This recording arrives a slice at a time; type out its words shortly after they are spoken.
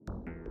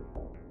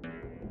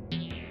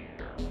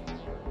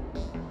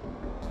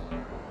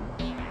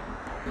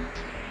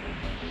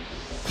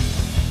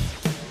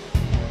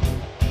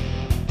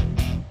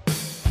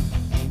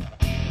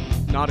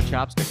not a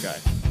chapstick guy.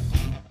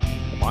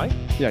 Am I?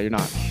 Yeah, you're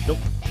not. Nope.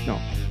 No.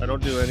 I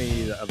don't do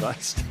any of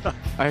that stuff.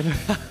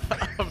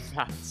 Of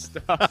that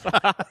stuff.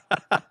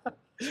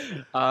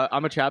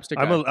 I'm a chapstick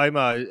guy. I'm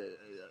a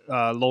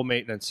low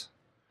maintenance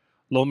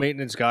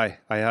guy.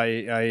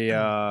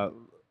 I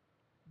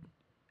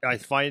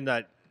find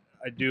that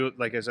I do,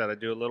 like I said, I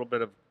do a little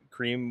bit of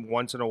cream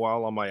once in a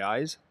while on my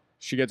eyes.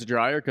 She gets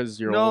drier because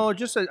you're No, old.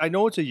 just I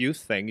know it's a youth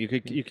thing. You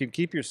can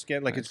keep your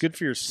skin like it's good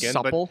for your skin.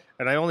 Supple.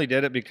 And I only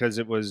did it because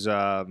it was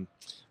when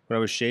I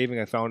was shaving.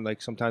 I found like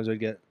sometimes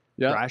I'd get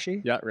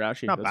rashy. Yeah,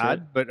 rashy. Not That's bad,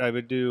 right. but I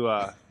would do.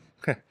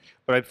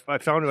 But I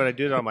found when I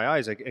did it on my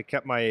eyes, like it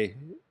kept my.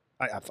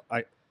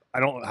 I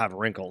don't have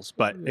wrinkles,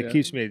 but Yeah. it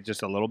keeps me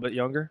just a little bit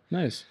younger.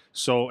 Nice.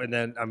 So and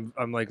then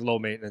I'm like low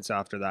maintenance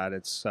after that.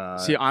 It's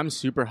See, I'm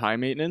super high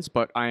maintenance,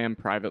 but I am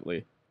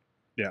privately.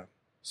 Yeah.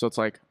 So it's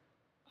like,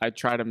 I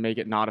try to make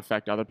it not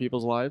affect other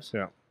people's lives.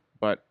 Yeah.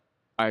 But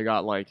I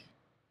got like,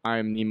 I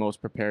am the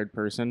most prepared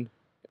person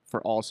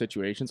for all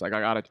situations. Like I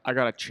got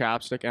a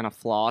chapstick and a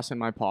floss in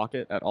my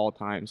pocket at all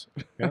times.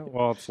 yeah.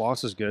 Well,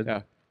 floss is good.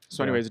 Yeah.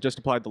 So Yeah. anyways, it just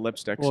applied the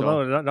lipstick. Well,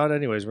 so. no, not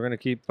anyways. We're gonna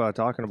keep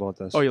talking about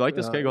this. Oh, you like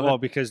this? Okay, go Well,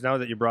 ahead. because now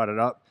that you brought it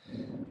up,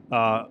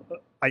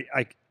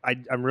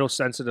 I'm real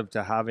sensitive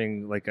to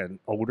having like an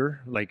odor,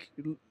 like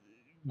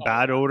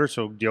bad odor.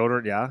 So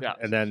deodorant, yeah. Yeah.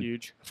 And then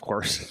huge. of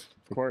course,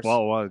 Of course.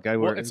 well, the guy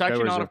Well, wears. it's guy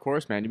actually wears not, a- of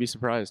course, man. You'd be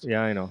surprised.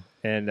 Yeah, I know.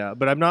 And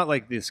but I'm not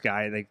like this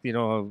guy. Like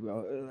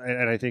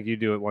and I think you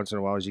do it once in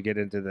a while as you get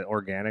into the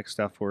organic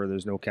stuff where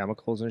there's no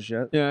chemicals and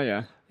shit.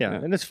 Yeah. Yeah,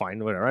 and it's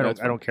fine. Whatever. Yeah,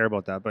 it's I don't care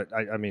about that. But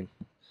I mean,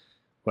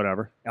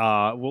 whatever.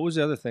 What was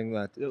the other thing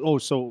that? Oh,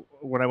 so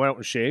when I went out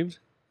and shaved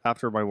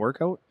after my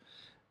workout,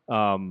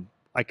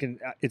 I can.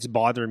 It's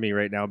bothering me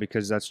right now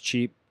because that's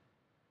cheap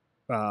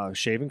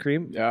shaving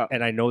cream, Yeah.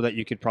 and I know that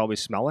you could probably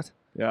smell it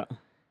Yeah.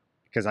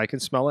 because I can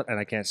smell it and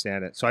I can't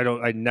stand it. So I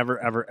don't. I never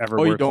ever Oh,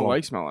 wear you don't cologne.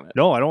 like smelling it?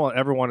 No, I don't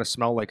ever want to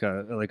smell like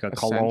a scent?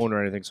 cologne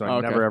or anything. So I Oh,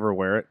 okay. never ever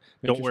wear it.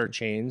 Don't wear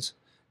Interesting. chains.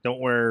 Don't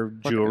wear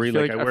Fuck, jewelry. I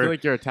feel Like I I wear. feel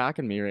like you're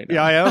attacking me right now.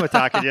 Yeah, I am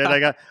attacking you.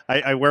 And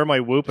I wear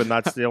my Whoop, and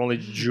that's the only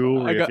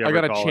jewelry. I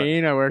got a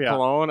chain. I wear Yeah.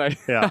 cologne.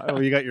 Yeah.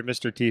 Oh, you got your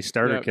Mr. T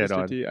starter Yeah, kit Mr.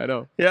 on. T, I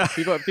know. Yeah.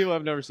 People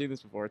have never seen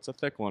this before. It's a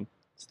thick one.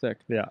 It's thick.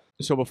 Yeah.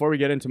 So before we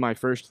get into my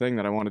first thing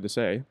that I wanted to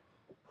say,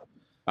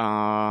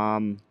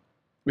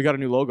 we got a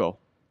new logo.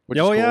 Which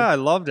is Oh cool. yeah, I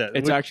loved it.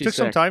 It's It actually took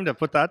some sick. time to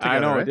put that together. I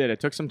know right? it did. It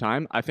took some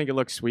time. I think it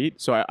looks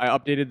sweet. So I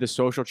updated the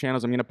social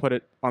channels. I'm gonna put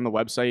it on the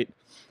website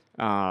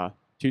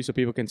too, so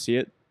people can see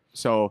it.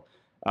 So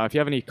if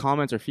you have any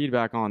comments or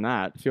feedback on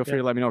that, feel free Yeah.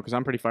 to let me know because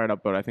I'm pretty fired up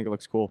about it. I think it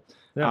looks cool.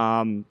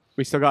 Yeah.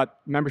 We still got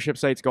membership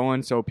sites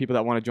going, so people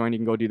that want to join, you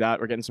can go do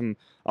that. We're getting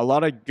a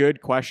lot of good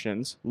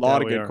questions,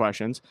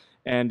 questions.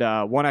 And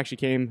one actually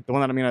came.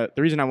 The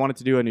reason I wanted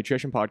to do a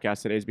nutrition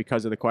podcast today is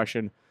because of the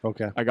question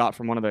Okay. I got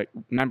from one of the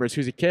members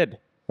who's a kid.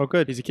 Oh,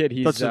 good. He's a kid.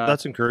 He's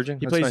That's encouraging.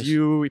 he That's plays nice.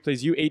 He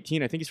plays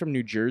U18. I think he's from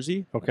New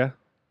Jersey, Okay.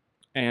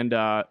 and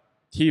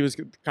he was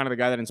kind of the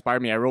guy that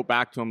inspired me. I wrote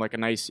back to him like a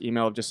nice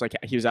email of just like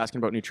he was asking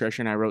about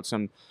nutrition. I wrote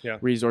some Yeah.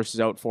 resources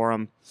out for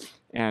him,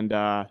 and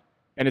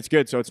it's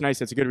good. So it's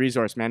nice. It's a good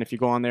resource, man. If you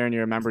go on there and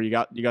you're a member, you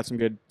got some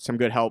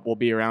good help. We'll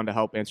be around to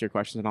help answer your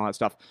questions and all that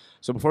stuff.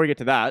 So before we get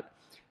to that,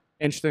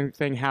 interesting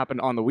thing happened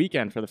on the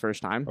weekend for the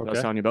first time. That I was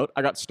Okay. telling you about.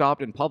 I got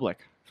stopped in public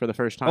for the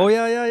first time. Oh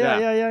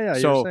yeah.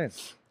 You So- were saying.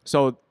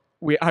 So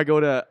I go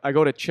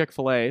to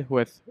Chick-fil-A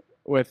with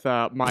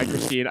my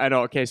Christine. I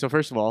know. Okay, so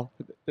first of all,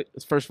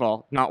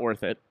 not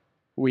worth it.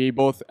 We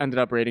both ended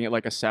up rating it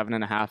like a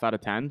 7.5 out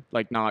of 10.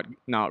 Like not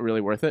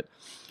really worth it.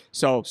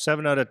 So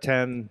 7 out of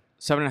 10.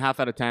 7.5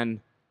 out of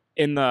 10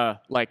 in the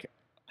like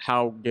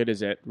how good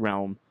is it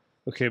realm.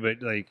 Okay,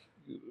 but like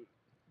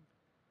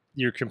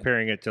you're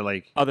comparing it to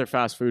like Other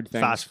fast food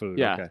things. fast food.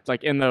 Yeah, Okay. it's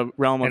like in the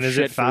realm of And is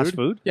shit it fast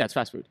food? Yeah, it's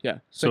fast food. Yeah.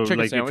 It's So chicken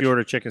like sandwich. if you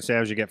order chicken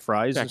sandwich, you get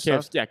fries Yeah, and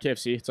stuff.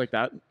 KFC. It's like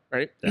that,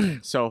 right?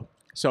 So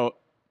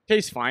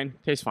tastes fine.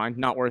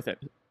 Not worth it.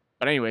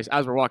 But anyways,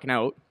 as we're walking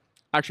out,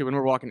 actually when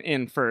we're walking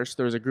in first,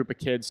 there was a group of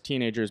kids,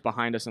 teenagers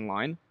behind us in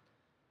line,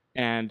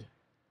 and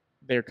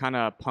they're kind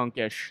of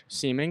punkish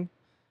seeming.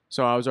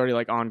 So I was already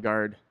like on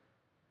guard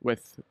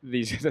with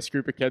this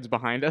group of kids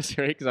behind us,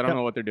 right? Because I don't Yep.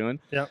 know what they're doing.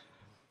 Yep.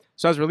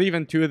 So as we're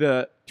leaving, two of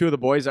the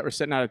boys that were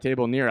sitting at a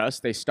table near us,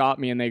 they stop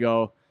me and they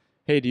go,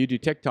 "Hey, do you do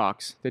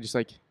TikToks?" They just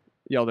like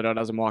yelled it out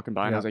as I'm walking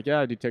by, and I was like, "Yeah,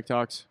 I do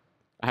TikToks."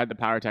 I had the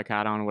Power Tech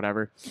hat on, or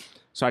whatever.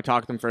 So I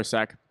talked to them for a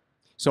sec.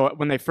 So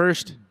when they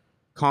first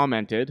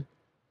commented,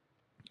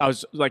 I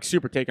was like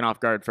super taken off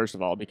guard, first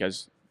of all,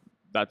 because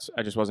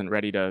I just wasn't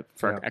ready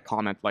for Yeah. a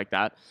comment like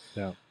that.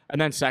 Yeah. And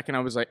then second, I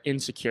was like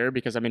insecure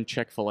because I'm in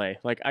Chick-fil-A.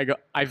 Like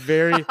I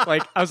very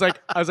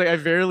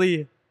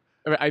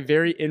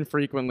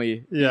infrequently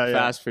eat Yeah, yeah.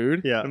 fast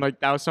food. Yeah. I'm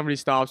like, now somebody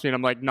stops me and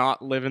I'm like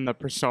not living the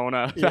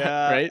persona,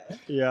 Yeah. right?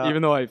 Yeah.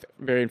 Even though I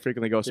very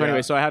infrequently go. So Yeah.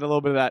 anyway, so I had a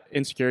little bit of that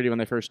insecurity when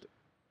they first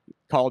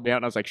called me out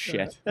and I was like,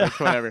 shit, like,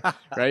 whatever,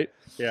 right?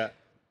 yeah.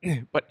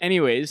 But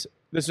anyways,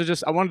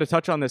 I wanted to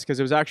touch on this because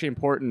it was actually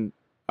important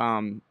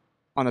on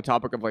the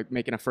topic of like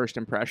making a first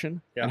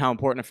impression Yeah. and how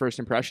important a first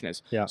impression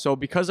is. Yeah. So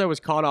because I was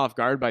caught off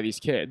guard by these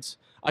kids,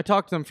 I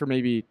talked to them for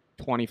maybe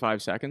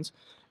 25 seconds,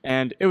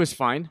 and it was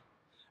fine.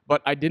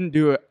 But I didn't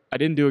do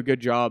a good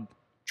job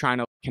trying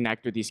to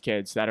connect with these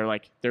kids that are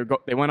like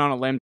they went on a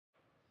limb,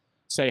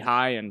 say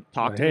hi and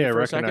talk to Hey, me I for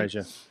a recognize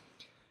second. you.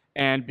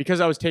 And because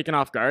I was taken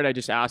off guard, I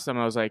just asked them.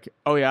 I was like,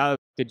 "Oh yeah,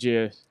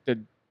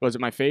 was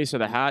it my face or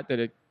the hat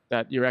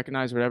that you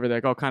recognize, whatever?" They're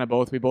like, "Oh, kind of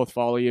both. We both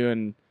follow you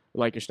and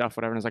like your stuff,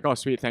 whatever." And I was like, "Oh,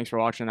 sweet, thanks for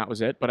watching." That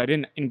was it. But I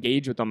didn't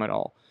engage with them at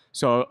all.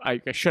 So I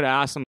should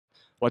have asked them,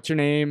 "What's your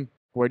name?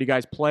 Where do you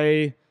guys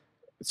play?"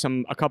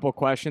 A couple of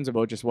questions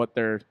about just what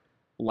their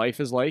life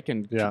is like,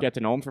 and to get to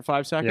know them for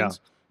 5 seconds.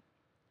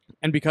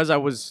 And because I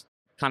was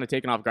kind of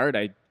taken off guard,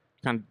 I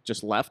kind of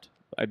just left.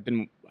 I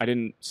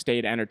didn't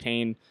stay to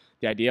entertain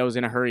the idea. I was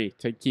in a hurry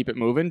to keep it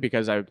moving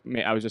because I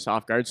was just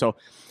off guard. So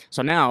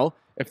now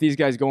if these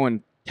guys go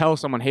and tell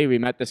someone, "Hey, we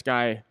met this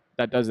guy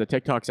that does the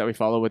TikToks that we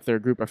follow with their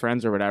group of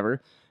friends or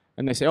whatever,"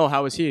 and they say, "Oh,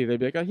 how was he?" They'd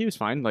be like, "Oh, he was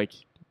fine. Like,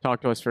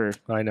 talked to us for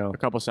I know. a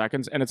couple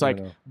seconds," and it's like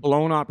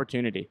blown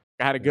opportunity.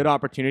 I had a good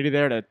opportunity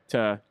there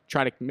to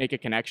try to make a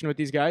connection with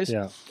these guys.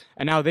 Yeah.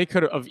 And now they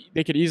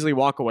could easily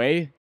walk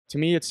away. To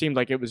me, it seemed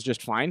like it was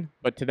just fine,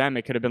 but to them,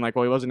 it could have been like,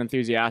 "Well, he wasn't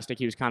enthusiastic.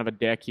 He was kind of a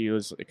dick. He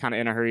was kind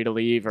of in a hurry to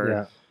leave,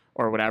 or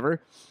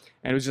whatever."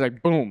 And it was just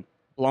like, boom,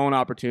 blown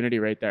opportunity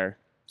right there.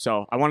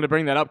 So I wanted to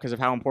bring that up because of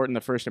how important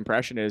the first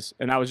impression is,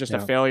 and that was just a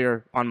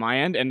failure on my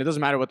end. And it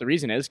doesn't matter what the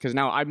reason is, because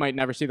now I might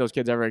never see those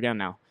kids ever again.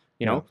 Now,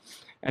 you know.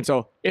 And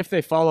so if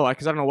they follow,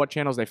 because I don't know what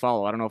channels they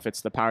follow. I don't know if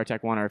it's the Power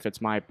Tech one or if it's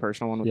my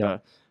personal one with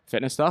the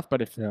fitness stuff.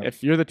 But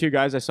if you're the two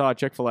guys I saw at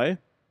Chick-fil-A,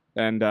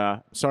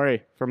 and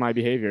sorry for my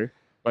behavior,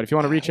 but if you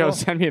want to reach out,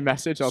 send me a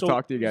message. I'll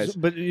talk to you guys.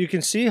 But you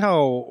can see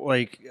how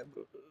like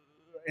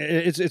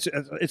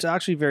it's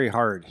actually very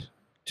hard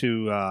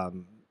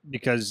to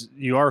because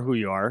you are who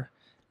you are,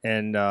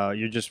 and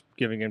you're just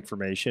giving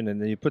information,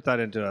 and then you put that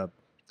into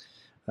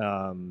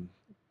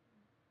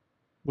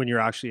when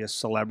you're actually a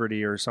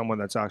celebrity or someone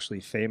that's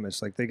actually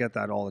famous, like they get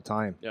that all the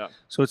time. Yeah.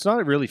 So it's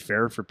not really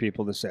fair for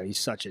people to say he's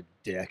such a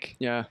dick.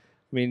 Yeah. I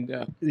mean,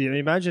 you know,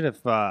 imagine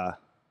if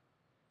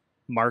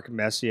Mark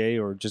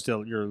Messier or just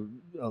you're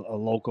a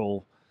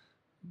local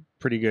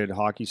pretty good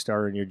hockey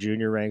star in your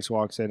junior ranks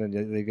walks in,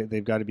 and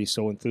they've got to be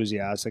so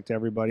enthusiastic to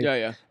everybody.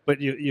 Yeah.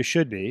 But you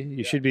should be.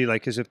 You should be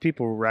like, because if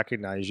people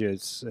recognize you,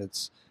 it's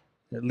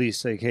at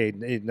least like, hey,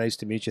 nice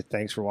to meet you.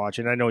 Thanks for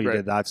watching. I know you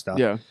did that stuff.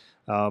 Yeah.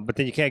 But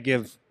then you can't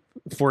give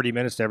 40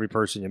 minutes to every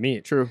person you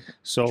meet. True.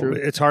 So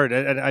it's hard,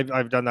 and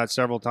I've done that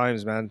several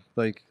times, man.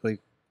 Like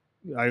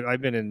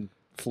I've been in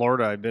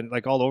Florida. I've been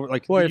like all over.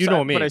 Like, well, you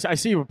know me. But I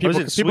see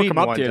people come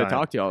up to you to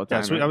talk to you all the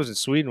time. Yeah, I was in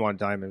Sweden one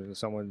time, and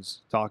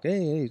someone's talking.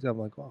 Hey, I'm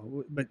like,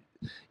 wow. But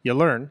you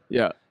learn.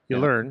 Yeah. You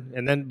learn,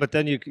 and then but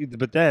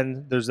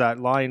then there's that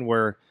line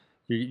where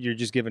you're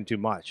just giving too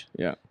much.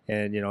 Yeah.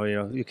 And you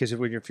know because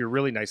if you're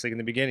really nice, like in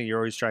the beginning, you're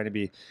always trying to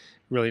be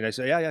really nice.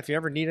 Yeah. If you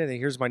ever need anything,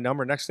 here's my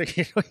number. Next thing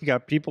you know, you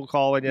got people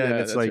calling you, and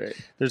it's like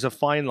there's a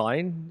fine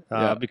line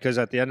because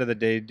at the end of the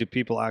day, do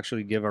people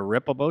actually give a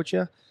rip about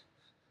you?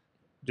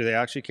 Do they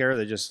actually care?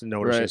 They just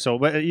notice you. So,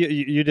 but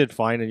you did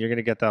fine, and you're going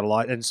to get that a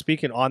lot. And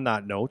speaking on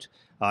that note,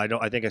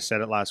 I think I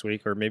said it last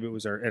week, or maybe it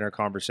was in our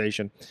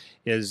conversation,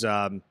 is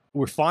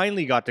we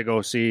finally got to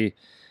go see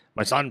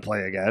my son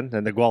play again,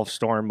 and the Guelph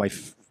Storm.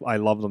 I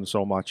love them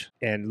so much.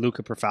 And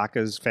Luca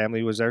Profaka's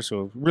family was there,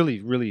 so really,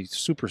 really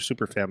super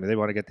family. They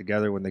want to get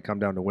together when they come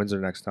down to Windsor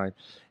next time,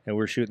 and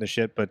we're shooting the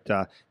shit.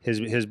 But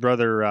his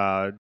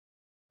brother.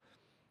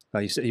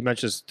 He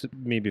mentions to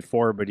me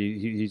before, but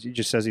he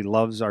just says he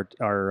loves our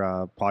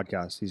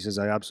podcast. He says,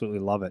 I absolutely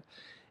love it.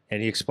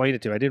 And he explained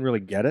it to me. I didn't really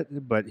get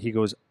it, but he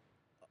goes,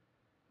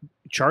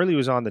 Charlie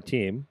was on the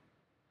team.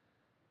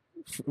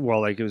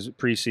 Well, like it was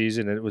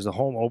preseason, and it was the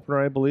home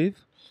opener, I believe.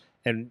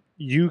 And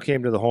you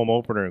came to the home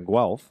opener in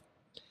Guelph.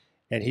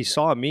 And he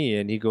saw me,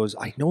 and he goes,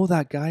 I know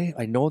that guy.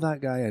 I know that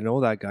guy. I know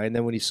that guy. And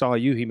then when he saw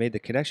you, he made the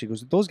connection. He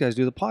goes, those guys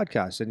do the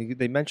podcast. And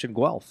they mentioned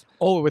Guelph.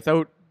 Oh,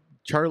 without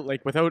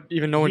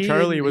even knowing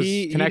Charlie was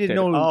connected. He didn't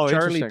know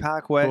Charlie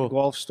Paquette, cool.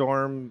 Guelph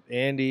Storm,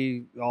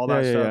 Andy, all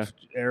that stuff.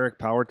 Yeah. Eric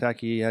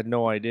PowerTech, he had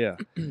no idea.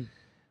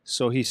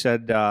 So he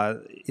said,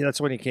 that's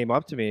when he came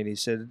up to me and he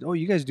said, "Oh,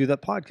 you guys do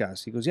that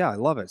podcast?" He goes, "Yeah, I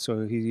love it."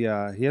 So he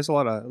has a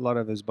lot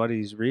of his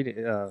buddies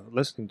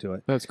listening to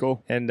it. That's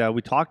cool. And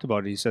we talked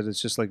about it. He said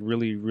it's just like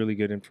really, really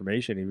good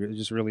information. He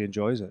just really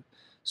enjoys it.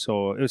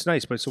 So it was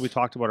nice. But so we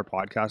talked about our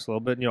podcast a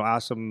little bit.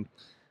 Asked him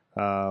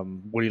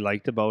what he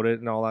liked about it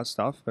and all that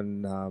stuff.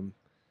 And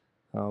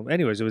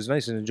anyways, it was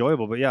nice and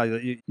enjoyable. But yeah,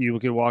 you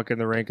could walk in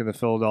the rink and the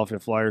Philadelphia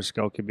Flyers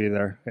scout could be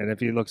there. And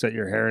if he looks at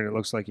your hair and it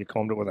looks like you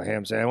combed it with a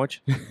ham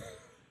sandwich,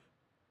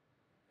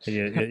 and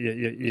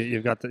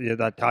you've got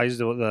that ties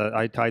to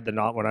I tied the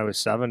knot when I was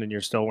 7, and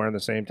you're still wearing the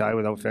same tie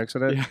without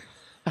fixing it. Yeah.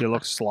 You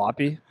look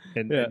sloppy,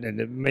 and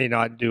it may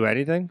not do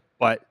anything,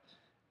 but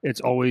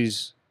it's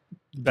always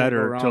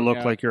better to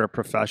look like you're a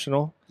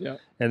professional. Yeah.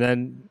 And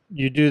then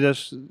you do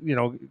this,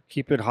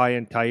 keep it high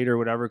and tight or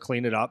whatever,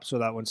 clean it up so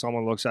that when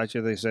someone looks at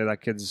you, they say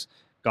that kid's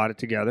got it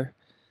together.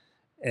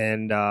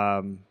 And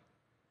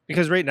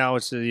because right now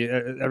it's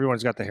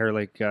everyone's got the hair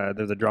like they're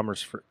the drummer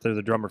for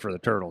the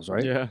Turtles,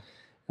 right? Yeah.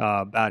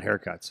 Bad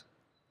haircuts,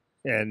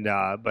 and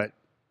but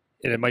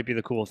and it might be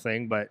the cool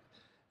thing, but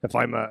if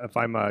I'm a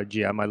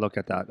GM, I look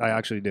at that. I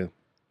actually do.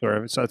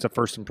 Or so it's a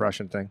first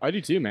impression thing. I do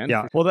too, man.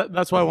 Yeah. Well,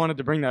 that's why I wanted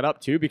to bring that up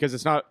too, because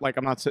it's not like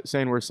I'm not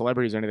saying we're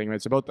celebrities or anything. But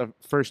it's about the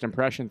first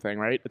impression thing,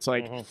 right? It's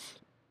like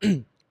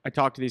I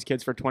talked to these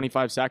kids for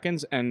 25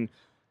 seconds and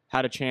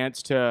had a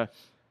chance to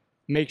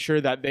make sure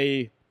that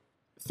they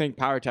think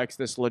PowerTech's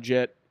this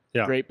legit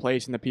great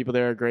place and the people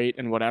there are great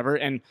and whatever.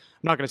 And I'm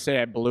not going to say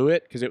I blew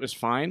it because it was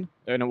fine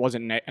and it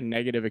wasn't a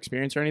negative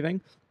experience or anything,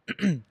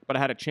 but I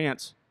had a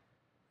chance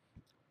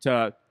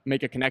to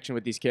make a connection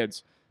with these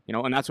kids. You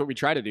know, and that's what we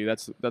try to do.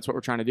 That's what we're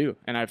trying to do.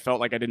 And I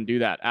felt like I didn't do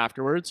that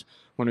afterwards.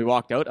 When we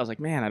walked out, I was like,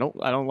 man, I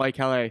don't like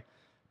how I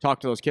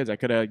talked to those kids. I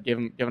could have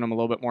given them a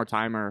little bit more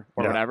time or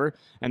whatever.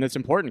 And it's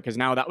important because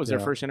now that was their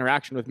first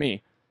interaction with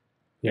me.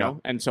 You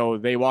know, and so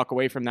they walk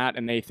away from that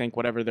and they think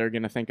whatever they're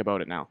going to think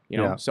about it now. You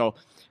know, so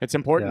it's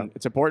important. Yeah.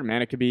 It's important,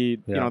 man. It could be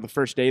you know the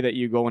first day that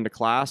you go into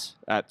class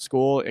at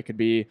school. It could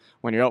be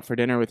when you're out for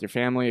dinner with your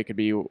family. It could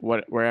be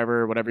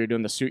whatever you're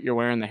doing, the suit you're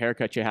wearing, the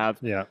haircut you have.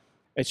 Yeah.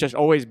 It's just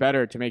always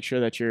better to make sure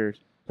that you're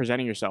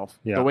presenting yourself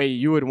the way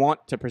you would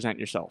want to present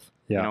yourself,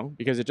 you know,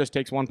 because it just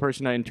takes one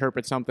person to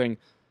interpret something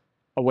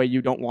a way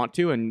you don't want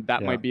to, and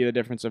that might be the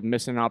difference of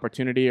missing an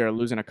opportunity or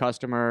losing a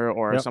customer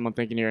or someone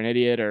thinking you're an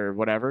idiot or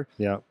whatever.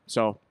 Yeah.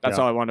 So that's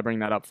all I wanted to bring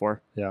that up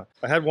for. Yeah.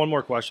 I had one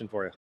more question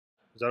for you.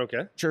 Is that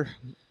okay? Sure.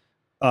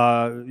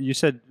 You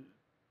said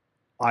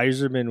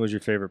Yzerman was your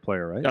favorite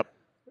player, right? Yep.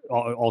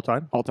 All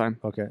time? All time.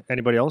 Okay.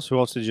 Anybody else? Who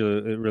else did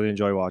you really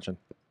enjoy watching?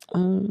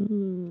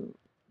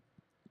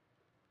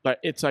 But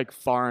it's like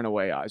far and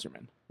away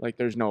Yzerman. Like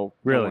there's no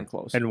one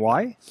close. And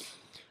why?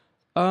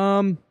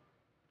 I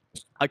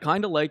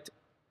kind of liked.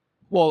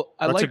 Well,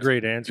 that's a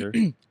great answer.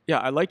 Yeah,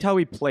 I liked how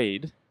he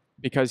played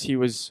because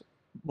he's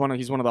one of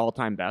the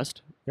all-time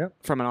best.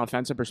 From an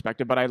offensive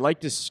perspective, but I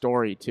liked his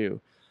story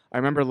too. I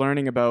remember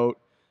learning about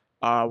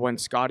when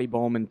Scotty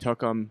Bowman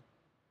took him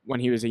when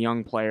he was a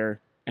young player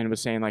and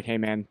was saying like, "Hey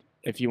man,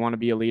 if you want to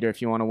be a leader,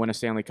 if you want to win a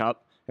Stanley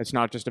Cup, it's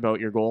not just about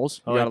your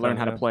goals. You got to learn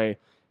how to play.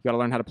 You got to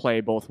learn how to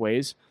play both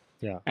ways."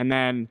 Yeah. And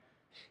then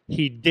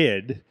he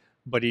did,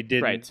 but he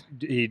didn't. Right.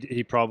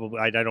 He probably.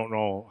 I don't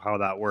know how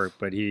that worked,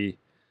 but he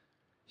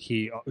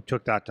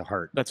took that to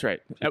heart. That's right.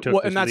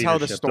 And that's how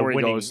the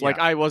story goes. Like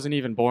I wasn't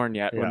even born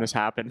yet when this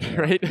happened,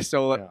 right?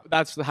 So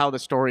that's how the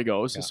story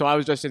goes. So I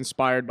was just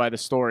inspired by the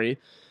story.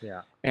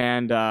 Yeah.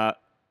 And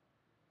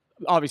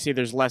obviously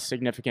there's less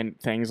significant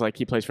things like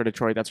he plays for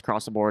Detroit. That's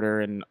across the border,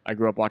 and I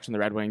grew up watching the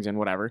Red Wings and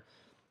whatever.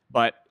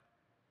 But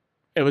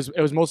it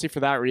was mostly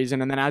for that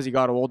reason. And then as he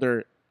got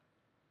older,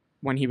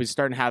 when he was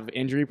starting to have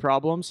injury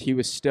problems, he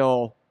was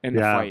still in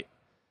the fight.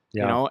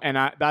 You know, and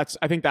I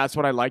think that's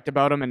what I liked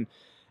about him.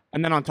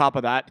 And then on top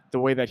of that, the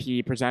way that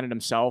he presented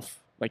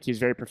himself, like he's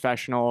very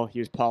professional, he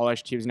was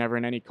polished, he was never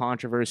in any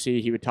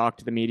controversy, he would talk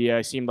to the media,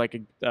 he seemed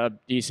like a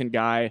decent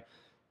guy,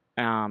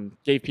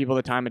 gave people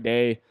the time of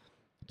day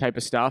type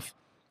of stuff.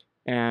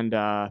 And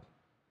I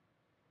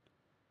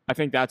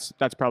think that's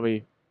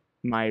probably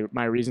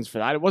my reasons for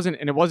that. It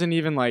wasn't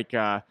even like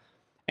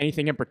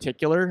anything in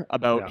particular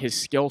about his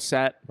skill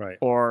set,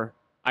 or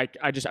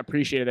I just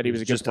appreciated that he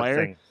was a good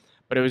player,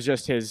 but it was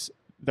just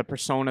the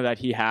persona that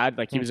he had.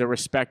 Like he was a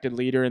respected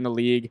leader in the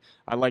league.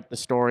 I liked the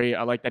story.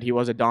 I liked that he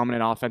was a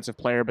dominant offensive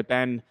player, but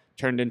then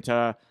turned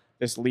into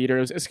this leader.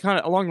 It's kind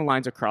of along the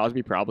lines of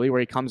Crosby probably,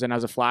 where he comes in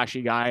as a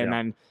flashy guy and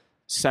then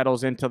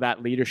settles into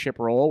that leadership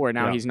role where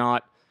now he's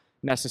not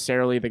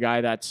necessarily the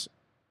guy that's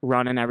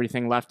running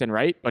everything left and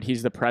right, but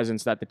he's the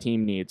presence that the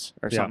team needs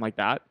or something like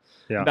that.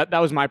 Yeah. That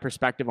was my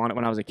perspective on it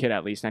when I was a kid,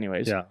 at least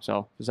anyways. Yeah.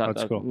 So is that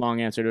a long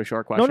answer to a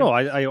short question? No,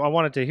 I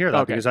wanted to hear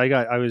that because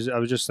I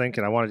was just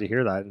thinking I wanted to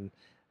hear that. And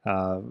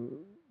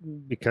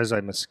because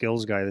I'm a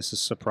skills guy, this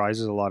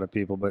surprises a lot of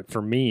people. But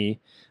for me,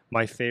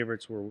 my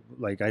favorites were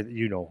like,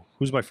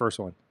 who's my first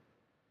one?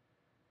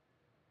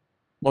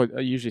 Well,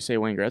 I usually say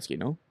Wayne Gretzky,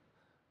 no?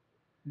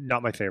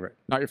 Not my favorite.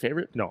 Not your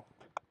favorite? No.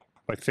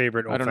 My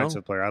favorite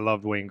offensive player. I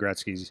loved Wayne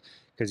Gretzky's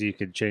because he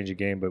could change a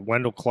game. But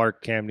Wendell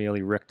Clark, Cam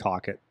Neely, Rick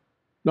Tocchet.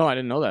 No, I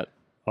didn't know that.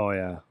 Oh,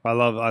 yeah. I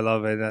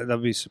love it. That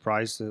would be a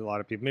surprise to a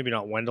lot of people. Maybe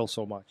not Wendell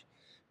so much.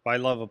 But I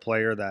love a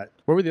player that...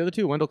 Where were the other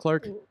two? Wendell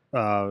Clark?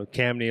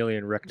 Cam Neely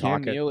and Rick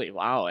Tocchet. Cam Neely.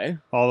 Wow, eh?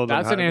 All of them.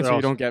 That's an answer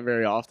you don't get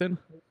very often.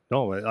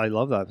 No, I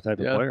love that type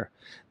of player.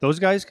 Those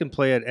guys can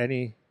play at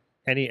any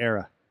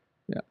era.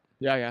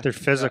 Yeah. They're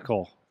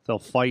physical. Yeah. They'll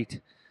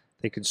fight.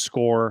 They can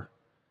score.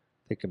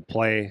 They can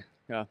play.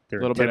 Yeah,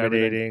 they're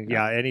intimidating.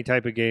 Yeah, any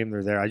type of game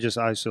they're there. I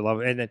used to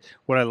love it. And then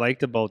what I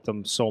liked about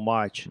them so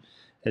much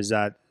is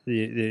that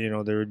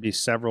there would be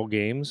several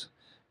games.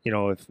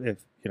 If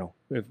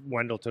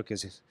Wendell took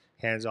his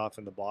hands off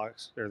in the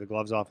box or the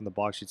gloves off in the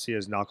box, you'd see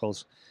his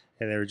knuckles,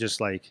 and they were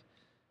just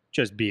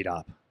beat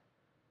up.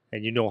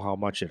 And you know how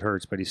much it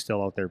hurts, but he's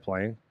still out there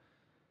playing.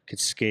 Could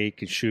skate,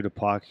 could shoot a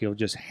puck. He'll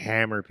just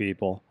hammer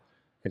people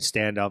and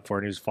stand up for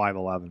it. And he was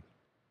 5'11",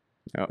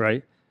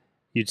 right?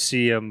 You'd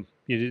see him,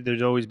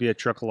 there'd always be a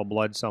trickle of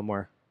blood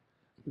somewhere.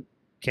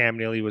 Cam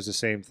Neely was the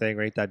same thing,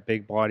 right? That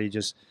big body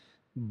just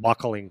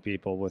buckling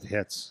people with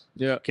hits,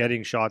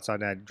 getting shots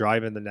on net,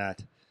 driving the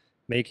net,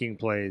 making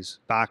plays,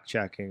 back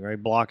checking,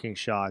 right? Blocking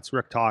shots.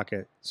 Rick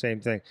Tocchet, same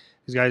thing.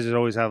 These guys would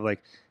always have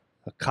like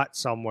a cut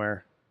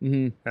somewhere.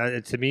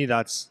 To me,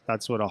 that's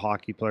what a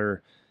hockey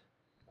player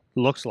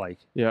looks like.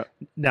 Yeah.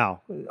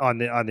 Now, on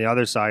the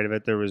other side of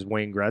it, there was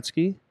Wayne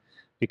Gretzky,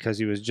 because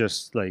he was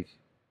just like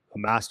a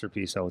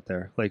masterpiece out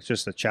there, like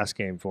just a chess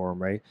game for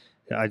him, right?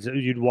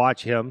 You'd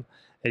watch him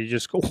and you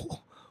just go,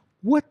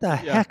 what the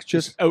heck?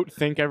 Just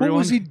outthink everyone. What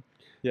was he?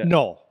 Yeah.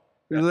 No,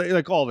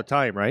 like all the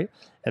time, right?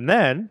 And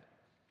then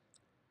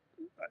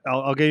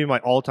I'll give you my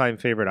all-time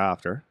favorite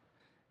after.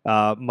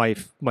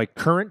 My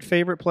current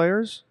favorite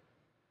players,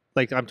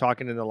 like I'm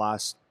talking in the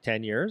last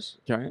 10 years,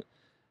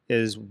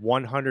 is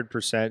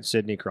 100%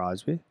 Sidney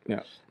Crosby.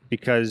 Yeah.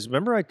 Because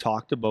remember I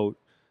talked about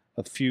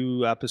a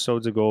few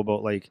episodes ago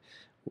about like,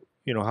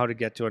 how to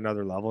get to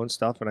another level and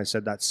stuff, and I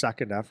said that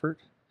second effort.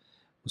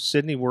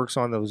 Sidney works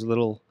on those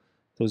little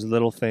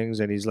things,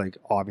 and he's like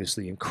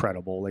obviously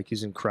incredible. Like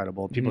he's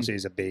incredible. People say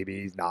he's a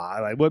baby. He's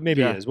not. Like, well,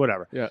 maybe he is.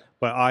 Whatever. Yeah.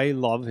 But I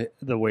love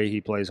the way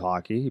he plays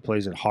hockey. He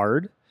plays it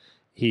hard.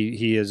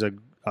 He is a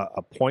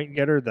point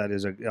getter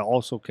that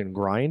also can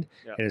grind,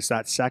 and it's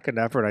that second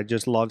effort. I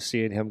just love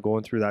seeing him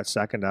going through that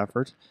second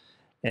effort,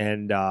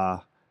 and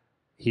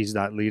he's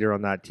that leader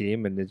on that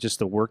team, and it's just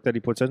the work that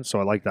he puts in.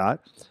 So I like that.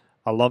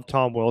 I love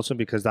Tom Wilson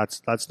because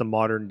that's the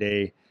modern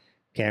day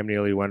Cam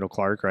Neely, Wendell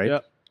Clark, right?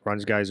 Yep.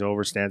 Runs guys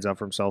over, stands up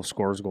for himself,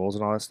 scores goals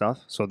and all that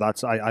stuff. So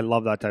I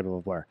love that type of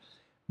a player.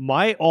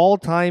 My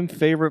all-time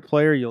favorite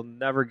player, you'll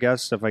never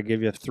guess if I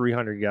give you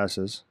 300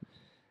 guesses,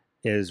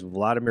 is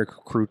Vladimir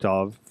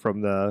Krutov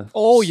from the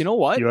you know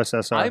what?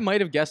 USSR. I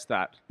might have guessed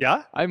that.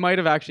 Yeah? I might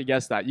have actually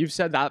guessed that. You've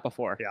said that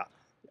before. Yeah.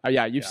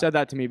 You've said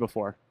that to me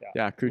before.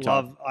 Yeah,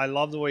 Krutov. I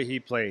love the way he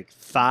played.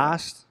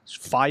 Fast,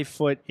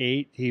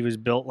 5'8". He was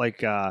built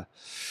like a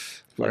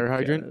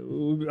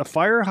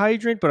fire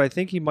hydrant, but I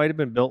think he might have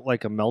been built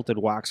like a melted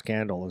wax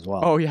candle as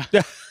well. Oh yeah.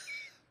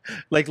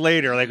 Like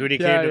later, like when he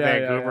came to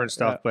Vancouver and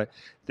stuff. But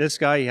this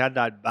guy, he had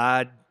that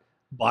bad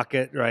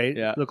bucket, right?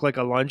 Yeah. Looked like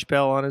a lunch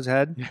pail on his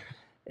head,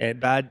 and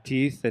bad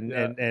teeth,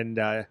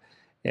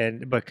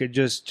 but could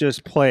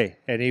just play,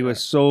 and he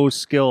was so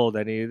skilled,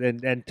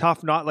 and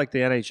tough, not like the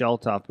NHL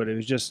tough, but it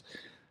was just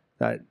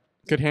that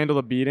could handle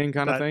a beating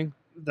kind of thing.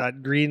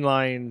 That green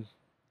line,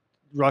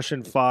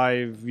 Russian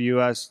 5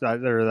 US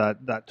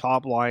that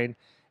top line,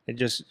 and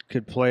just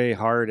could play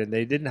hard, and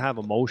they didn't have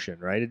emotion,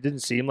 right? It didn't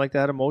seem like they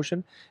had emotion.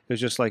 It was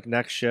just like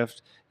next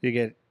shift you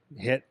get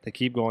hit, they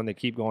keep going, down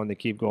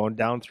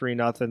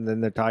 3-0,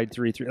 then they're tied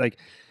 3-3, like.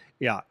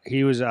 Yeah,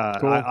 he was.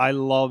 Cool. I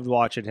loved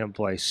watching him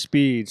play.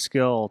 Speed,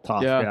 skill,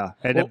 tough. Yeah,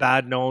 and a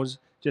bad nose,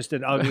 just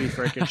an ugly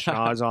freaking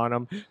schnoz on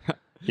him.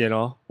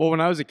 Well, when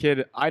I was a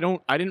kid, I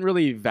didn't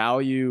really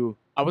value.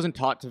 I wasn't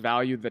taught to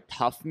value the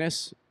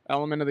toughness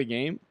element of the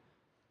game.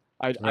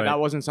 That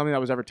wasn't something that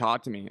was ever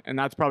taught to me, and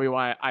that's probably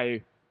why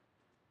I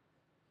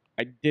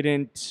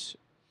didn't.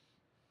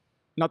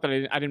 Not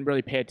that I didn't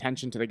really pay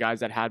attention to the guys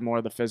that had more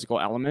of the physical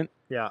element.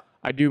 Yeah,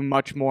 I do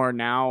much more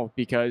now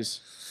because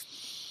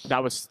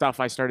that was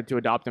stuff I started to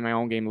adopt in my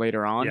own game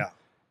later on. Yeah.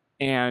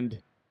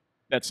 And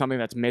that's something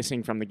that's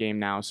missing from the game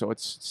now. So it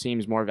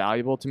seems more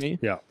valuable to me.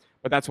 Yeah.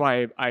 But that's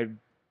why I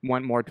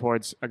went more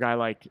towards a guy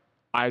like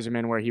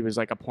Yzerman, where he was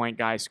like a point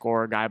guy,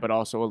 scorer guy, but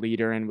also a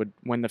leader and would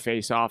win the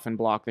face-off and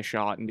block the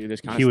shot and do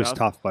this kind of stuff. He was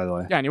tough, by the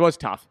way. Yeah, and he was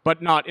tough,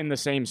 but not in the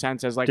same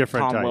sense as like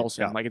different Tom type.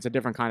 Wilson. Yeah. Like it's a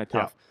different kind of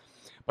tough.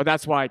 Yeah. But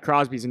that's why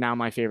Crosby's now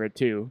my favorite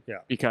too. Yeah.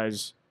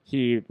 Because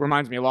he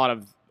reminds me a lot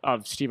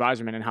of Steve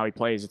Yzerman and how he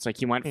plays. It's like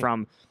he went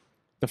from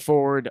the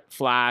forward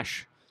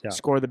flash,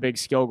 score the big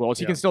skill goals.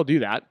 He can still do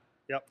that.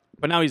 Yep.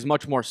 But now he's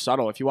much more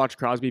subtle. If you watch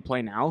Crosby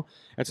play now,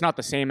 it's not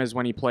the same as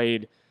when he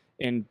played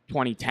in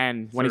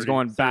 2010 when he's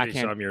going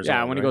backhand.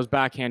 He goes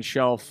backhand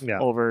shelf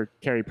over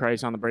Carey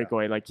Price on the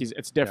breakaway. Like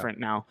it's different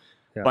now.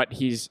 Yeah. But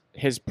he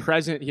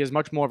has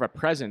much more of a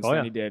presence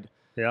than he did.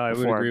 Yeah, I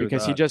before, would agree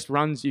because with he that. just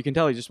runs. You can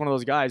tell he's just one of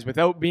those guys.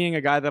 Without being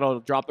a guy that'll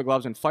drop the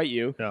gloves and fight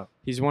you,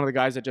 he's one of the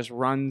guys that just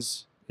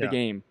runs the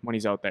game when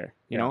he's out there.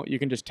 You know, you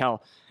can just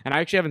tell. And I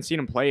actually haven't seen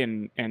him play,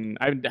 and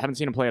I haven't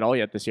seen him play at all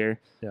yet this year.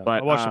 Yeah,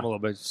 but I watched him a little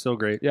bit. It's still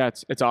great. Yeah,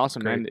 it's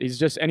awesome, man. He's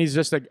just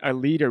a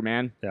leader,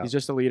 man. Yeah. He's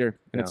just a leader,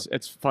 and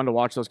it's fun to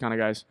watch those kind of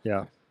guys.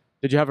 Yeah.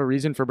 Did you have a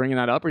reason for bringing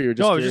that up, or you were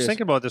just? No, I was just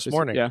thinking about it this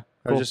morning. Yeah, cool.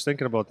 I was just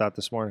thinking about that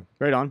this morning.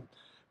 Right on.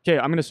 Okay,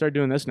 I'm gonna start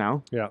doing this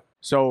now. Yeah.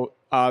 So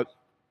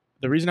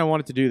the reason I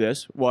wanted to do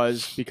this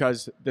was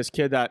because this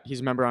kid that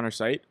he's a member on our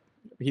site,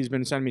 he's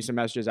been sending me some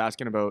messages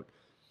asking about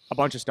a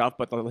bunch of stuff,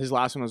 but his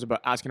last one was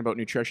about asking about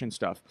nutrition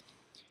stuff.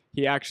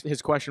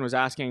 His question was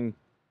asking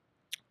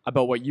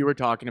about what you were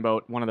talking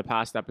about one of the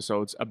past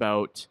episodes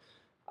about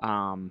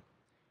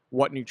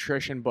what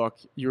nutrition book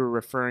you were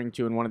referring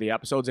to in one of the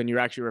episodes, and you're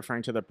actually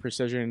referring to the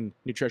precision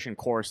nutrition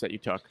course that you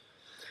took.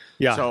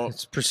 Yeah, so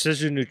it's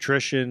precision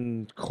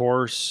nutrition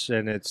course,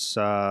 and it's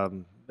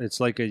It's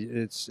like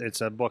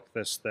it's a book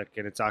this thick,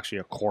 and it's actually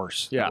a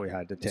course Yeah. that we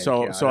had to take.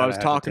 So Yeah, so that I was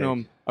had to talking to take.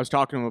 him. I was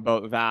talking to him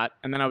about that,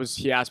 and then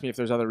he asked me if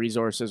there's other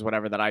resources,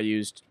 whatever, that I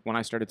used when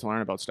I started to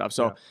learn about stuff.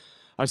 So Yeah.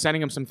 I was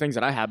sending him some things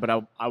that I had, but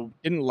I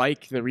didn't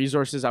like the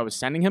resources I was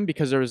sending him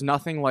because there was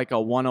nothing like a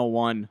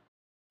 101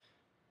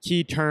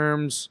 key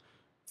terms,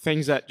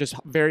 things that just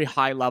very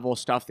high level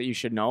stuff that you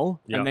should know,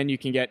 Yeah. and then you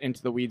can get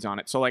into the weeds on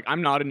it. So like,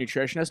 I'm not a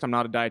nutritionist, I'm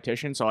not a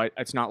dietitian, so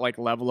it's not like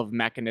level of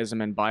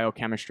mechanism and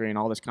biochemistry and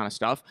all this kind of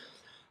stuff.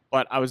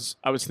 But I was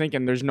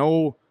thinking there's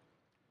no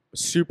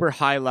super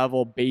high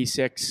level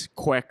basics,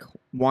 quick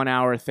 1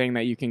 hour thing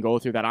that you can go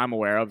through that I'm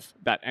aware of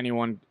that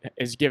anyone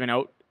is giving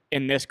out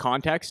in this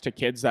context to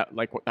kids that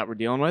we're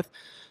dealing with.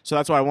 So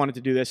that's why I wanted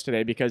to do this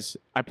today, because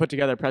I put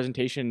together a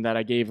presentation that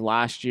I gave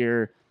last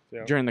year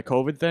during the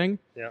COVID thing.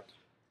 Yeah.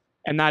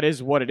 And that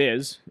is what it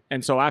is.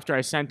 And so after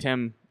I sent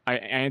him, I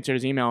answered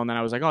his email, and then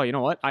I was like, oh, you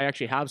know what? I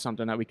actually have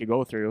something that we could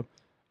go through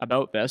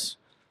about this.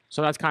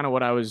 So that's kind of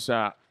what I was,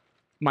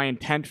 my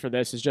intent for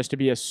this is just to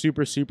be a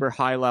super, super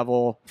high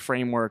level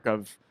framework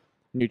of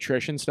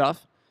nutrition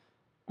stuff.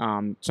 So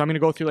I'm going to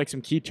go through like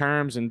some key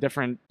terms and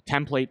different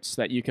templates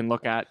that you can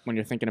look at when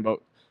you're thinking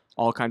about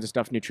all kinds of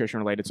stuff nutrition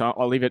related. So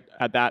I'll leave it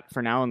at that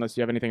for now, unless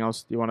you have anything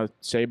else you want to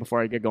say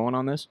before I get going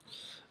on this.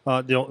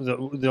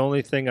 The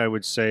only thing I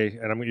would say,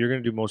 and you're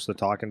going to do most of the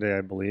talking today,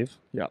 I believe.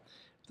 Yeah.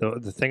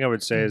 The thing I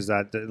would say is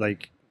that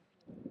like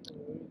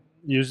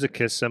use the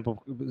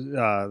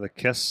the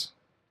KISS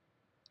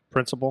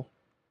principle.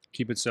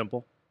 Keep it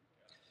simple,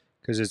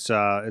 because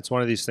it's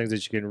one of these things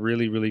that you can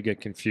really, really get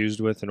confused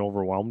with and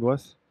overwhelmed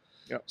with.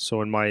 Yep.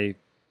 So in my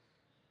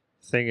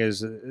thing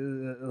is,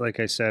 like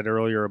I said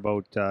earlier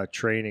about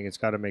training, it's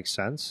got to make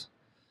sense.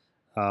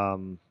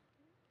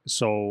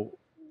 So,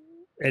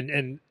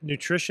 and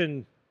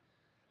nutrition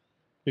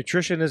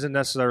isn't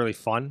necessarily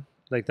fun.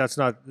 Like that's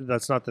not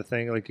the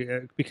thing. Like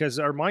because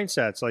our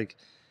mindsets, like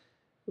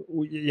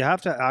you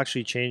have to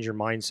actually change your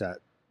mindset.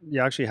 You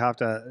actually have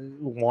to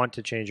want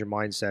to change your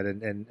mindset,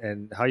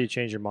 and how you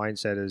change your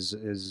mindset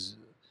is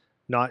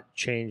not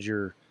change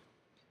your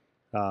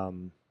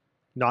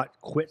not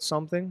quit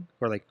something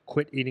or like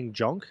quit eating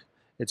junk.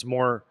 It's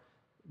more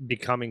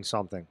becoming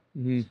something.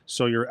 Mm-hmm.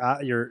 So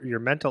your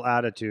mental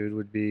attitude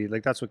would be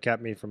like, that's what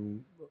kept me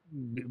from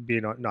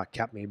being, not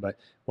kept me, but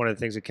one of the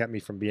things that kept me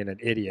from being an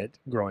idiot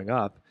growing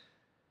up,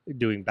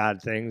 doing bad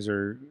things,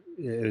 or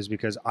is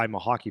because I'm a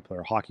hockey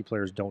player. Hockey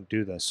players don't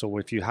do this. So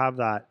if you have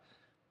that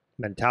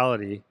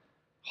mentality,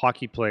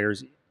 hockey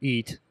players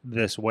eat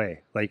this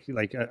way.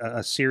 Like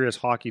a serious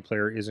hockey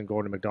player isn't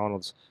going to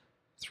McDonald's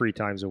 3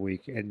 times a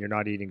week, and you're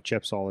not eating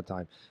chips all the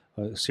time.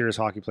 A serious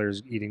hockey player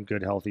is eating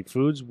good, healthy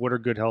foods. What are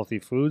good, healthy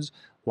foods?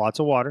 Lots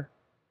of water.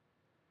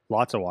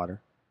 Lots of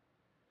water.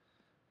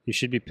 You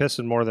should be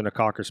pissing more than a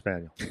Cocker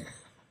Spaniel.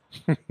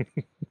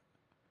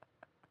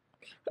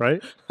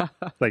 Right?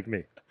 Like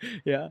me.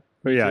 Yeah.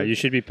 But yeah, you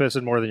should be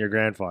pissing more than your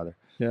grandfather.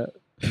 Yeah.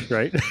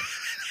 Right?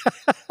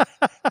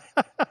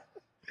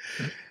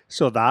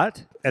 So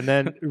that, and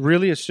then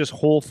really it's just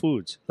whole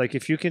foods. Like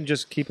if you can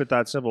just keep it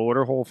that simple, what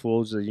are whole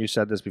foods? And you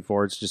said this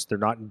before, it's just, they're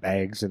not in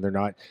bags, and they're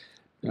not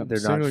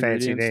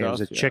fancy names.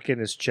 Stuff, Chicken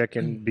is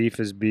chicken, beef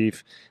is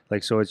beef.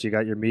 Like, so it's, you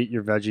got your meat,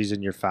 your veggies,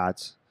 and your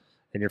fats,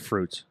 and your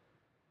fruits.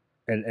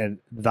 And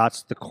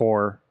that's the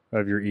core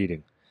of your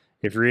eating.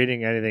 If you're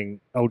eating anything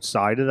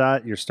outside of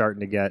that, you're starting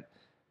to get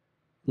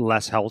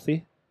less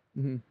healthy.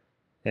 Mm-hmm.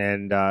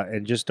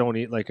 And just don't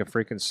eat like a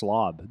freaking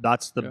slob.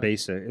 That's the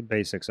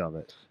basics of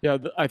it. Yeah,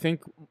 I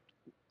think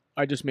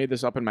I just made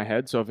this up in my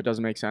head, so if it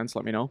doesn't make sense,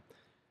 let me know.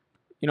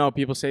 You know,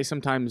 people say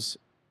sometimes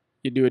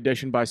you do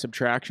addition by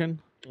subtraction.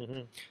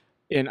 Mm-hmm.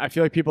 And I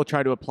feel like people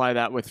try to apply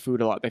that with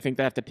food a lot. They think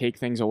they have to take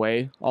things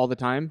away all the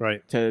time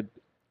to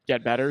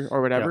get better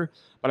or whatever. Yeah.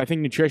 But I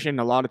think nutrition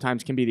a lot of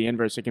times can be the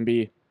inverse. It can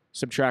be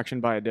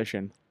subtraction by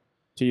addition,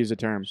 to use a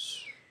term.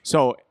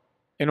 So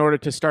in order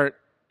to start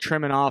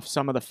trimming off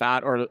some of the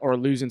fat or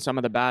losing some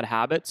of the bad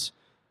habits,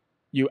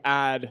 you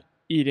add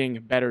eating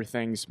better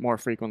things more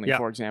frequently,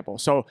 for example.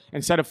 So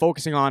instead of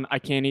focusing on, I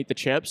can't eat the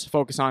chips,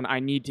 focus on, I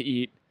need to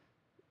eat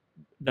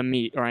the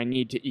meat, or I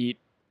need to eat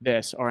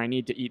this, or I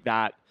need to eat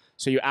that.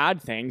 So you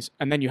add things,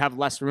 and then you have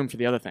less room for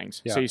the other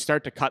things. Yeah. So you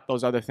start to cut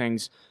those other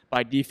things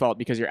by default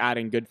because you're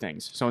adding good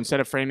things. So instead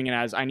of framing it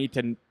as, I need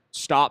to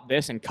stop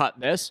this and cut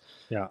this,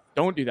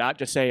 don't do that.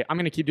 Just say, I'm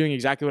going to keep doing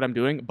exactly what I'm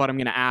doing, but I'm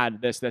going to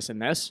add this, this,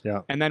 and this.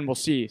 Yeah. And then we'll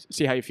see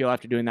how you feel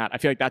after doing that. I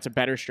feel like that's a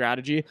better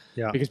strategy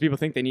because people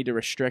think they need to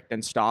restrict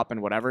and stop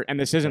and whatever. And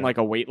this isn't like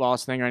a weight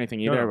loss thing or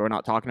anything either. No. We're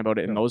not talking about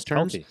it in those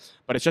terms. Healthy.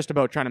 But it's just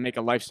about trying to make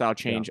a lifestyle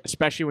change,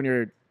 especially when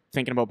you're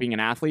thinking about being an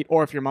athlete,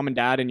 or if you're mom and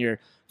dad and you're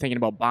thinking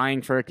about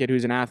buying for a kid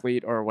who's an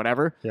athlete or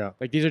whatever. Yeah.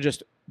 Like these are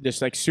just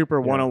like super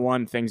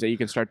 101 things that you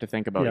can start to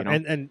think about. You know?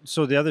 And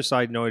so the other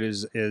side note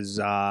is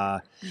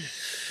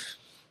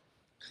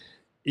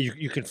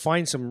you can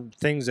find some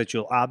things that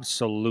you'll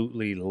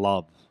absolutely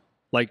love.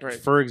 Like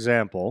for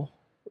example,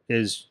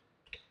 is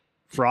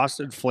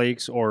Frosted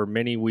Flakes or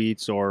Mini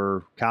Wheats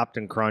or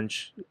Captain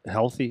Crunch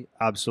healthy?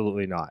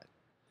 Absolutely not.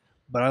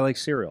 But I like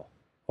cereal.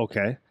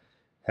 Okay.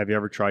 have you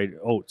ever tried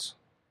oats?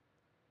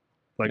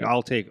 Like, Yeah.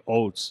 I'll take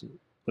oats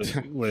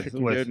with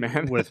Good,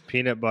 man. with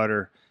peanut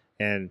butter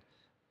and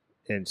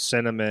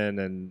cinnamon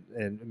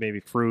and maybe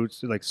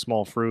fruits, like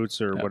small fruits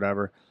or Yeah.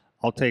 whatever.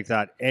 I'll take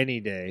that any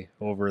day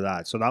over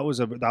that. So that was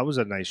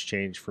a nice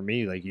change for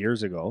me, like,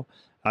 years ago.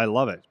 I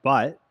love it,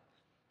 but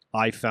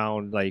I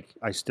found, like,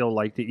 I still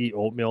like to eat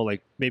oatmeal,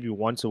 like, maybe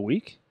once a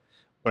week,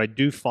 but I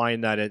do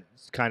find that it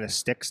kind of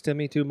sticks to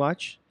me too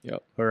much.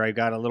 Yep. Or I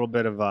got a little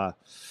bit of a,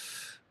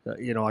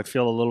 I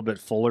feel a little bit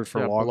fuller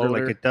for longer.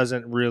 bloater. Like, it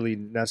doesn't really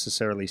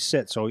necessarily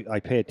sit. So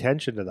I pay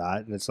attention to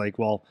that, and it's like,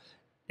 well,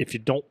 if you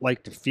don't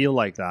like to feel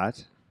like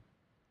that,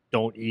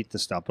 don't eat the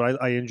stuff.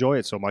 But I enjoy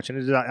it so much, and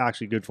it is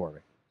actually good for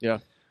me. Yeah.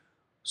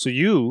 So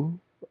you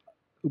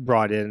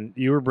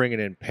were bringing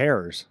in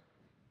pears.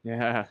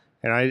 Yeah.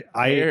 And I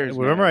Pears,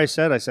 remember man. I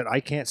said I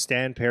can't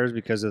stand pears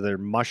because of their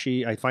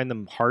mushy. I find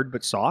them hard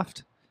but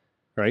soft.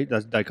 Right?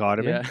 That's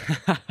dichotomy. Yeah.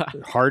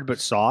 Hard but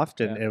soft,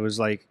 and Yeah. it was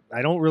like,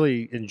 I don't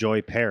really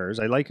enjoy pears.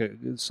 I like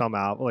some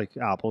like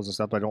apples and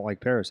stuff, but I don't like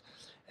pears.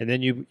 And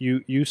then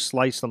you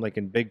slice them, like,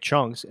 in big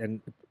chunks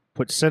and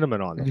put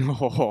cinnamon on them.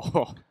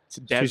 Oh, it's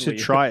So deadly. you should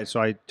try it.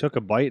 So I took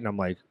a bite and I'm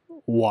like,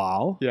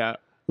 wow. Yeah.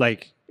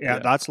 Like, Yeah.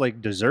 that's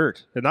like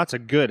dessert, and that's a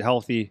good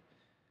healthy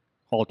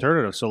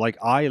alternative. So, like,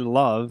 I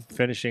love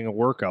finishing a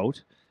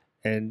workout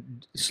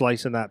and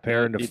slicing that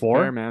pear into Eat the four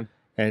pear, man.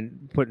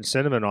 and putting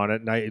cinnamon on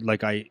it, and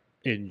I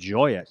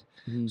enjoy it.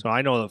 Mhm. So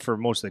I know that for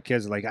most of the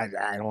kids, like, I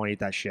don't want to eat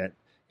that shit.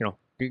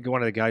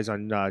 One of the guys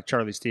on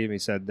Charlie's team, he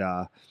said,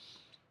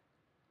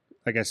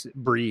 I guess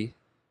Bree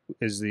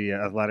is the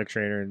athletic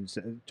trainer,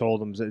 and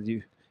told him that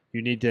you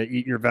need to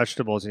eat your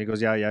vegetables, and he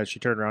goes, yeah. She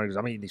turned around and goes,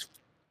 I'm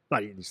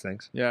not eating these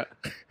things, Yeah.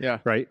 Yeah.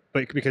 right?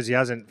 But because he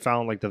hasn't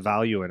found, like, the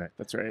value in it.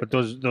 That's right. But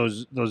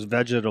those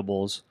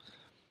vegetables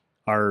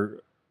are,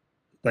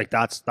 like,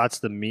 that's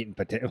the meat and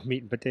potatoes.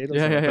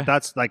 Yeah, yeah, yeah. But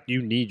that's, like,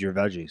 you need your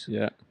veggies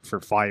Yeah. for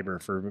fiber,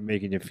 for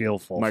making you feel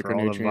full, for all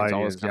the Micronutrients,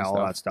 all this vitamins, kind of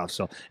all that stuff.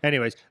 So,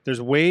 anyways, there's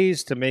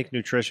ways to make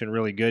nutrition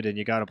really good, and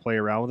you got to play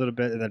around with it a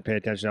bit, and then pay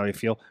attention to how you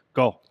feel.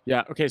 Go.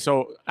 Yeah. Okay.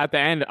 So at the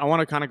end, I want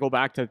to kind of go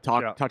back to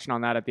Yeah. touching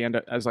on that at the end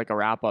as like a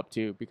wrap up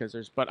too, because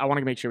but I want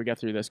to make sure we get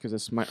through this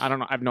because I don't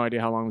know. I have no idea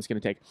how long it's going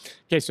to take.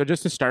 Okay. So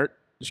just to start,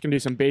 just going to do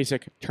some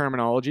basic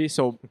terminology.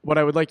 So what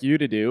I would like you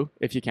to do,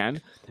 if you can,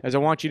 is I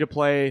want you to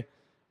play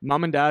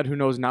mom and dad who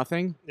knows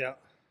nothing, Yeah.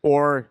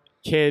 or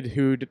kid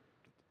who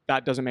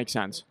that doesn't make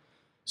sense.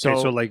 So,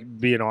 So like,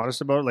 being honest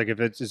about it, like, if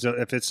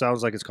it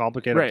sounds like it's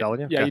complicated, right. I'm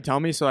telling you. Yeah, Okay. you tell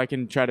me so I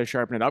can try to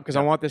sharpen it up because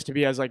I Yeah. want this to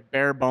be as like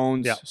bare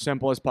bones, Yeah.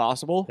 simple as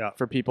possible Yeah.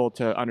 for people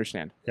to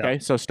understand. Yeah. Okay,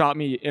 so stop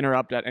me,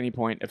 interrupt at any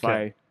point if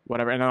Okay.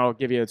 whatever, and then I'll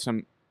give you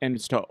some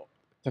hints to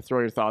throw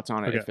your thoughts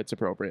on it Okay. if it's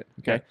appropriate.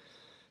 Okay. Okay.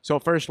 So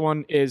first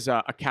one is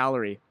a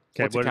calorie.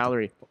 Okay, What's a what-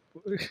 calorie?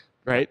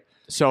 Right.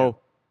 So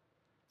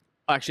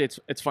actually,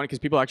 it's funny because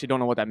people actually don't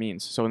know what that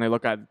means. So when they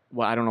look at,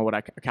 well, I don't know what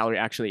a calorie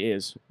actually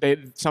is.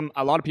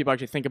 A lot of people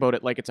actually think about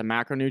it like it's a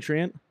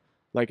macronutrient,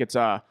 like it's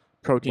a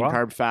protein, Wow.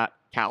 carb, fat,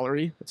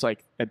 calorie. It's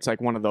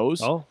like one of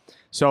those. Oh,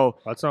 So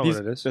that's not these-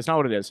 what it is. That's not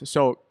what it is.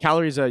 So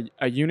calories are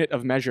a unit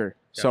of measure.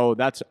 Yeah. So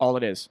that's all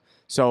it is.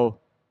 So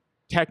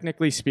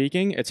technically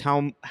speaking, it's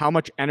how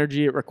much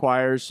energy it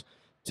requires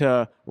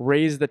to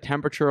raise the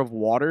temperature of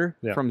water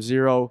Yeah. from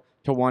 0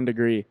 to 1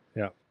 degree.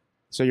 Yeah.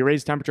 So you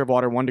raise temperature of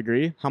water 1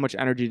 degree. How much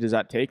energy does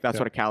that take? That's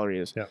Yeah. what a calorie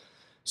is. Yeah.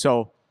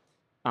 So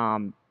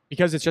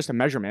because it's just a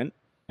measurement,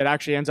 it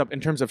actually ends up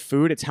in terms of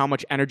food, it's how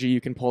much energy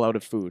you can pull out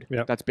of food.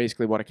 Yeah. That's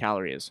basically what a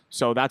calorie is.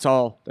 So that's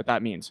all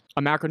that means.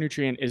 A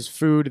macronutrient is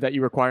food that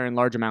you require in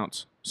large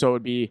amounts. So it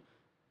would be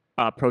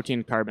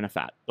protein, carb, and a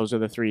fat. Those are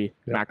the three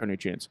Yeah.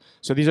 macronutrients.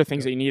 So these are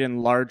things that you need in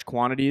large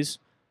quantities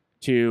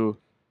to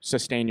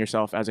sustain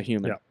yourself as a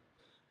human. Yeah.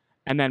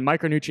 And then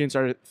micronutrients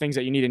are things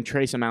that you need in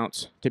trace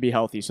amounts to be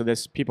healthy. So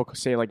this, people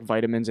say like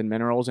vitamins and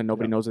minerals, and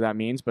nobody Yeah. knows what that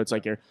means, but it's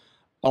like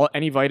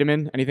any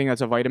vitamin, anything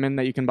that's a vitamin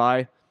that you can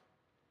buy.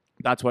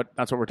 That's what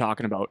we're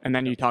talking about. And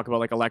then you talk about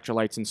like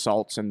electrolytes and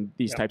salts and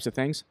these Yeah. types of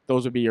things.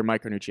 Those would be your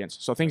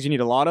micronutrients. So things you need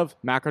a lot of,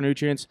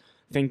 macronutrients.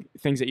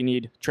 Things that you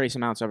need trace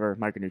amounts of are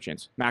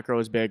micronutrients. Macro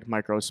is big,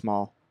 micro is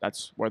small.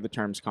 That's where the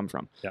terms come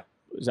from. Yeah.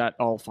 Is that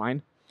all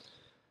fine?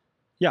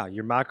 Yeah,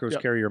 your macros Yeah.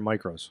 carry your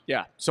micros.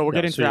 Yeah. So we'll Yeah,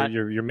 get into so that.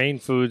 Your main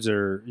foods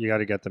are, you got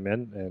to get them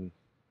in, and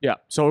Yeah.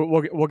 So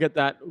we'll get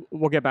that.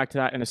 We'll get back to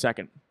that in a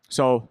second.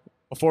 So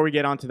before we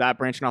get onto that,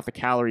 branching off the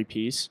calorie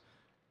piece,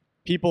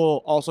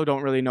 people also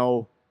don't really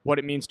know what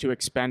it means to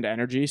expend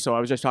energy. So I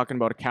was just talking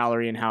about a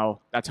calorie and how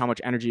that's how much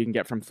energy you can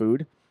get from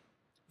food.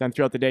 Then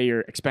throughout the day,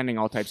 you're expending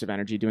all types of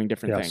energy doing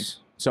different Yes. things.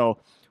 So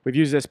we've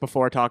used this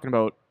before talking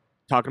about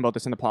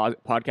this in the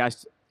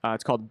podcast.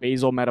 It's called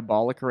basal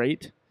metabolic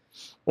rate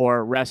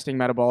or resting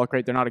metabolic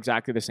rate. They're not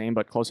exactly the same,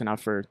 but close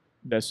enough for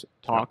this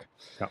talk.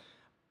 Yeah.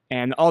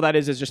 And all that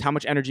is just how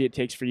much energy it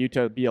takes for you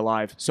to be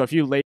alive. So if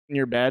you lay in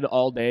your bed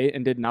all day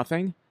and did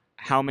nothing,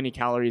 how many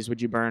calories would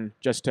you burn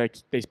just to,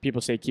 people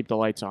say, keep the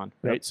lights on,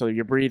 right? Yep. So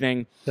you're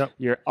breathing,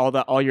 Yep.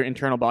 all your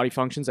internal body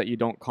functions that you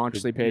don't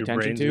consciously pay your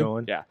attention brain's to.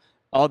 going. Yeah.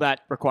 All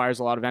that requires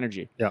a lot of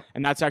energy. Yeah.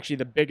 And that's actually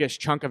the biggest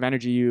chunk of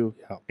energy you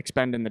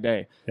expend in the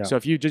day. Yeah. So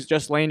if you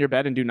just lay in your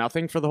bed and do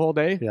nothing for the whole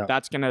day,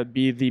 that's going to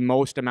be the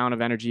most amount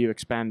of energy you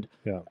expend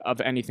of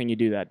anything you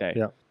do that day.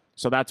 Yeah.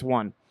 So that's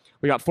one.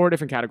 We got 4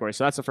 different categories.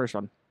 So that's the first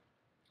one.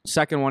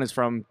 Second one is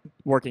from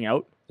working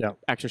out,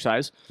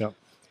 exercise. Yeah.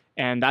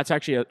 And that's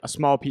actually a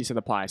small piece of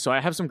the pie. So I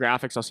have some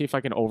graphics. I'll see if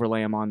I can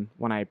overlay them on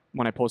when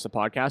I post the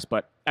podcast.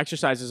 But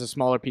exercise is a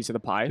smaller piece of the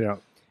pie. Yeah.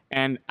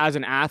 And as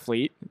an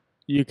athlete,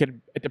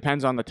 it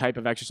depends on the type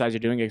of exercise you're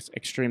doing. It's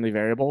extremely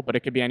variable, but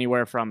it could be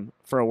anywhere from,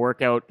 for a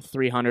workout,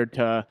 300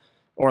 to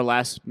or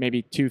less,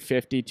 maybe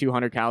 250,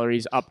 200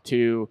 calories up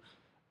to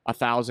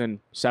 1,000,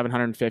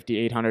 750,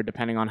 800,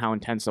 depending on how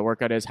intense the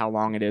workout is, how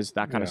long it is,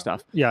 that kind of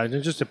stuff. Yeah,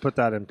 and just to put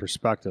that in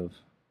perspective,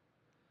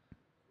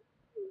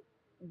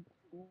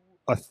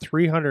 a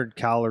 300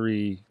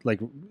 calorie,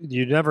 like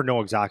you never know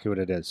exactly what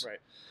it is, right?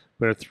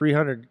 But a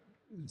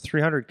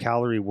 300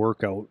 calorie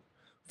workout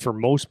for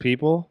most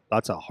people,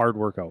 that's a hard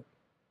workout.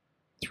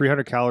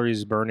 300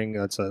 calories burning.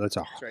 That's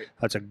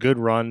a good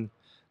run.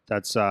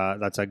 That's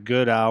a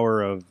good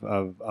hour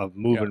of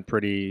moving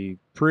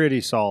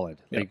pretty solid.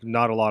 Like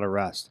not a lot of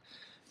rest.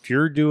 If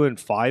you're doing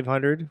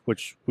 500,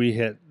 which we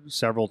hit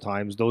several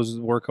times, those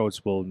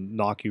workouts will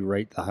knock you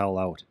right the hell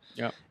out.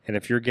 Yeah. And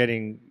if you're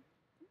getting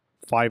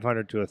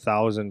 500 to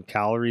 1,000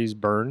 calories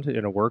burned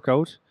in a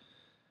workout,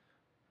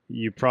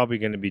 you're probably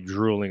going to be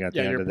drooling at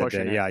the end of the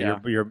day.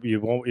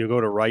 You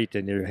go to right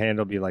and your hand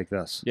will be like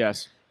this.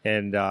 Yes.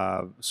 And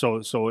so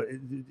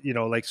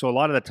a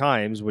lot of the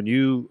times when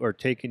you are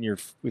taking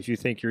if you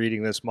think you're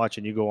eating this much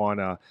and you go on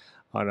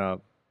a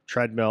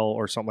treadmill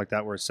or something like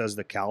that where it says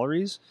the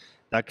calories,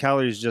 that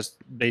calorie is just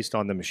based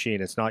on the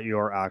machine. It's not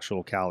your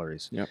actual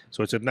calories. Yep.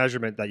 So it's a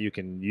measurement that you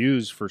can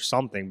use for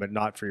something, but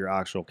not for your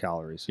actual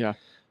calories. Yeah.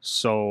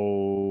 So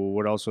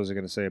what else was I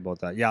going to say about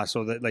that? Yeah.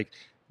 So that like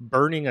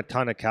burning a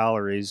ton of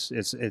calories,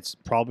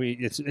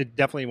 it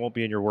definitely won't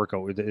be in your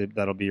workout.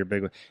 That'll be your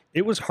big one.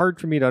 It was hard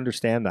for me to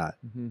understand that.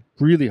 Mm-hmm.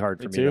 Really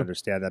hard for me to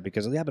understand that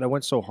because but I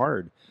went so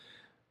hard.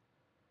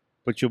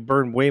 But you'll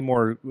burn way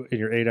more in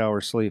your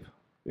 8-hour sleep.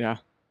 Yeah.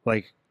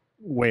 Like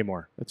way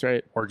more. That's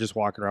right. Or just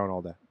walking around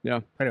all day.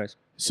 Yeah. Anyways.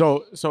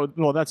 So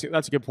well, that's a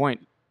good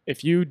point.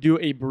 If you do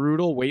a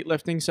brutal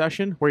weightlifting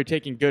session where you're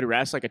taking good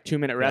rest, like a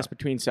 2-minute rest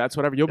between sets,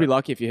 whatever, you'll be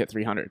lucky if you hit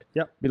 300.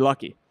 Yeah. Be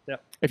lucky. Yeah.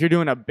 If you're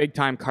doing a big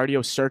time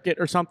cardio circuit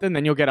or something,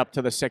 then you'll get up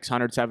to the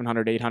 600,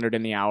 700, 800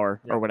 in the hour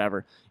or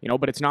whatever.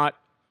 But it's not,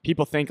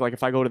 people think like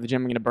if I go to the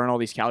gym, I'm going to burn all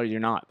these calories. You're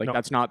not. Like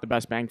that's not the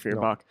best bang for your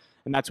buck.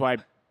 And that's why,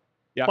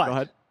 go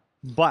ahead.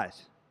 But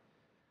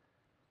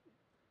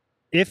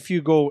if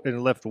you go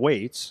and lift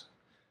weights,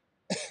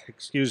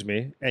 excuse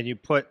me, and you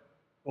put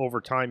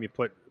over time, you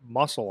put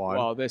muscle on.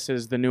 Well, this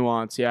is the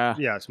nuance. Yeah.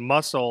 Yes.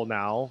 Muscle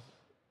now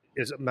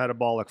is a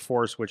metabolic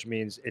force, which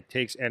means it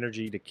takes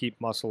energy to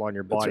keep muscle on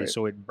your body. Right.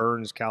 So it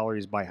burns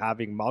calories by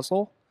having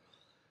muscle.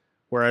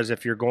 Whereas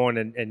if you're going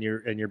and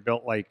you're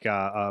built like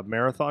a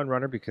marathon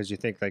runner because you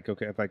think like,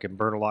 okay, if I can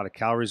burn a lot of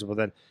calories, well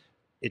then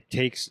it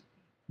takes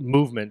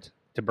movement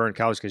to burn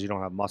calories because you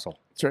don't have muscle.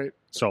 That's right.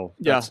 So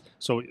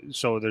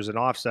so there's an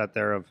offset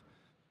there of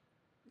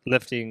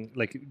lifting,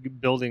 like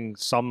building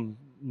some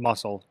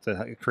muscle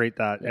to create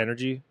that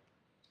energy,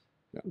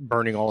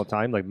 burning all the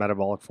time, like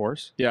metabolic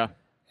force. Yeah.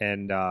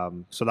 And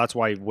so that's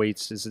why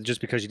weights is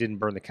just because you didn't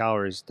burn the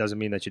calories doesn't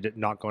mean that you're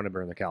not going to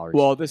burn the calories.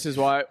 Well, this is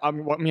why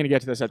I'm going to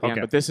get to this at the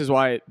end, but this is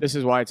why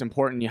it's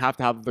important. You have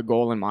to have the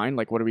goal in mind.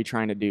 Like, what are we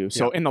trying to do?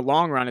 So in the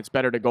long run, it's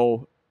better to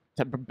go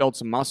to build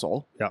some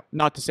muscle. Yeah.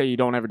 Not to say you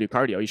don't ever do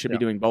cardio. You should be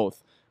doing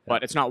both,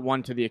 but it's not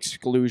one to the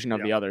exclusion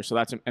of the other. So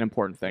that's an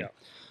important thing. Yeah.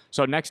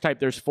 So next type,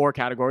 there's 4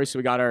 categories. So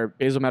we got our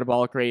basal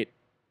metabolic rate,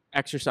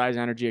 exercise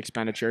energy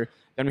expenditure.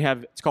 Then we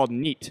have, it's called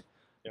NEAT.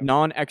 Yep.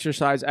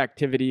 Non-exercise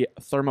activity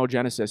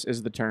thermogenesis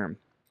is the term.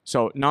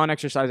 So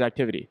non-exercise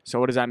activity. So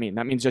what does that mean?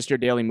 That means just your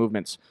daily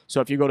movements. So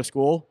if you go to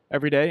school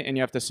every day and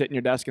you have to sit in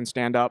your desk and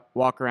stand up,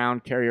 walk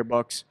around, carry your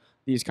books,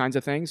 these kinds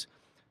of things,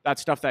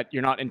 that's stuff that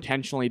you're not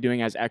intentionally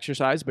doing as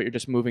exercise, but you're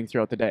just moving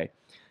throughout the day.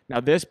 Now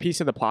this piece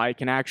of the pie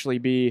can actually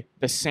be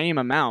the same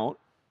amount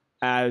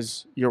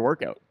as your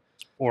workout.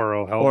 Or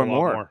a hell of a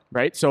lot more.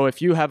 Right? So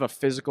if you have a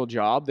physical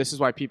job, this is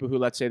why people who,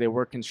 let's say they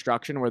work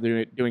construction where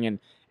they're doing an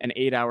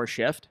 8-hour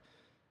shift,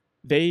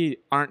 they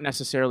aren't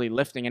necessarily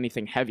lifting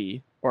anything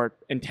heavy or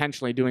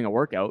intentionally doing a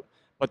workout,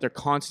 but they're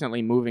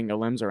constantly moving their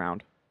limbs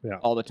around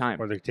all the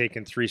time. Or they're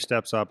taking 3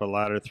 steps up a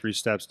ladder, 3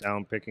 steps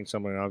down, picking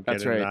something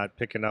up,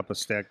 picking up a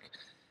stick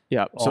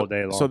all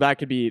day long. So that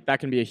can be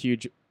a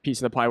huge piece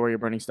of the pie where you're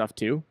burning stuff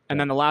too. And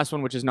then the last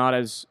one, which is not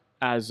as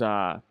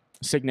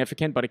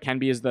significant, but it can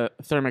be, is the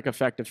thermic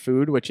effect of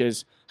food, which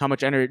is how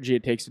much energy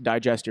it takes to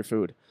digest your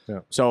food.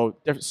 Yeah. So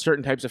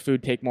certain types of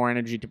food take more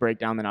energy to break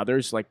down than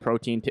others. Like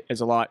protein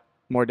is a lot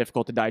more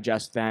difficult to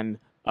digest than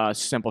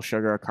simple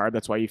sugar or carb.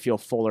 That's why you feel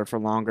fuller for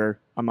longer,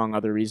 among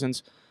other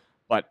reasons.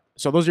 But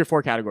so those are your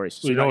 4 categories.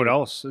 So you know what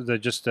else?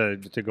 Just to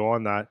go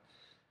on that,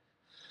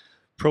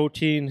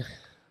 protein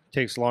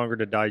takes longer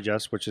to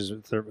digest, which is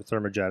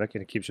thermogenic,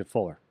 and it keeps you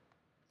fuller.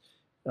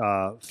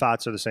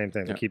 Fats are the same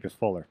thing; they keep you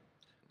fuller.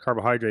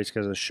 carbohydrates,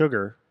 because of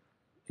sugar,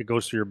 it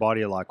goes through your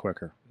body a lot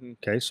quicker. Mhm.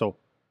 Okay, so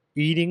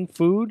eating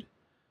food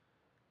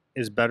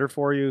is better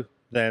for you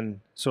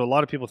than. So a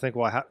lot of people think,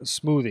 well,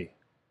 smoothie.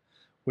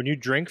 When you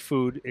drink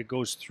food, it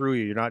goes through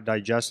you. You're not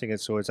digesting it,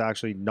 so it's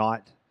actually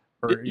not.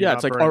 You're Yeah, not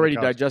it's like burning the already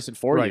calories. digested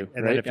for Right. you.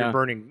 And right?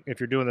 then if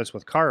you're doing this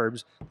with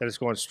carbs, then it's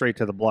going straight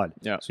to the blood.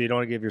 Yeah. So you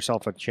don't give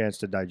yourself a chance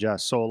to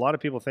digest. So a lot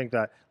of people think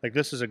that like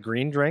this is a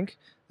green drink.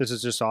 This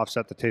is just to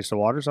offset the taste of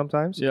water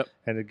sometimes. Yep.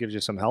 And it gives you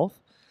some health.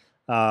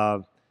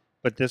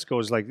 But this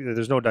goes like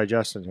there's no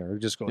digestion here. It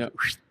just goes. Yep.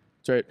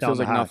 That's right. It down feels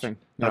the like hatch. nothing.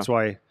 That's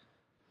why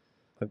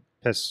I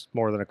piss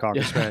more than a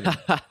cocker spaniel.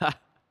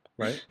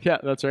 Right? Yeah,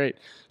 that's right.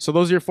 So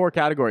those are your 4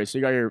 categories. So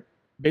you got your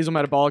basal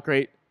metabolic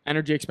rate,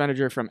 energy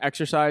expenditure from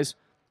exercise,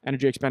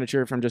 energy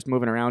expenditure from just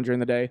moving around during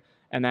the day,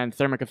 and then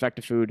thermic effect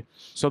of food.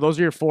 So those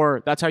are your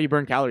 4. That's how you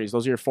burn calories.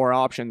 Those are your 4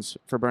 options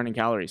for burning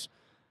calories.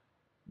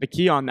 The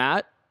key on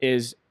that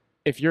is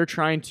if you're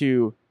trying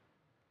to,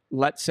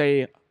 let's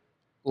say,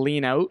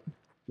 lean out.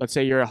 Let's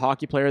say you're a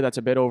hockey player that's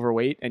a bit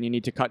overweight and you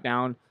need to cut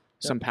down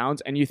some pounds,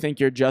 and you think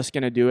you're just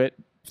going to do it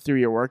through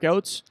your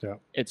workouts. Yeah.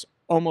 It's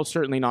almost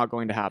certainly not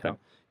going to happen.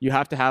 You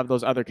have to have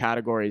those other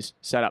categories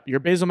set up. Your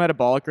basal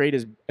metabolic rate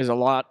is a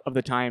lot of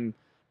the time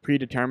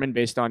predetermined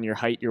based on your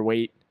height, your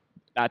weight,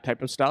 that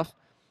type of stuff.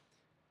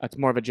 That's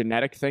more of a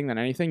genetic thing than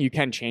anything. You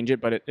can change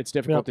it, but it's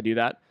difficult to do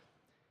that.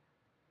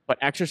 But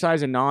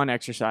exercise and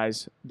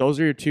non-exercise, those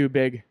are your 2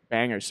 big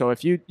bangers. So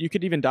if you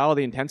could even dial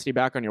the intensity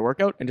back on your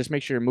workout and just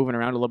make sure you're moving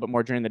around a little bit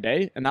more during the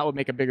day, and that would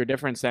make a bigger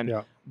difference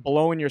than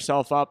blowing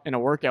yourself up in a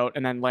workout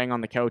and then laying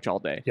on the couch all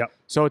day. Yeah.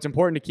 So it's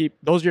important to keep,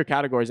 those are your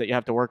categories that you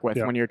have to work with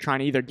when you're trying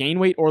to either gain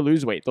weight or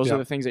lose weight. Those are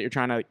the things that you're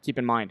trying to keep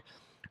in mind,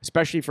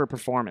 especially for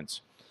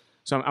performance.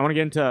 So I want to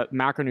get into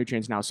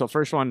macronutrients now. So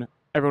first one,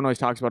 everyone always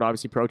talks about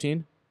obviously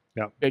protein.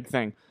 Yeah. Big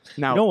thing.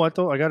 Now, You know what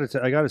though? I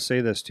gotta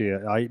say this to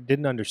you. I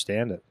didn't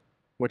understand it.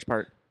 which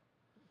part?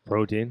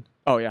 Protein,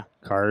 Oh yeah.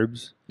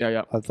 carbs.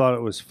 Yeah. I thought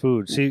it was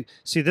food. See,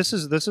 this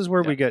is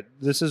where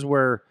this is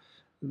where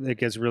it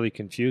gets really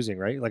confusing,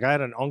 right? Like I had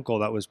an uncle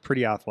that was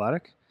pretty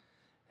athletic,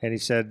 and he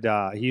said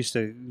he used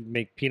to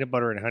make peanut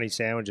butter and honey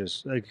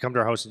sandwiches. Like come to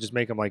our house and just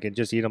make them and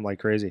just eat them like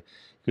crazy.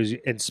 Because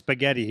in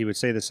spaghetti, he would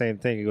say the same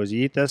thing. He goes,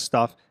 "You eat this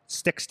stuff, it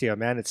sticks to you,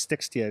 man. It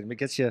sticks to you. It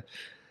gets you."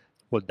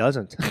 Well, it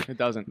doesn't. It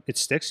doesn't. It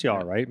sticks to you,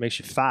 all right. It makes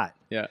you fat.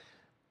 Yeah.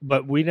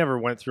 But we never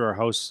went through our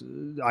house.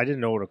 I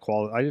didn't know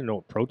I didn't know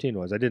what protein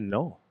was. I didn't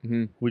know.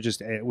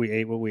 Mm-hmm. We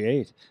ate what we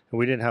ate, and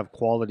we didn't have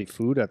quality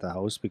food at the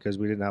house because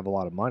we didn't have a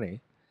lot of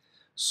money.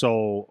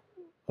 So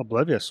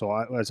oblivious. So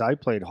as I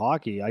played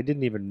hockey, I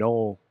didn't even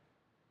know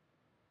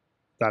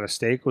that a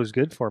steak was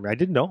good for me. I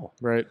didn't know.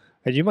 Right.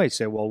 And you might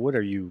say, "Well, what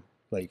are you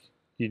like?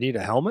 You need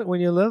a helmet when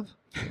you live?"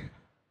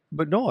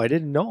 But no, I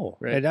didn't know.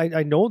 Right. And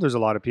I know there's a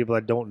lot of people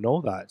that don't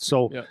know that.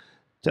 So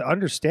to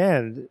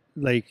understand,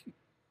 like,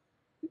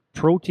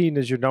 protein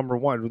is your number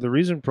one. The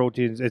reason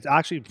it's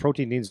actually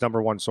protein means number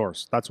one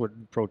source. That's what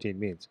protein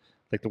means.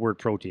 Like the word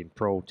protein.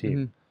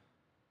 Mm-hmm.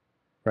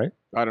 Right?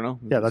 I don't know.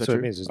 Yeah, Is that's that what true?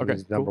 it means. It's Okay,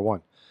 number cool.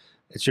 one.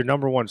 It's your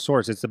number one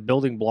source. It's the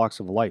building blocks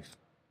of life.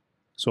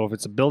 So if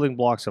it's the building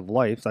blocks of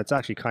life, that's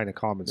actually kind of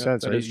common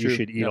sense. that Right? is You true.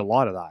 should eat Yep. a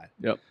lot of that.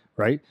 Yep.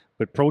 Right?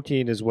 But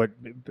protein is what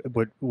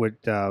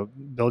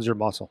builds your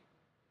muscle.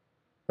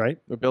 Right?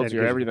 It builds And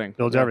your gives- everything.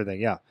 Builds Yeah. everything,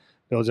 yeah.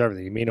 Builds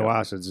everything. Amino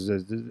acids,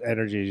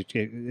 energy.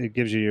 It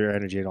gives you your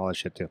energy and all that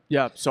shit too.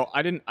 Yeah. So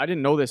I didn't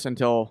know this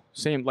until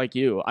same like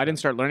you. I didn't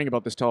start learning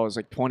about this till I was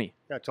like 20.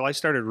 Yeah, till I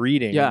started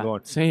reading Yeah. and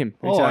going, Same.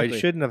 oh, Exactly. I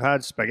shouldn't have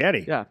had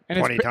spaghetti Yeah. And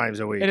 20 it's, times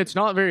a week. and it's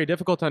not very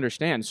difficult to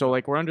understand. So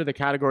like we're under the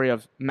category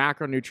of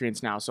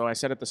macronutrients now. So I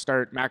said at the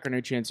start,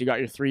 macronutrients, you got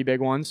your 3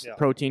 big ones, Yeah.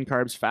 protein,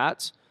 carbs,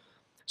 fats.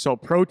 So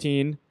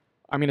protein,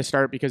 I'm going to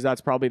start because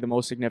that's probably the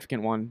most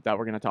significant one that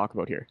we're going to talk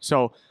about here.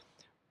 So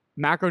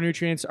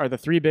macronutrients are the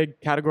 3 big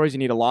categories. You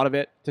need a lot of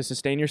it to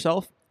sustain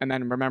yourself. And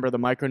then remember, the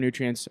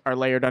micronutrients are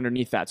layered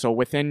underneath that. So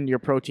within your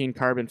protein,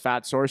 carb, and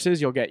fat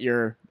sources, you'll get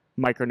your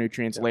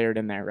micronutrients layered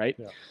in there, right?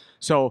 Yeah.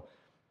 So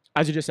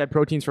as you just said,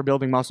 proteins for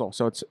building muscle.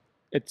 So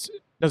it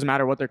doesn't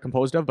matter what they're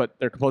composed of, but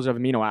they're composed of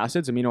amino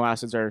acids. Amino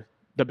acids are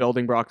the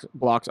building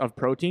blocks of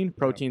protein.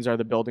 Proteins are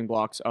the building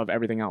blocks of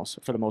everything else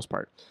for the most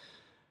part.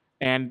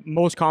 And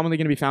most commonly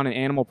going to be found in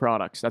animal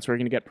products. That's where you're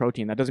going to get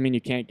protein. That doesn't mean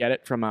you can't get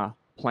it from a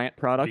plant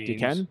product. You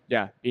Beans. can.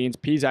 Yeah. Beans.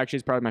 Peas actually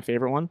is probably my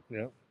favorite one.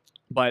 Yeah.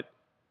 But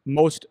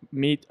most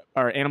meat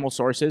or animal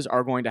sources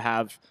are going to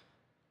have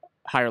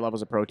high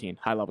levels of protein.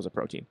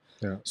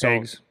 Yeah. So,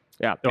 Eggs.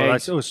 Yeah. No,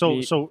 eggs, that's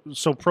meat.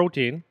 so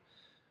protein.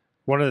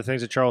 One of the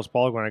things that Charles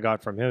Poliquin I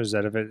got from him is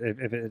that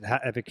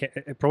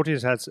protein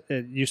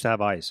it used to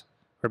have eyes,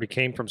 or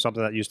became from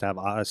something that used to have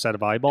a set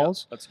of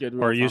eyeballs, That's a good. or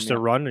Rule it of used thumb,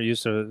 to run, or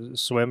used to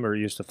swim, or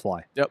used to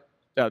fly. Yep.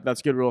 Yeah, that's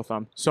a good rule of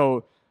thumb.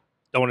 So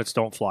Donuts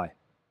don't fly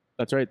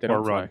that's right. They or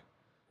don't run fly.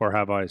 or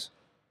have eyes.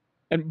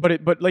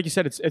 But like you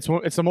said,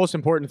 it's the most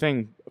important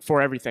thing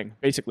for everything,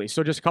 basically.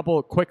 So just a couple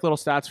of quick little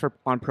stats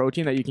on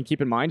protein that you can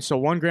keep in mind. So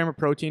 1 gram of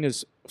protein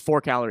is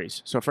 4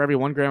 calories. So for every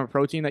 1 gram of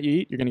protein that you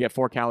eat, you're going to get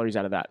 4 calories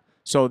out of that.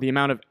 So the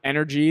amount of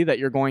energy that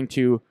you're going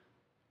to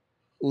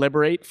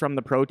liberate from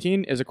the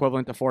protein is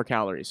equivalent to 4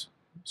 calories.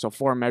 So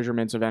 4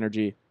 measurements of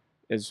energy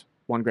is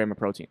 1 gram of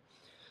protein.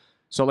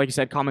 So like you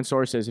said, common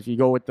sources, if you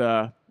go with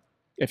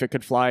if it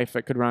could fly, if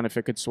it could run, if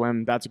it could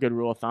swim, that's a good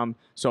rule of thumb.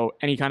 So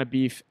any kind of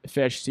beef,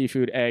 fish,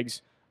 seafood,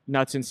 eggs,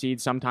 nuts and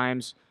seeds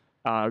sometimes,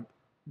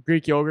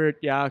 Greek yogurt,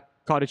 yeah,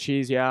 cottage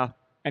cheese, yeah,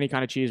 any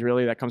kind of cheese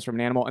really that comes from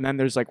an animal. And then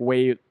there's like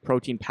whey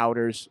protein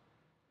powders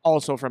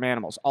also from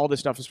animals. All this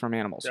stuff is from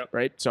animals,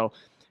 right? So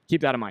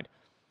keep that in mind.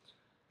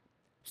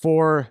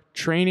 For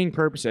training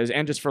purposes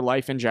and just for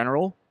life in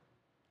general,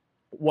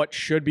 what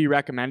should be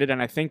recommended,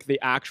 and I think the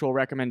actual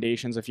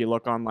recommendations, if you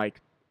look on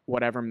like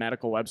whatever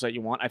medical website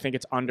you want, I think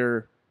it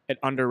under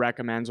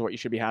recommends what you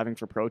should be having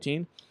for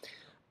protein.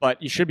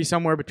 But you should be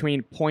somewhere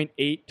between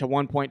 0.8 to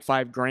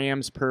 1.5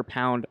 grams per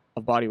pound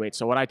of body weight.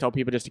 So what I tell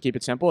people, just to keep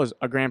it simple, is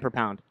a gram per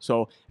pound.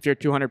 So if you're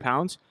 200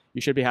 pounds,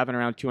 you should be having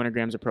around 200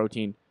 grams of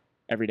protein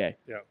every day.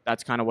 Yeah.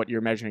 That's kind of what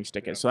your measuring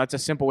stick is. So that's a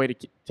simple way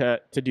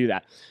to do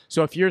that.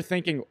 So if you're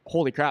thinking,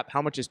 holy crap,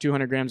 how much is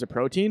 200 grams of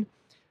protein?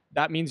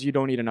 That means you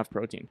don't eat enough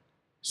protein.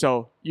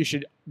 So you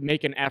should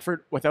make an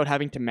effort without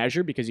having to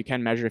measure, because you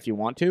can measure if you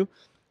want to,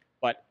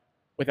 but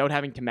without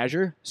having to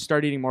measure,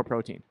 start eating more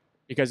protein,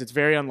 because it's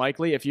very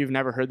unlikely, if you've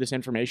never heard this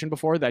information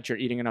before, that you're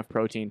eating enough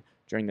protein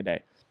during the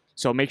day.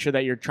 So make sure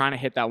that you're trying to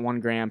hit that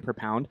 1 gram per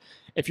pound.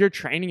 If you're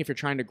training, if you're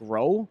trying to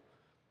grow,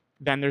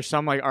 then there's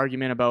some like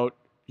argument about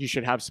you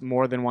should have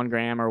more than 1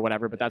 gram or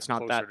whatever, but that's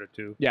not Closer to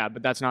 2. Yeah,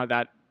 but that's not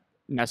that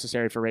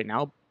necessary for right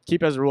now.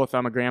 Keep as a rule of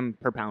thumb a gram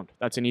per pound.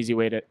 That's an easy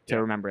way to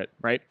remember it,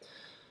 right?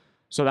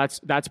 So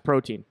that's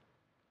protein.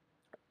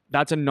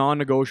 That's a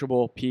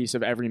non-negotiable piece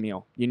of every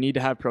meal. You need to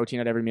have protein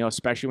at every meal,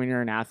 especially when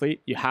you're an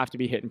athlete. You have to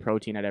be hitting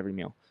protein at every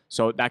meal.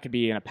 So that could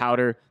be in a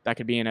powder, that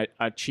could be in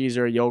a cheese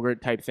or a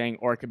yogurt type thing,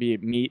 or it could be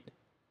meat,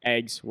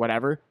 eggs,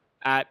 whatever.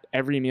 At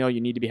every meal,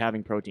 you need to be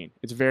having protein.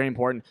 It's very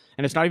important,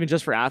 and it's not even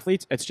just for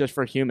athletes; it's just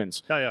for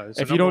humans. Yeah. It's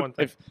if you don't,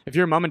 if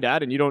you're a mom and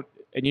dad and you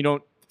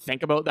don't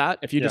think about that,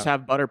 if you just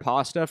have butter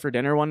pasta for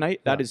dinner one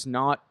night, that is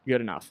not good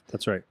enough.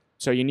 That's right.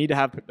 So you need to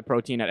have the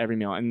protein at every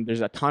meal. And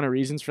there's a ton of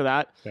reasons for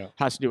that. Yeah.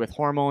 Has to do with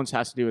hormones,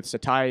 has to do with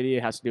satiety,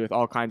 it has to do with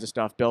all kinds of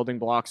stuff, building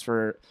blocks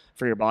for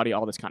your body,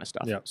 all this kind of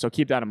stuff. Yeah. So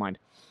keep that in mind.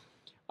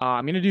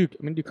 I'm gonna do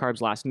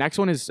carbs last. Next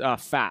one is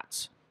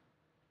fats.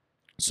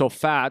 So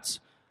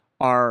fats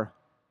are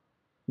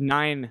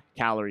 9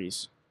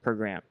 calories per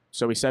gram.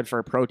 So we said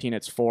for protein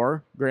it's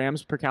 4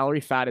 grams per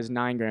calorie. Fat is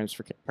 9 grams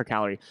per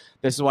calorie.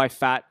 This is why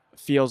fat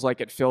feels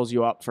like it fills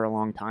you up for a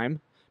long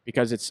time,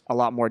 because it's a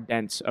lot more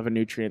dense of a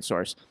nutrient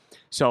source.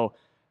 So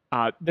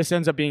this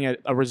ends up being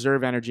a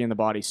reserve energy in the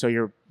body.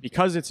 So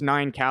because it's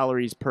 9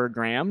 calories per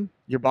gram,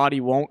 your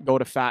body won't go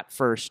to fat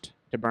first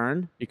to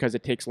burn, because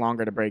it takes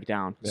longer to break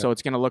down. Yeah. So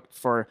it's going to look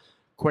for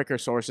quicker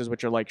sources,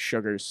 which are like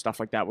sugars, stuff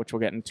like that, which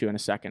we'll get into in a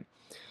second.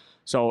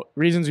 So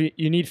reasons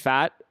you need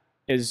fat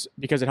is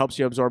because it helps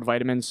you absorb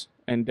vitamins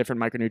and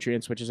different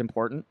micronutrients, which is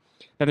important.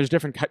 Then there's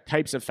different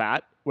types of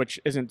fat, which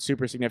isn't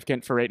super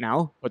significant for right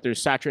now, but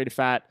there's saturated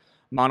fat,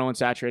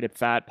 monounsaturated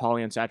fat,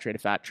 polyunsaturated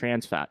fat,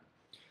 trans fat.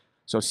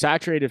 So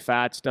saturated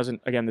fats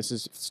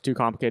it's too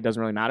complicated, doesn't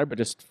really matter, but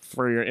just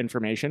for your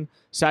information,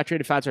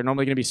 saturated fats are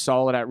normally going to be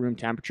solid at room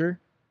temperature.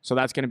 So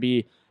that's going to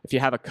be, if you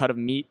have a cut of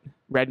meat,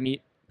 red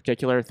meat in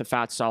particular, if the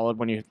fat's solid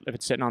if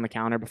it's sitting on the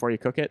counter before you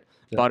cook it.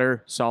 Yeah.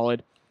 Butter,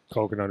 solid.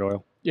 Coconut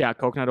oil. Yeah,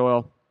 coconut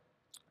oil.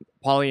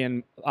 Poly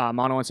and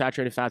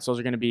monounsaturated fats, those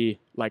are going to be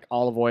like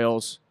olive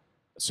oils,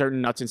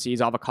 certain nuts and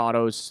seeds,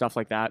 avocados, stuff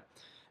like that.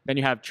 Then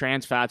you have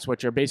trans fats,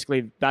 which are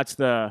basically, that's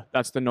the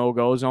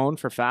no-go zone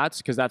for fats,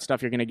 because that's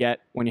stuff you're going to get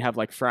when you have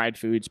like fried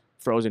foods,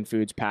 frozen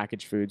foods,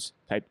 packaged foods,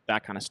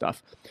 that kind of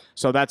stuff.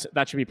 So that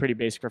should be pretty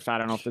basic for fat. I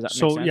don't know if that makes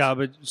sense. Yeah,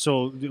 but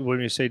so when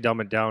you say dumb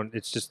it down,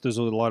 it's just there's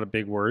a lot of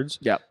big words.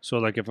 Yeah. So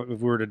like if we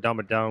were to dumb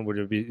it down, would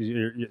it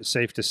be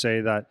safe to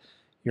say that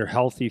your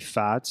healthy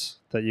fats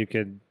that you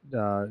could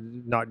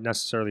not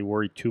necessarily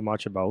worry too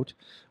much about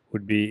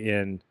would be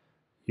in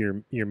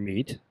your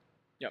meat?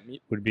 Yeah,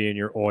 meat. Would be in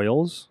your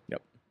oils.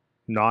 Yep.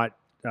 Not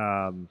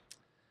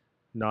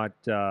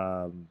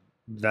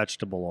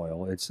vegetable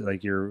oil. It's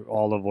like your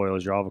olive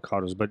oils, your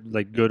avocados, but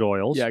like good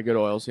oils. Yeah, good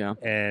oils. Yeah,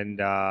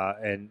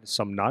 and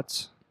some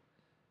nuts,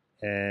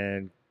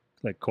 and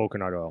like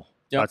coconut oil.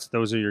 Yep.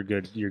 Those are your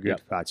good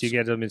fats. You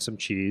get them in some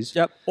cheese.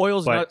 Yep.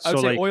 Oils, nuts. I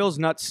would say oils,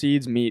 nuts,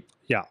 seeds, meat.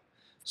 Yeah.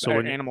 So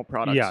animal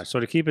products. Yeah. So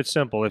to keep it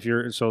simple,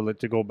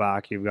 to go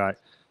back, you've got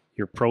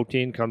your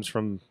protein comes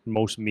from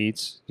most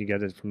meats. You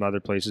get it from other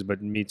places,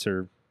 but meats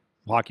are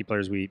hockey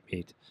players. We eat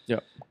meat.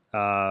 Yep.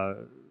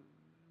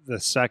 The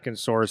second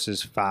source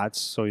is fats.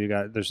 So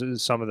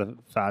there's some of the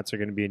fats are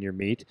going to be in your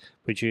meat,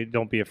 but you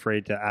don't be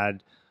afraid to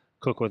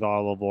cook with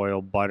olive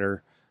oil,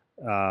 butter,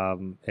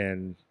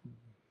 and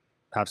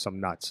have some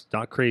nuts.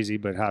 Not crazy,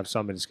 but have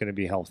some, and it's going to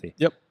be healthy.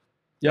 Yep.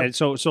 And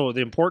so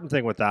the important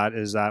thing with that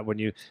is that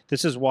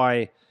this is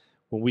why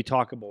when we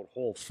talk about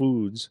whole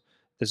foods,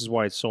 this is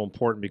why it's so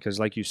important, because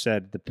like you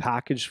said, the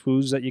packaged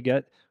foods that you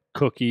get,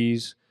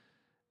 cookies,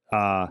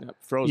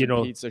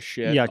 frozen pizza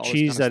shit. Yeah,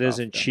 cheese that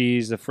isn't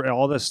cheese,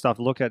 all this stuff.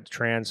 Look at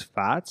trans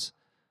fats,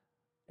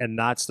 And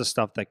that's the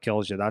stuff that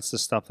kills you. That's the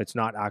stuff that's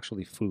not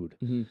actually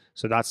food.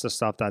 So that's the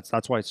stuff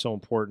that's why it's so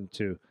important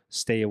to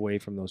stay away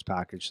from those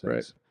packaged things.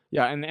 Right.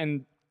 Yeah,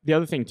 and the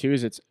other thing too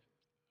is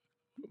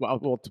well,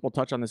 we'll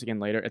touch on this again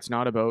later. It's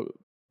not about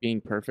being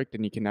perfect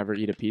and you can never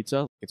eat a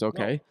pizza. It's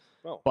okay.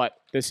 No. But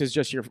this is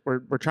just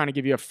we're trying to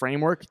give you a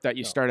framework that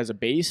you start as a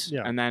base,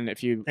 and then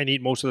if you eat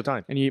most of the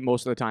time,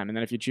 and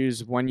then if you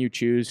choose when you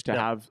choose to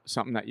have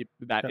something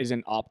that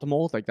isn't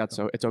optimal, like that's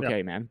it's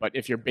okay, man. But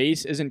if your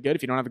base isn't good,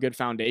 if you don't have a good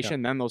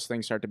foundation, then those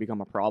things start to become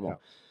a problem.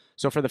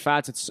 So for the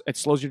fats, it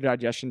slows your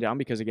digestion down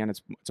because again,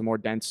 it's a more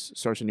dense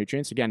source of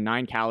nutrients. Again,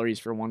 9 calories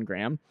for 1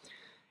 gram.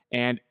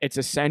 And it's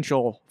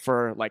essential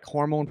for like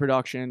hormone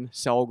production,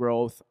 cell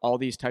growth, all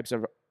these types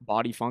of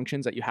body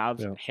functions that you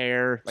have,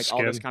 hair, like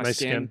all this kind of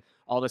skin,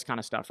 all this kind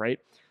of stuff, right?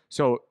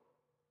 So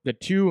the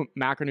 2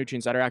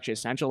 macronutrients that are actually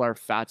essential are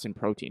fats and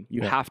protein.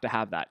 You have to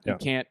have that.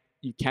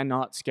 You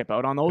cannot skip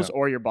out on those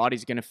or your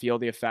body's going to feel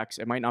the effects.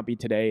 It might not be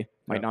today,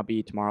 might not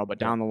be tomorrow, but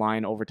down the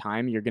line over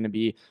time, you're going to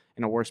be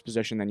in a worse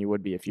position than you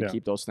would be if you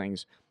keep those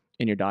things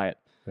in your diet.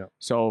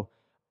 So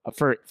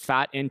for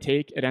fat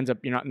intake, it ends up,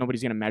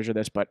 nobody's going to measure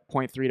this, but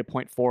 0.3 to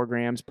 0.4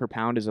 grams per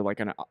pound is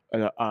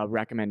a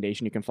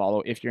recommendation you can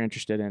follow if you're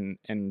interested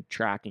in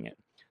tracking it.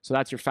 So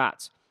that's your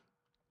fats.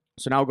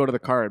 So now we'll go to the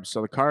carbs.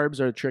 So the carbs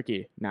are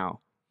tricky now,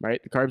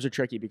 right? The carbs are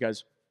tricky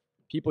because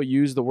people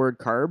use the word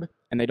carb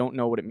and they don't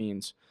know what it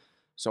means.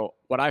 So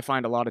what I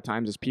find a lot of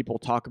times is people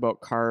talk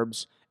about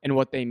carbs and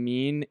what they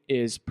mean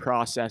is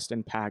processed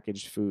and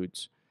packaged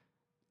foods.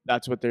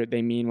 That's what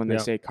they mean when they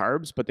say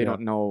carbs, but they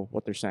don't know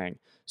what they're saying.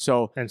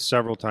 So, and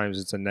several times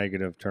it's a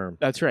negative term.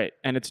 That's right.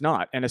 And it's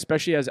not. And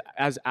especially as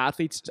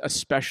athletes,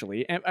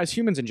 especially, and as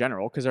humans in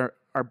general, because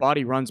our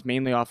body runs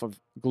mainly off of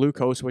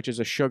glucose, which is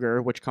a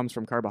sugar, which comes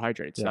from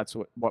carbohydrates. That's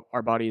what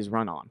our body is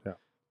run on.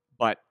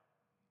 But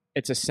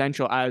it's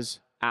essential as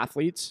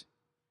athletes.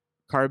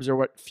 Carbs are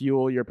what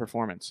fuel your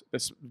performance.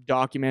 This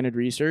documented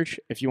research,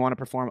 if you want to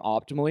perform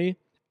optimally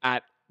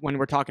when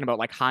we're talking about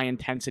like high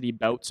intensity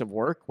bouts of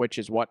work, which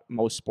is what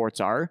most sports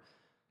are,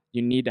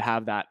 you need to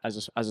have that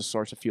as a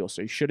source of fuel.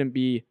 So you shouldn't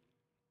be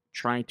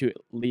trying to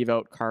leave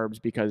out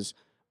carbs because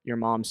your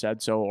mom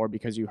said so or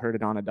because you heard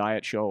it on a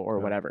diet show or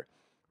whatever,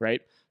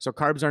 right? So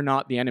carbs are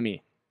not the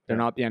enemy. They're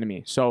not the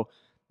enemy. So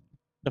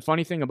the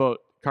funny thing about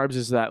carbs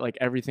is that like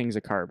everything's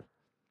a carb,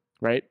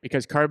 right?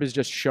 Because carb is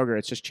just sugar.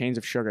 It's just chains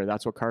of sugar.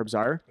 That's what carbs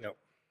are.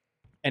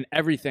 And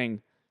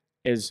everything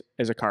is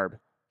a carb.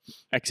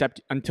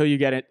 Except until you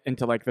get it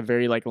into like the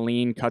very like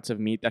lean cuts of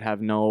meat that have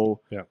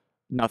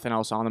nothing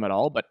else on them at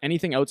all. But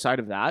anything outside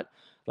of that,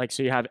 like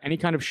so you have any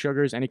kind of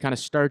sugars, any kind of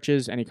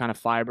starches, any kind of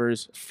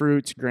fibers,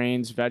 fruits,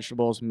 grains,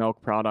 vegetables,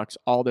 milk products,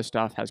 all this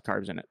stuff has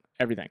carbs in it.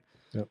 Everything.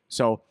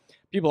 So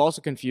people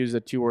also confuse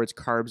the 2 words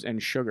carbs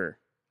and sugar.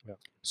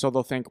 So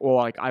they'll think, well,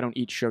 like I don't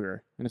eat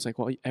sugar, and it's like,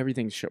 well,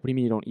 everything's sugar. What do you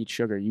mean you don't eat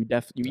sugar? You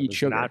eat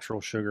sugar.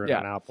 Natural sugar in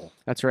an apple.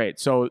 That's right.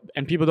 So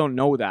and people don't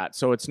know that.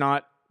 So it's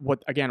not.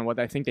 What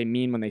I think they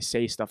mean when they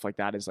say stuff like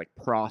that is like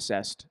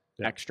processed,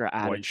 extra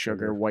added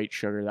sugar, white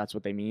sugar. That's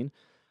what they mean.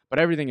 But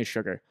everything is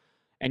sugar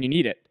and you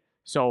need it.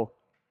 So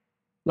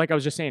like I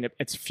was just saying,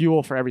 it's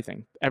fuel for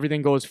everything.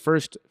 Everything goes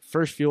first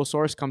fuel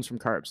source comes from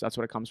carbs. That's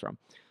what it comes from.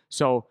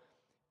 So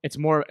it's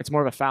more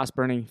of a fast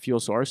burning fuel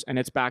source. And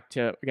it's back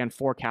to, again,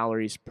 4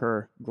 calories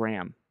per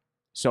gram.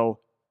 So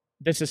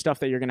this is stuff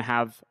that you're going to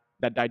have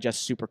that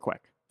digests super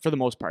quick for the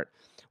most part.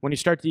 When you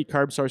start to eat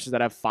carb sources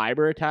that have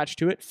fiber attached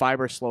to it,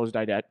 fiber slows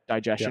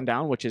digestion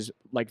down, which is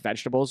like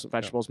vegetables.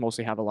 Vegetables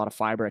mostly have a lot of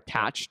fiber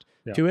attached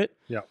to it.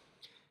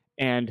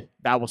 And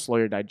that will slow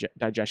your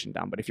digestion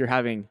down. But if you're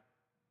having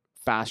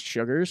fast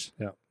sugars,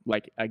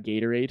 like a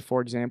Gatorade,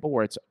 for example,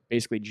 where it's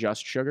basically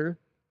just sugar,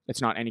 it's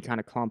not any kind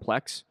of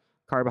complex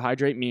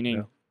carbohydrate,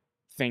 meaning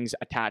things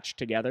attached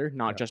together,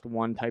 not just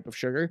one type of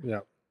sugar,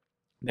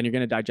 then you're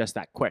going to digest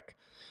that quick.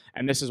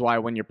 And this is why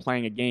when you're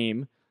playing a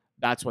game,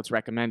 that's what's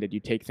recommended. You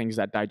take things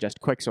that digest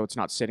quick so it's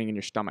not sitting in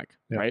your stomach,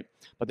 right?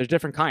 But there's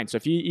different kinds. So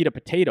if you eat a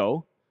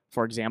potato,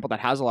 for example, that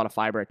has a lot of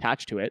fiber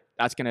attached to it,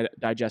 that's going to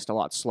digest a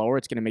lot slower.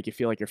 It's going to make you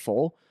feel like you're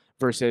full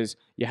versus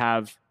you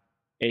have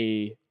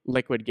a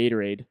liquid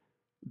Gatorade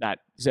that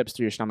zips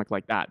through your stomach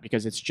like that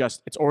because it's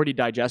already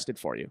digested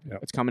for you.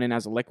 It's coming in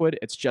as a liquid.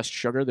 It's just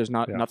sugar. There's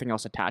nothing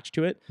else attached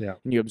to it and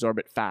you absorb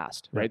it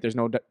fast, right? There's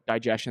no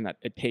digestion that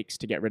it takes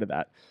to get rid of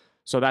that.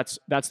 So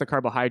that's the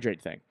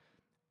carbohydrate thing.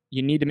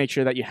 You need to make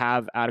sure that you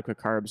have adequate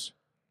carbs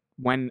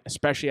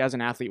especially as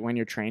an athlete, when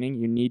you're training,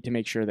 you need to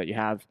make sure that you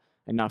have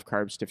enough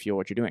carbs to fuel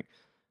what you're doing.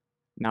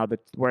 Now,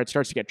 where it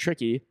starts to get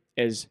tricky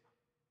is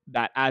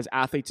that as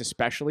athletes,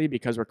 especially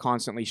because we're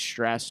constantly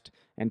stressed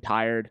and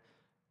tired,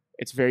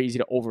 it's very easy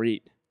to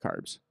overeat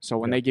carbs. So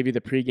when they give you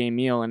the pregame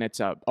meal and it's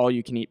a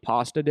all-you-can-eat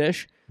pasta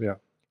dish,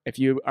 if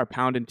you are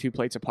pounding 2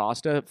 plates of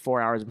pasta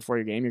 4 hours before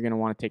your game, you're going to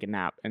want to take a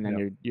nap and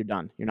then you're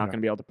done. You're not going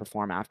to be able to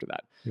perform after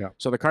that.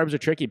 So the carbs are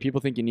tricky. People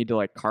think you need to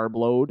like carb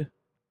load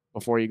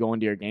before you go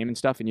into your game and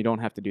stuff, and you don't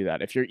have to do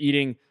that. If you're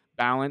eating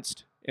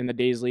balanced in the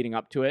days leading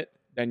up to it,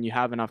 then you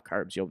have enough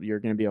carbs. You're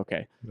going to be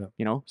okay.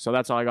 So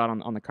that's all I got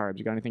on the carbs.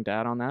 You got anything to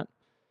add on that?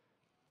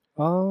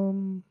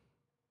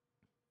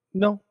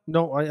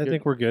 No, I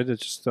think we're good.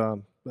 It's just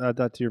add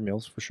that to your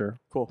meals for sure.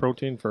 Cool.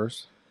 Protein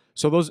first.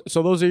 So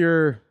those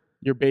are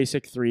your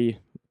basic three,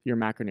 your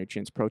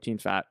macronutrients: protein,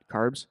 fat,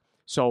 carbs.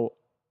 So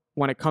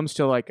when it comes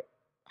to like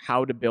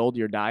how to build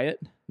your diet,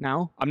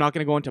 now I'm not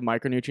going to go into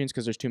micronutrients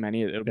because there's too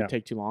many. It'll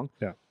take too long.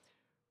 Yeah.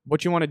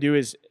 What you want to do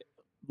is,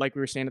 like we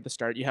were saying at the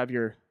start, you have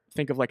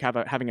think of like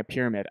having a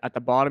pyramid. At the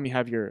bottom, you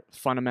have your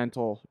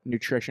fundamental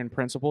nutrition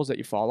principles that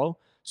you follow.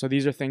 So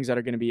these are things that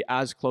are going to be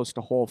as close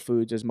to whole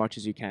foods as much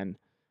as you can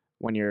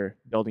when you're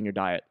building your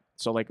diet.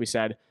 So like we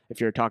said,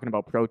 if you're talking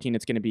about protein,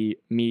 it's going to be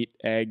meat,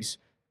 eggs,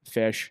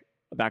 fish,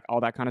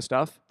 all that kind of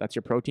stuff. That's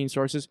your protein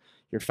sources.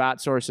 Your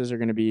fat sources are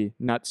going to be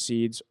nuts,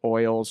 seeds,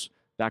 oils,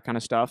 that kind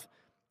of stuff.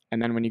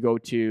 And then when you go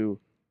to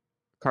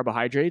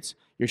carbohydrates,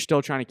 you're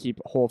still trying to keep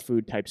whole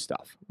food type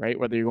stuff, right?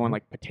 Whether you're going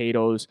like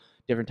potatoes,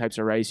 different types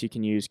of rice you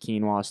can use,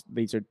 quinoa,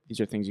 these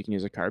are things you can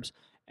use as carbs.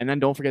 And then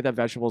don't forget that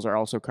vegetables are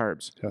also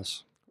carbs.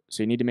 Yes.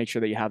 So you need to make sure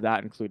that you have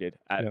that included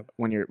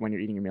when you're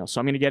eating your meal.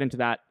 So I'm going to get into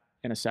that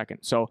in a second.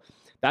 So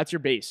that's your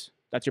base.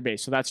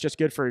 So that's just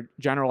good for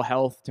general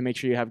health, to make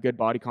sure you have good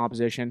body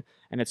composition,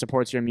 and it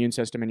supports your immune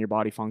system and your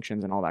body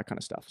functions and all that kind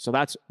of stuff. So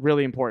that's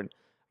really important.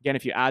 Again,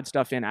 if you add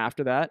stuff in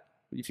after that,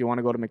 if you want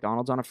to go to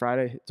McDonald's on a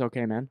Friday, it's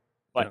okay, man.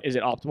 But is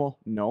it optimal?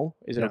 No.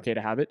 Is it okay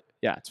to have it?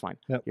 Yeah, it's fine.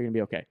 You're going to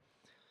be okay.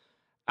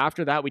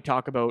 After that, we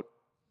talk about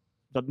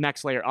the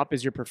next layer up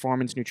is your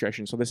performance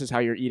nutrition. So this is how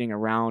you're eating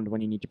around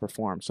when you need to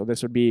perform. So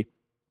this would be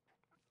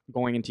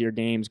going into your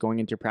games, going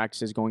into your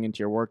practices, going into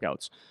your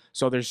workouts.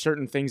 So there's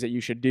certain things that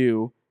you should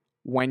do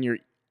when you're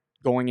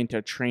going into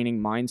a training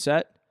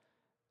mindset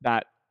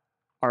that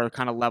are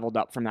kind of leveled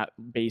up from that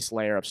base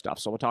layer of stuff.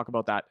 So we'll talk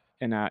about that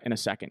in a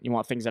second. You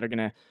want things that are going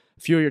to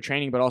fuel your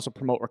training, but also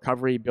promote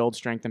recovery, build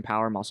strength and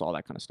power, muscle, all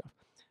that kind of stuff.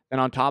 Then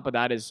on top of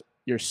that is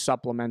your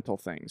supplemental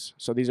things.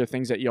 So these are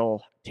things that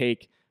you'll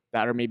take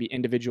that are maybe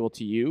individual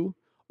to you,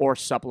 or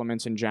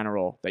supplements in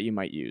general that you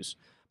might use.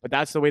 But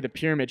that's the way the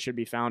pyramid should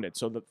be founded.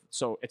 So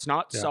it's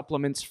not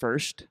supplements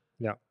first,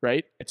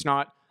 right? It's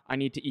not, I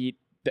need to eat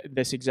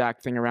this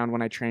exact thing around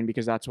when I train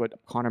because that's what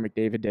Connor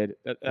McDavid did.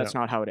 That's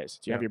not how it is.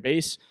 So you have your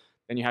base,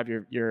 then you have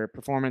your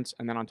performance,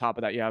 and then on top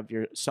of that, you have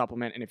your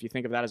supplement. And if you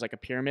think of that as like a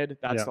pyramid,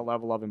 that's the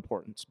level of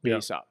importance,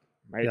 base up,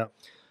 right? Yeah.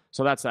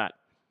 So that's that.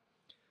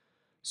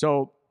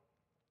 So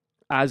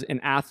as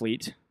an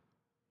athlete,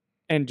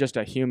 and just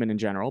a human in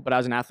general, but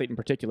as an athlete in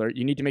particular,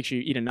 you need to make sure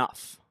you eat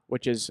enough,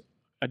 which is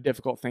a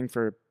difficult thing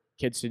for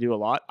kids to do a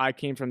lot. I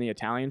came from the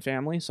Italian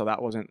family, so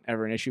that wasn't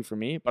ever an issue for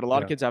me. But a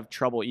lot of kids have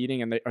trouble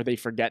eating, and they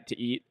forget to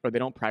eat, or they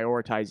don't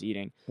prioritize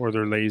eating, or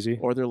they're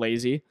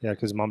lazy. Yeah,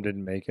 because mom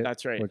didn't make it.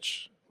 That's right.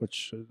 Which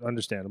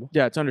understandable.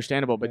 Yeah, it's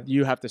understandable, but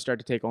you have to start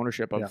to take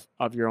ownership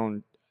of your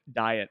own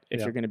diet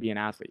if you're going to be an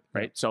athlete,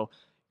 right? So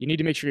you need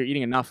to make sure you're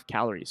eating enough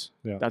calories.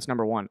 Yeah. That's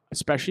number one,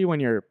 especially when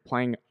you're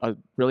playing a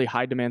really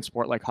high demand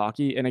sport like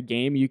hockey. In a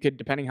game, you could,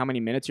 depending how many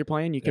minutes you're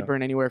playing, you could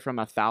burn anywhere from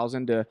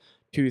 1,000 to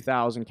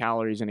 2,000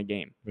 calories in a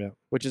game,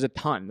 which is a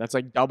ton. That's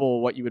like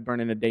double what you would burn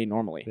in a day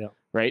normally,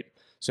 right?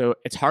 So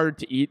it's hard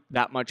to eat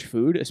that much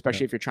food,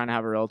 especially if you're trying to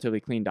have a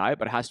relatively clean diet,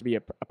 but it has to be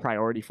a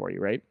priority for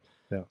you, right?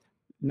 Yeah.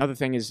 Another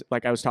thing is,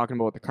 like I was talking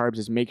about with the carbs,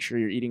 is make sure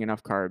you're eating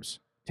enough carbs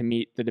to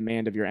meet the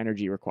demand of your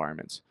energy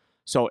requirements.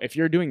 So if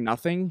you're doing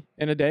nothing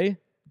in a day,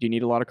 do you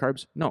need a lot of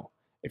carbs? No.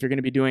 If you're going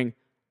to be doing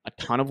a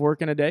ton of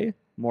work in a day,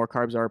 more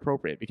carbs are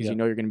appropriate because you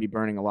know you're going to be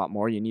burning a lot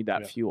more. You need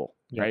that fuel,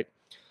 right?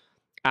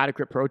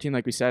 Adequate protein,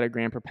 like we said, 1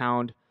 gram per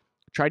pound.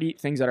 Try to eat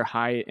things that are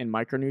high in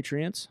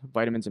micronutrients,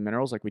 vitamins and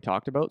minerals, like we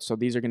talked about. So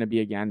these are going to be,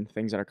 again,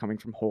 things that are coming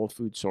from whole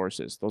food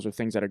sources. Those are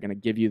things that are going to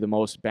give you the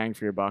most bang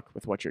for your buck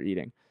with what you're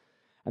eating.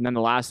 And then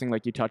the last thing,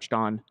 like you touched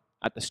on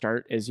at the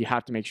start, is you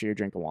have to make sure you're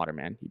drinking water,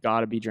 man. You got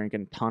to be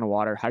drinking a ton of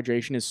water.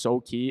 Hydration is so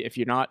key. If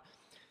you're not,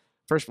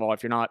 first of all,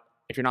 if you're not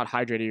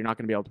hydrated, you're not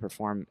going to be able to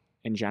perform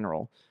in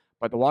general.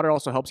 But the water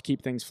also helps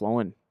keep things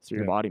flowing through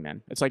your body,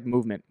 man. It's like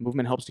movement.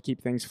 Movement helps to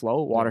keep things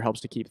flow. Water helps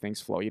to keep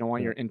things flow. You don't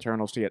want your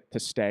internals to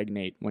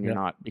stagnate when you're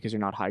not, because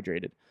you're not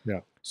hydrated. Yeah.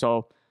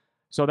 So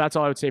that's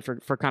all I would say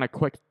for kind of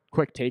quick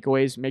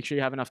takeaways. Make sure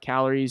you have enough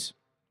calories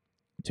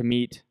to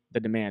meet the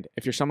demand.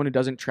 If you're someone who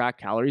doesn't track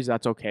calories,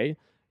 that's okay.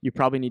 You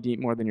probably need to eat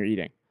more than you're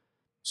eating.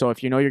 So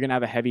if you know you're going to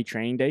have a heavy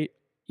training day,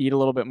 eat a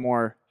little bit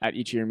more at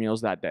each of your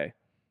meals that day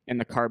in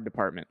the carb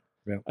department.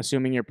 Yeah.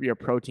 Assuming your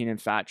protein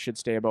and fat should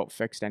stay about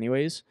fixed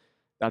anyways,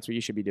 that's what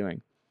you should be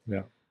doing.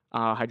 Yeah.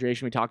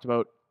 Hydration, we talked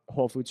about.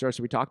 Whole food source,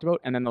 we talked about.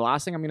 And then the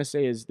last thing I'm going to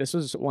say is, this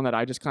was one that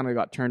I just kind of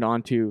got turned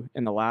on to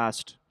in the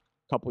last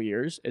couple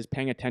years, is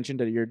paying attention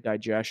to your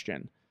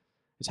digestion.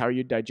 Is how are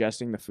you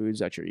digesting the foods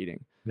that you're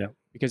eating? Yeah.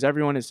 Because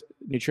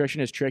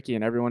nutrition is tricky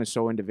and everyone is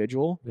so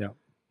individual. Yeah.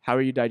 How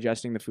are you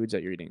digesting the foods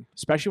that you're eating?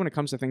 Especially when it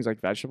comes to things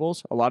like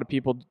vegetables. A lot of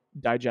people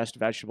digest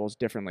vegetables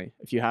differently.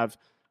 If you have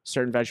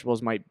certain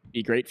vegetables might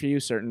be great for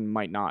you, certain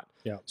might not.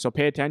 Yeah. So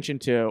pay attention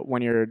to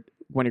when you're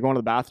going to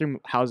the bathroom,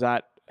 how's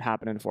that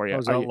happening for you?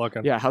 How's that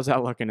looking? Yeah, how's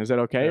that looking? Is it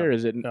okay or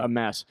is it a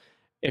mess?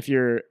 If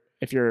you're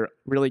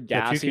really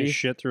gassy, if you can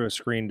shit through a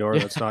screen door,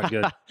 that's not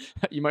good.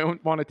 You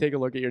might want to take a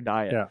look at your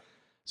diet. Yeah.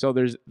 So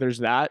there's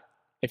that.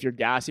 If you're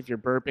gassy, if you're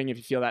burping, if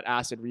you feel that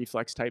acid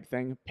reflux type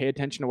thing, pay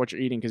attention to what you're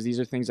eating, because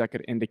these are things that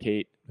could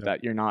indicate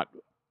that you're not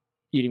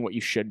eating what you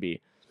should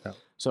be. Yeah.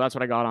 So that's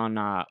what I got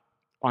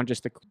on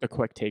just the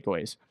quick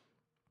takeaways.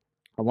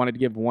 I wanted to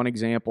give one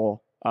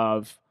example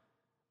of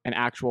an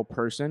actual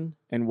person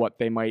and what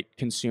they might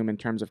consume in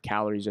terms of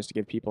calories, just to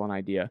give people an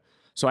idea.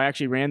 So I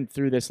actually ran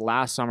through this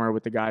last summer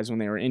with the guys when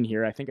they were in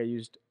here. I think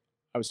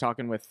I was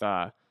talking with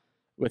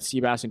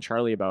Seabass and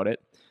Charlie about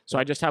it. So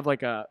I just have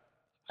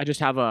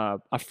a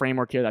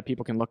framework here that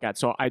people can look at.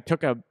 So I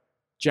took a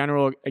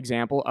general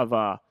example of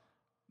a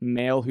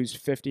male who's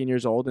 15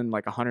 years old and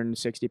like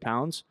 160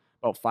 pounds,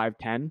 about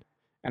 5'10",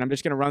 and I'm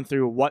just going to run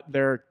through what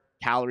their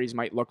calories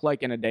might look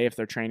like in a day if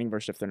they're training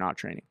versus if they're not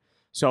training.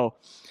 So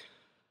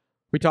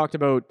we talked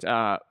about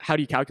how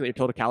do you calculate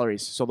your total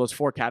calories. So those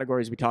 4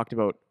 categories we talked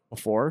about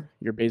before: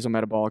 your basal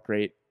metabolic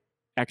rate,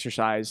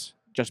 exercise,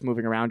 just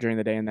moving around during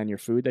the day, and then your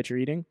food that you're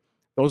eating.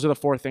 Those are the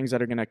 4 things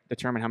that are going to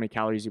determine how many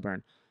calories you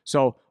burn.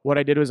 So what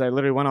I did was I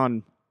literally went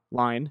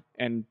online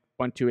and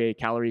went to a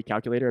calorie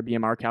calculator, a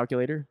BMR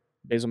calculator,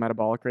 basal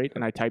metabolic rate,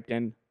 and I typed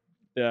in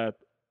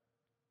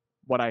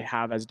what I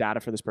have as data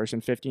for this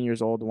person: 15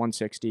 years old,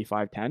 160,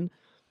 5'10",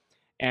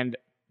 and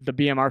the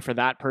BMR for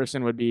that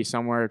person would be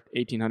somewhere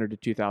 1,800 to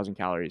 2,000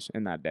 calories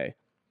in that day.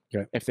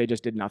 Okay. If they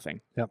just did nothing.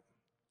 Yep.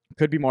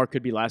 Could be more,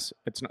 could be less.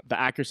 It's not, the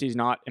accuracy is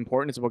not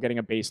important. It's about getting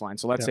a baseline.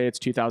 So let's say it's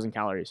 2,000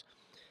 calories.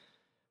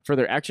 For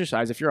their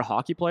exercise, if you're a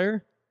hockey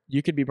player,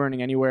 you could be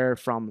burning anywhere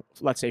from,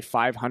 let's say,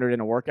 500 in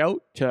a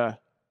workout to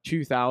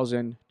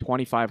 2,000,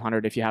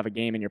 2,500 if you have a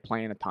game and you're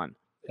playing a ton.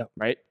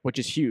 Right? Which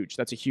is huge.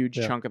 That's a huge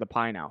chunk of the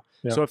pie now.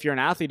 So if you're an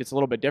athlete, it's a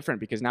little bit different,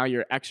 because now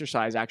your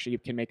exercise actually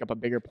can make up a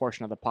bigger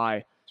portion of the pie.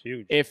 It's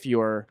huge. If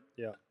you're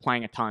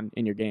playing a ton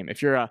in your game.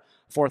 If you're a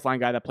 4th line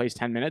guy that plays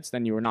 10 minutes,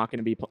 then you are not going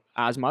to be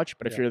as much.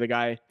 But if you're the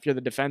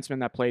defenseman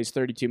that plays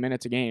 32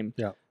 minutes a game,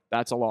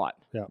 that's a lot.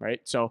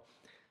 Right? So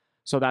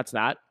that's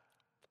that.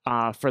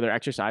 For their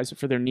exercise.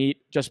 For their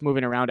NEAT, just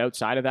moving around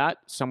outside of that,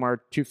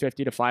 somewhere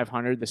 250 to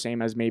 500, the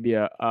same as maybe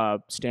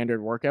a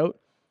standard workout.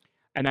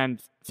 And then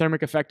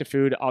thermic effect of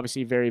food,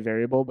 obviously very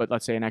variable, but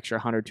let's say an extra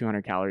 100,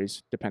 200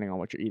 calories, depending on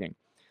what you're eating.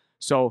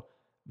 So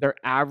their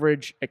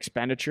average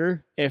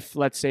expenditure, if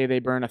let's say they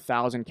burn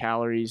 1,000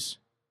 calories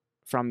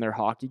from their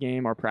hockey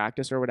game or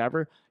practice or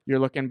whatever, you're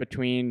looking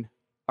between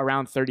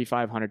around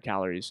 3,500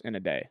 calories in a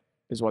day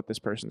is what this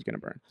person's going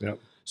to burn. Yep.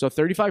 So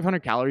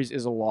 3,500 calories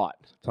is a lot.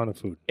 Ton of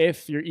food.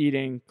 If you're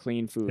eating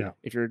clean food. Yeah.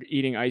 If you're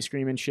eating ice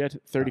cream and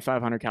shit,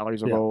 3,500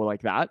 calories will go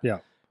like that. Yeah.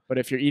 But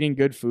if you're eating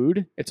good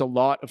food, it's a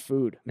lot of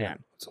food, man.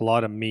 Yeah. It's a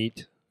lot of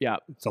meat. Yeah.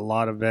 It's a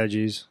lot of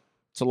veggies.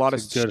 It's a lot of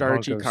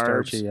starchy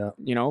carbs.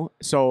 You know?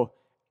 So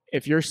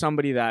if you're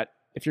somebody that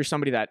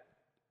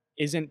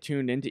isn't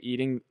tuned into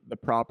eating the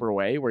proper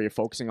way, where you're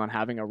focusing on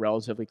having a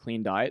relatively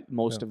clean diet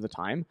most of the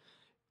time,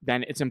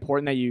 then it's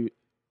important that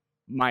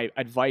my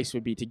advice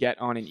would be to get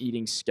on an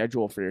eating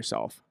schedule for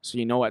yourself. So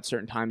you know at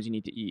certain times you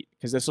need to eat,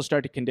 because this will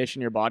start to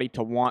condition your body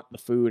to want the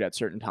food at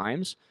certain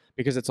times,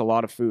 because it's a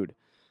lot of food.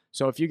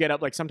 So if you get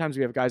up, like sometimes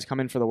we have guys come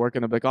in for the work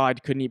and they'll be like, oh, I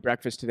couldn't eat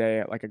breakfast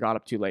today. Like I got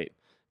up too late.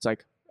 It's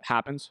like,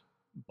 happens,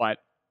 but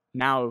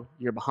now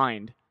you're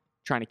behind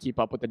trying to keep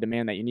up with the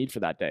demand that you need for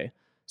that day.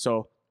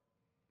 So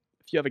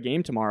if you have a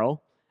game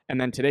tomorrow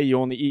and then today you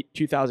only eat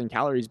 2,000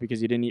 calories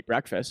because you didn't eat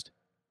breakfast,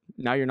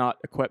 now you're not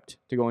equipped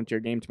to go into your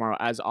game tomorrow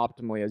as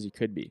optimally as you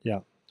could be.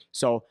 Yeah.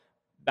 So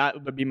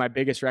that would be my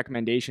biggest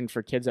recommendation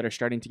for kids that are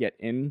starting to get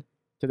into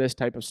this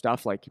type of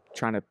stuff, like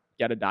trying to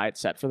get a diet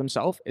set for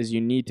themselves, is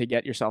you need to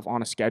get yourself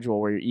on a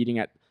schedule where you're eating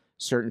at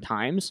certain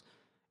times,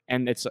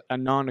 and it's a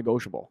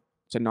non-negotiable.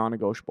 It's a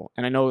non-negotiable.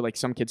 And I know like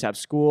some kids have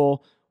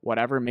school,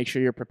 whatever. Make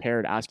sure you're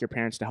prepared. Ask your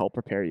parents to help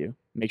prepare you.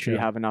 Make sure you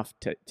have enough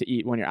to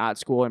eat when you're at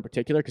school in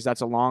particular, because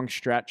that's a long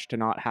stretch to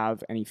not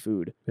have any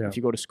food. Yeah. If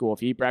you go to school,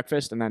 if you eat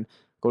breakfast and then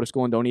go to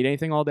school and don't eat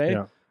anything all day,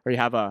 or you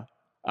have a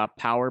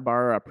power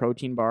bar, a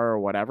protein bar or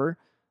whatever,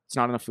 it's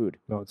not enough food.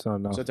 No, it's not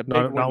enough. So it's a big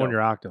window. Not when you're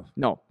active.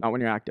 No, not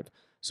when you're active.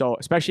 So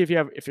especially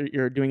if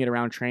you're doing it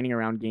around training,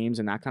 around games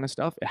and that kind of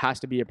stuff, it has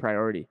to be a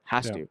priority.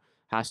 Has to.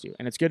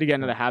 And it's good to get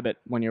into the habit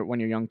when you're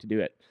young to do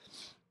it.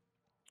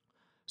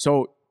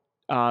 So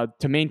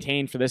to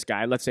maintain for this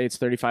guy, let's say it's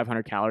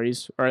 3,500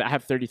 calories, or I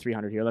have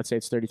 3,300 here. Let's say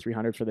it's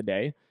 3,300 for the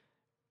day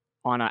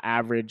on an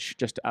average,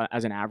 just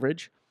as an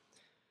average.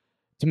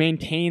 To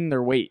maintain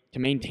your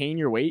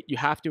weight, you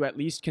have to at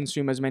least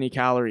consume as many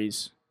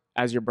calories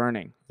as you're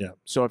burning. Yeah.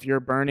 So if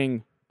you're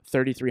burning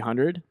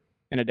 3,300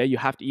 in a day, you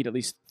have to eat at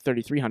least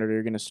 3,300 or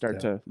you're going to start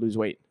to lose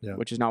weight,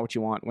 which is not what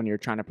you want when you're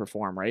trying to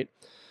perform, right?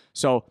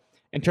 So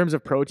in terms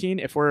of protein,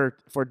 if we're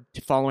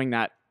following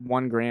that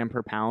 1 gram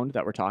per pound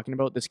that we're talking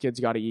about, this kid's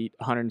got to eat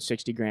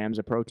 160 grams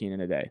of protein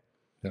in a day.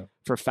 Yeah.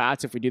 For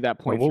fats, if we do that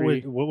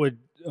 0.3... What would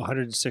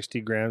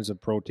 160 grams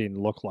of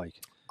protein look like?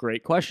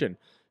 Great question.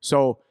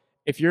 So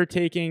if you're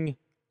taking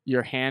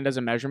your hand as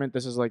a measurement,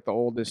 this is like the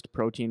oldest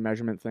protein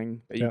measurement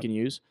thing that you can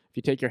use. If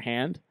you take your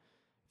hand,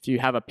 if you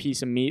have a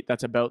piece of meat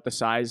that's about the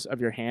size of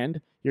your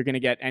hand, you're going to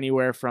get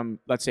anywhere from,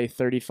 let's say,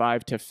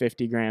 35 to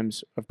 50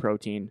 grams of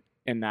protein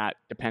in that,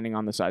 depending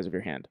on the size of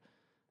your hand.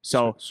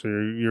 So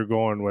you're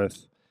going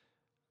with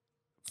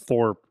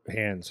 4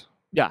 hands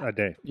yeah, a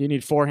day. you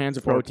need 4 hands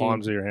of 4 protein.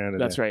 palms of your hand a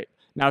That's day. right.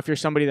 Now, if you're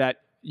somebody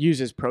that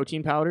uses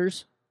protein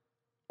powders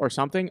or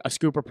something, a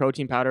scoop of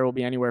protein powder will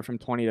be anywhere from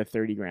 20 to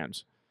 30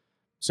 grams.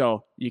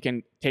 So you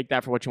can take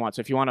that for what you want. So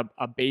if you want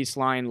a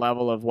baseline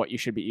level of what you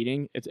should be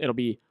eating, it'll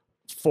be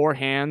 4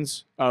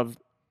 hands of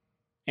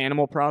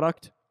animal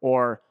product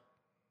or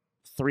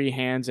 3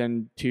 hands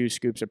and 2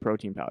 scoops of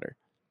protein powder.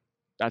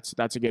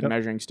 That's a good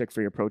measuring stick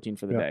for your protein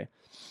for the day.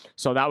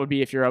 So that would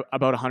be, if you're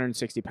about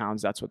 160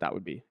 pounds, that's what that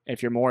would be.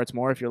 If you're more, it's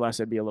more. If you're less,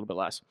 it'd be a little bit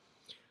less.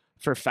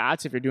 For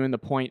fats, if you're doing the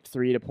 0.3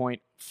 to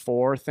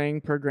 0.4 thing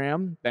per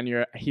gram, then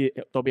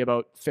there'll be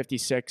about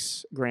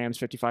 56 grams,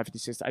 55,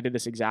 56. I did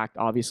this exact,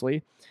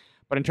 obviously.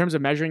 But in terms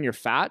of measuring your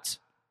fats,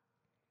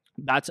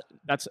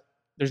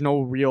 there's no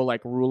real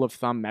like rule of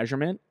thumb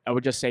measurement. I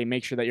would just say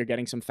make sure that you're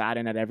getting some fat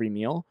in at every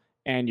meal,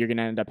 and you're going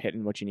to end up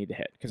hitting what you need to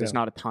hit, because it's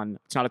not a ton.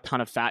 It's not a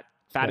ton of fat.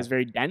 Fat is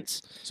very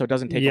dense, so it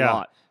doesn't take a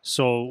lot.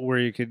 So where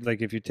you could,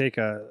 like, if you take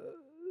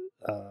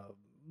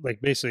like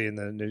basically in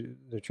the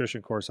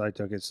nutrition course I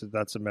took,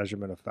 that's a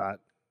measurement of fat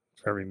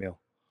for every meal.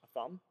 A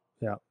thumb?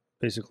 Yeah,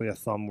 basically a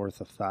thumb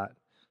worth of fat.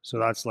 So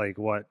that's like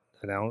what,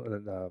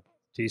 a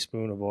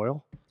teaspoon of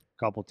oil, a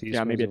couple teaspoons.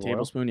 Yeah, maybe a of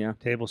tablespoon. Oil,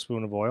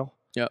 tablespoon of oil.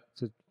 Yeah,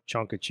 it's a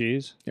chunk of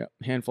cheese. Yeah,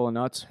 handful of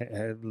nuts.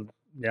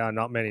 Yeah,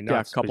 not many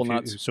nuts. Yeah, a couple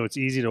nuts. So it's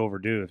easy to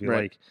overdo if you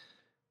like.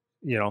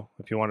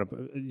 If you want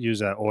to use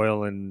that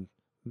oil and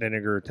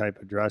vinegar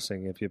type of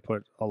dressing, if you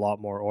put a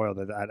lot more oil,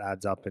 that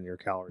adds up in your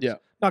calories. Yeah,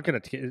 not gonna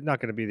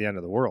be the end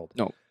of the world.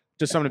 No,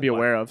 just something to be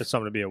aware of. Just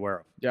something to be aware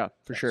of. Yeah,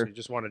 for sure. So you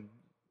just want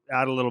to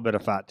add a little bit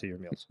of fat to your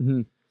meals.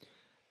 Mm-hmm.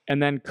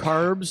 And then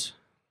carbs,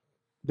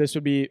 this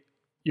would be,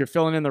 you're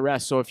filling in the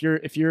rest. So if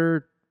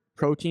your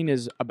protein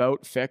is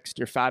about fixed,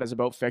 your fat is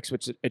about fixed,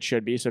 which it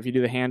should be. So if you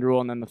do the hand rule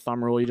and then the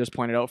thumb rule you just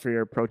pointed out for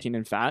your protein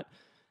and fat,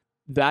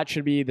 that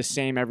should be the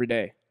same every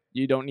day.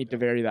 You don't need to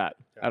vary that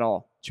at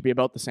all. It should be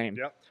about the same.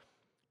 Yep.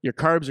 Your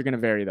carbs are going to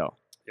vary though,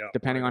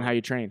 depending on how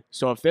you train.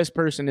 So if this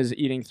person is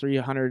eating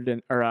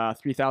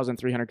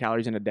 3,300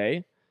 calories in a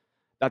day,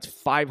 that's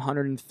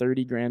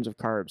 530 grams of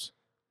carbs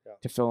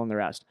to fill in the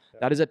rest.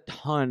 That is a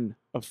ton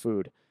of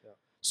food.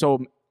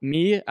 So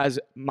me, as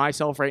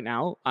myself right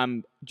now,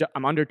 I'm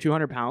under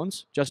 200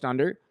 pounds, just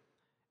under,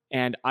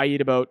 and I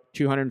eat about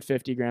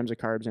 250 grams of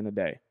carbs in a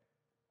day.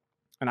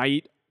 And I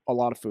eat a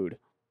lot of food.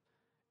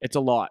 It's a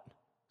lot.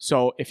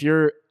 So if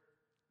you're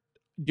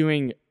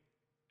doing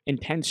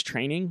intense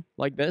training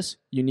like this,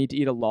 you need to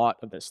eat a lot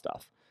of this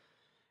stuff.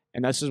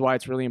 And this is why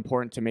it's really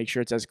important to make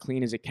sure it's as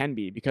clean as it can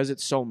be, because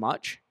it's so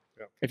much.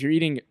 If you're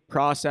eating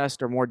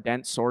processed or more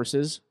dense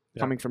sources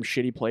coming from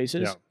shitty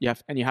places, you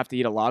have to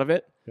eat a lot of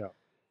it.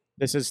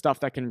 This is stuff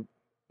that can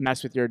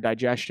mess with your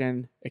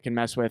digestion. It can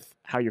mess with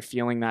how you're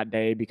feeling that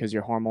day, because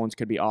your hormones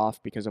could be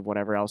off because of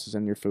whatever else is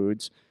in your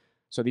foods.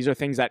 So these are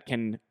things that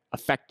can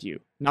affect you.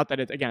 Not that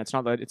it's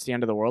not that it's the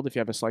end of the world if you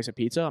have a slice of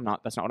pizza.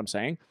 That's not what I'm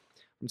saying.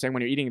 I'm saying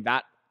when you're eating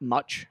that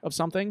much of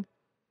something,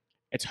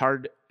 it's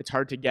hard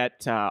to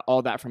get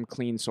all that from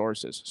clean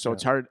sources. So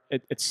it's hard.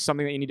 It's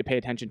something that you need to pay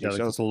attention to.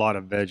 So it's a lot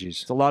of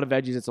veggies. It's a lot of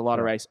veggies. It's a lot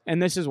of rice.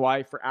 And this is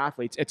why for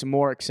athletes, it's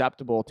more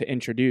acceptable to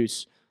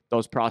introduce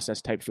those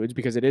processed type foods,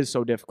 because it is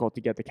so difficult to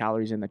get the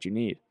calories in that you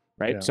need,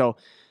 right? Yeah. So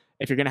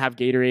if you're going to have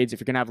Gatorades, if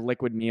you're going to have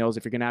liquid meals,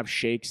 if you're going to have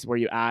shakes where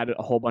you add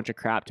a whole bunch of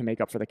crap to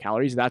make up for the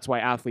calories, that's why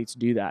athletes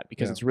do that,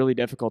 because it's really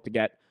difficult to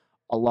get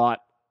a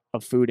lot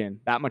of food in.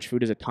 That much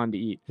food is a ton to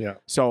eat. Yeah.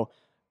 So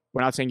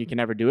we're not saying you can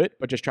never do it,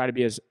 but just try to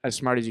be as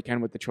smart as you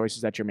can with the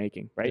choices that you're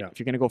making, right? Yeah. If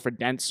you're going to go for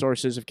dense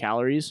sources of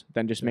calories,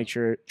 then just make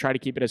sure, try to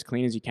keep it as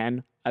clean as you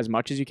can, as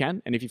much as you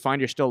can. And if you find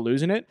you're still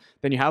losing it,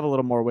 then you have a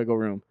little more wiggle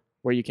room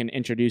where you can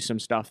introduce some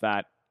stuff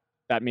that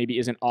maybe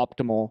isn't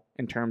optimal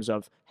in terms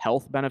of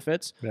health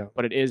benefits,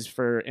 but it is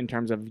in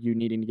terms of you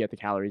needing to get the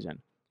calories in,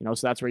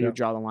 so that's where you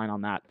draw the line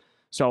on that.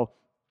 So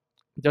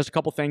there's a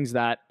couple things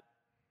that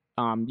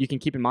you can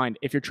keep in mind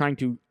if you're trying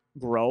to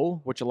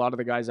grow, which a lot of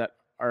the guys that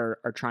are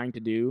trying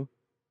to do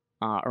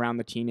around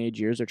the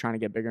teenage years are trying to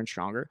get bigger and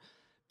stronger.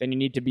 Then you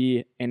need to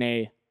be in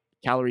a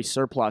calorie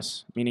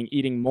surplus, meaning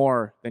eating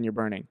more than you're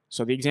burning.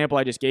 So the example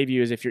I just gave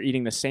you is if you're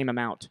eating the same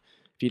amount.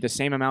 If you eat the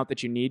same amount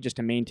that you need just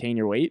to maintain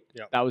your weight,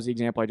 that was the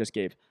example I just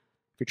gave.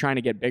 If you're trying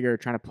to get bigger,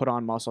 trying to put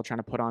on muscle, trying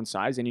to put on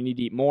size, then you need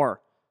to eat more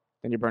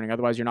than you're burning.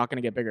 Otherwise, you're not going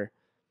to get bigger.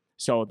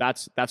 So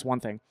that's one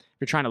thing. If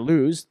you're trying to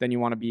lose, then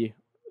you want to be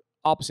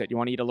opposite. You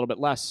want to eat a little bit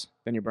less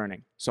than you're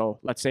burning. So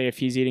let's say if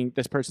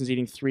this person's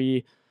eating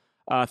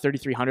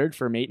 3,300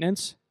 for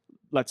maintenance,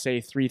 let's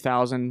say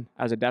 3,000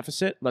 as a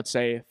deficit, let's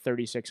say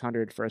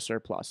 3,600 for a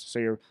surplus. So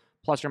you're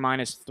plus or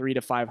minus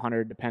 300 to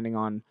 500 depending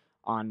on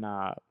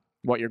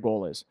what your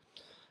goal is.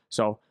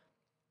 So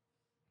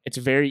it's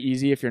very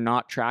easy if you're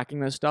not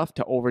tracking this stuff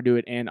to overdo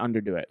it and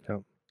underdo it. Yeah.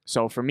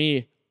 So for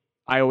me,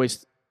 I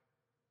always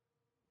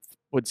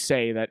would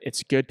say that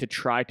it's good to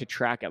try to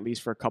track at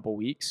least for a couple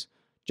weeks,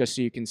 just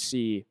so you can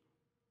see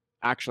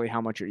actually how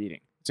much you're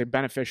eating. it's a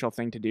beneficial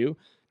thing to do.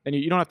 Then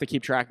you don't have to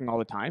keep tracking all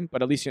the time,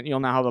 but at least you'll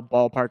now have a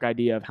ballpark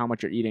idea of how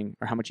much you're eating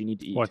or how much you need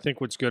to eat. Well, I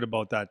think what's good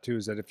about that too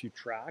is that if you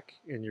track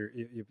and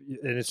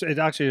and it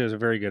actually is a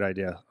very good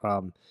idea,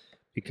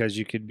 because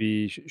you could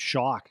be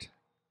shocked.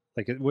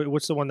 Like,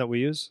 what's the one that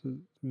we use?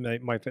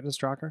 My Fitness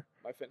Tracker.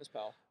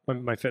 MyFitnessPal.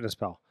 My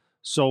FitnessPal.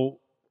 So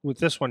with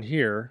this one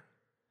here,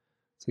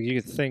 it's like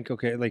you could think,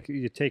 okay, like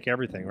you take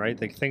everything, right?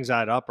 Like things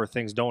add up or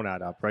things don't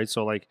add up, right?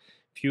 So like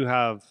if you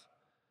have,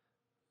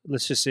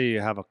 let's just say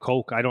you have a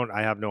Coke.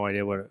 I have no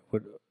idea what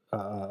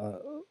a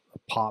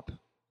pop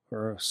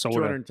or a soda.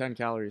 210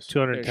 calories.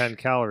 210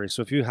 calories.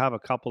 So if you have a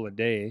couple a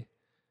day,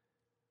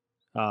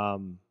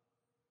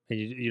 and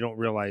you don't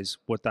realize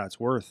what that's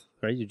worth,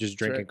 right? You're just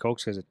drinking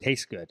Cokes because it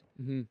tastes good,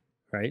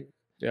 right?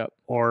 Yep.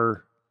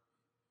 Or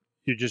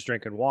you're just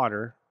drinking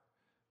water.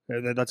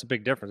 That's a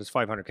big difference. It's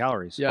 500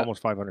 calories,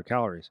 almost 500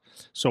 calories.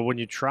 So when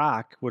you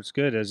track, what's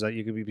good is that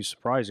you can be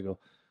surprised and go,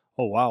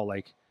 oh, wow,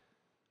 like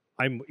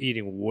I'm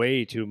eating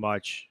way too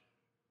much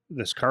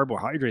this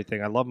carbohydrate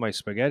thing. I love my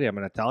spaghetti. I'm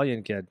an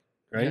Italian kid,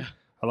 right? Yeah.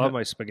 I love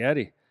my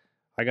spaghetti.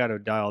 I got to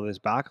dial this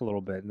back a little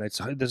bit. And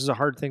this is a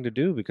hard thing to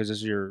do because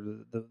this is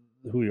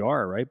who you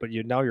are, right? But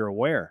now you're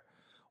aware.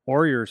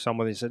 Or you're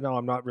someone that said, no,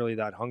 I'm not really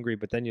that hungry.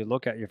 But then you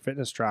look at your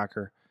fitness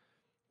tracker,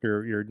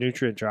 your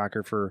nutrient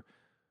tracker for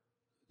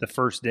the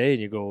first day,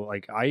 and you go,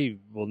 like, I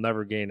will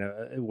never gain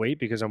a weight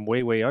because I'm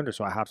way, way under.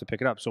 So I have to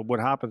pick it up. So what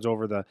happens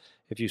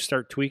if you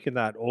start tweaking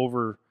that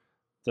over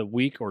the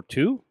week or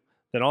two,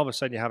 then all of a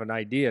sudden you have an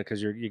idea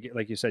because you get,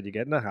 like you said, you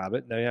get in the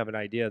habit. Now you have an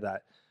idea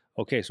that,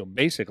 okay, so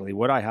basically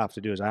what I have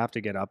to do is I have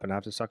to get up and I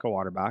have to suck a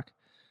water back,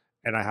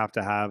 and I have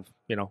to have,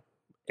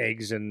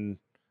 eggs and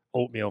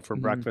oatmeal for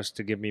breakfast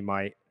to give me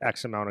my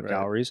X amount of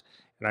calories.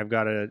 And I've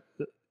got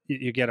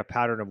you get a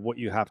pattern of what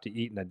you have to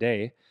eat in a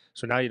day.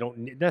 So now you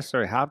don't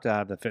necessarily have to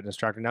have the fitness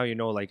tracker. Now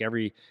like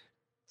every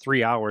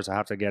 3 hours I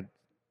have to get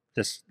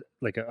this,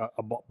 like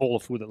a bowl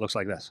of food that looks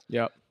like this.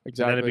 Yep,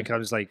 exactly. And then it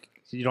becomes like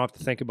you don't have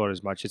to think about it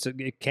as much.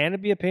 It can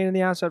be a pain in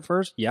the ass at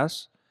first,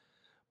 yes.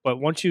 But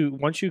once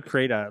you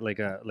create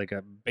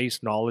a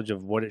base knowledge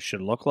of what it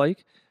should look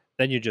like,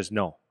 then you just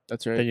know.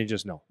 That's right. Then you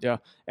just know. Yeah.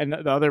 And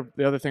the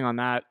other thing on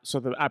that,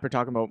 so the app you're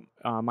talking about,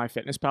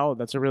 MyFitnessPal,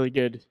 that's a really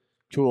good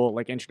tool.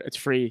 Like it's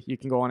free. You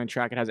can go on and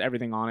track. It has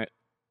everything on it.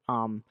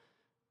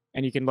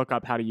 And you can look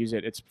up how to use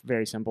it. It's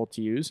very simple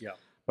to use. Yeah.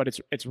 But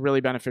it's really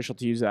beneficial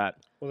to use that.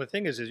 Well, the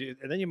thing is and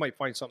then you might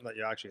find something that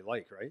you actually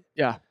like, right?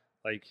 Yeah.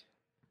 Like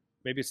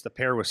maybe it's the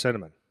pear with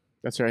cinnamon.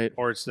 That's right.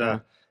 Or it's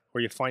or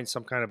you find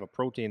some kind of a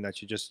protein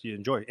that you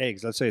enjoy.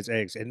 Eggs. Let's say it's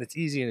eggs, and it's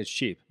easy and it's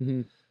cheap.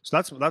 Mm-hmm.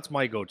 So that's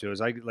my go-to. Is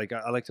I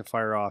like to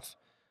fire off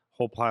a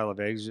whole pile of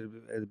eggs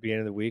at the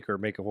beginning of the week, or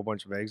make a whole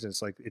bunch of eggs. And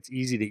it's like it's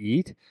easy to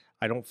eat.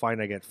 I don't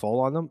find I get full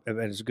on them, and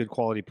it's good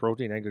quality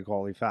protein and good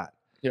quality fat.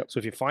 Yep. So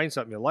if you find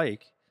something you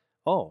like,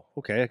 oh,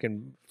 okay, I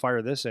can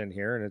fire this in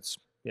here, and it's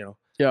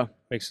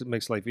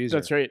makes life easier.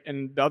 That's right.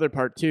 And the other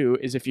part too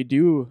is if you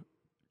do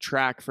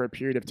track for a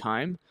period of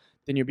time,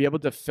 then you'll be able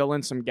to fill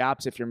in some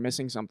gaps if you're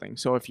missing something.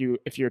 So if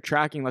you're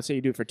tracking, let's say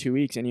you do it for 2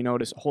 weeks and you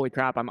notice, holy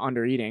crap, I'm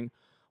under eating.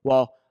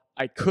 Well,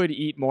 I could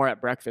eat more at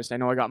breakfast. I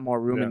know I got more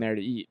room in there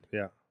to eat.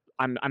 Yeah.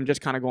 I'm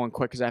just kind of going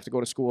quick because I have to go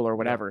to school or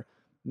whatever.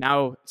 Yeah.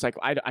 Now it's like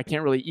I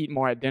can't really eat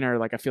more at dinner.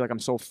 Like I feel like I'm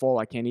so full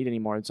I can't eat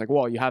anymore. It's like,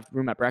 well, you have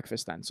room at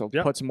breakfast then. So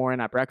put some more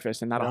in at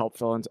breakfast and that'll help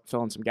fill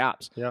in some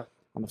gaps. Yeah.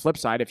 On the flip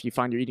side, if you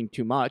find you're eating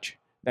too much,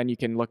 then you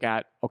can look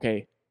at,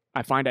 okay,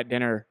 I find at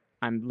dinner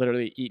I'm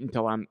literally eating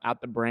until I'm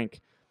at the brink,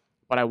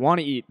 but I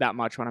want to eat that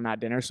much when I'm at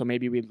dinner. So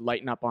maybe we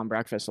lighten up on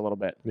breakfast a little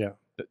bit. Yeah.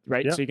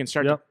 Right. Yeah. So you can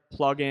start to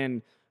plug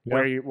in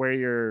where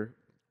you're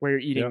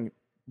eating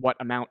what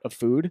amount of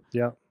food.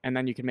 Yeah. And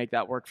then you can make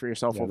that work for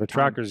yourself over the time.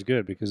 Tracker is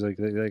good because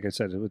like I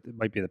said, it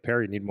might be the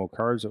pear. You need more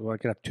carbs. Well, I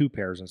could have 2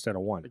 pears instead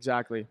of 1.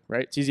 Exactly.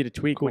 Right. It's easy to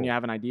tweak when you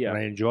have an idea. And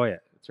I enjoy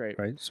it. That's right.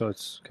 Right. So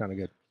it's kind of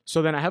good.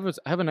 So then I have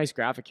a nice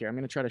graphic here. I'm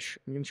going to try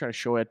to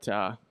show it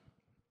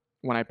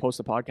when I post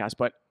the podcast.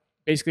 But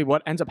basically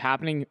what ends up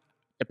happening,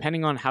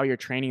 depending on how you're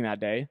training that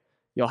day,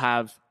 you'll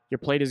have your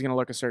plate is going to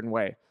look a certain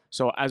way.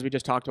 So as we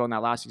just talked about in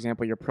that last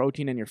example, your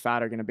protein and your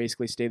fat are going to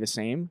basically stay the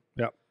same.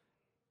 Yep.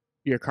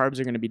 Your carbs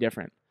are going to be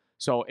different.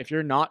 So if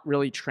you're not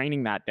really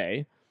training that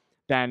day,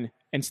 then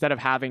instead of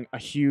having a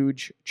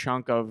huge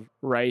chunk of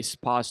rice,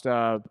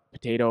 pasta,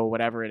 potato,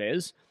 whatever it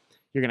is,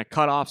 you're going to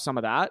cut off some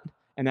of that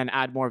and then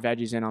add more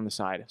veggies in on the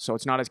side. So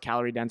it's not as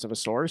calorie dense of a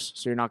source.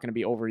 So you're not going to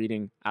be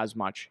overeating as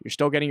much. You're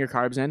still getting your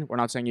carbs in. We're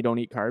not saying you don't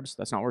eat carbs.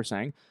 That's not what we're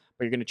saying.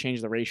 But you're going to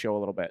change the ratio a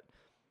little bit.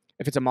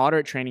 If it's a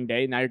moderate training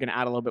day, now you're going to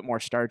add a little bit more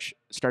starchy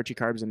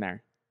carbs in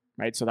there,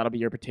 right? So that'll be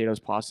your potatoes,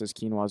 pastas,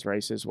 quinoas,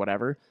 rices,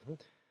 whatever.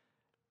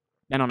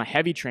 Then on a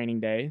heavy training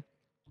day,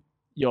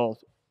 you'll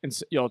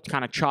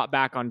kind of chop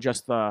back on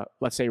just the,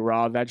 let's say,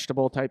 raw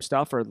vegetable type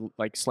stuff or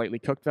like slightly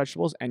cooked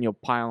vegetables, and you'll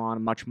pile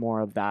on much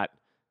more of that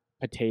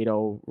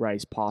potato,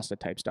 rice, pasta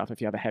type stuff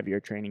if you have a heavier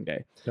training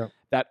day. Yeah.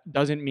 That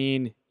doesn't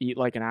mean eat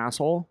like an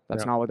asshole.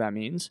 That's not what that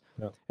means.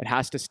 Yeah. It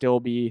has to still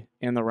be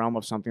in the realm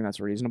of something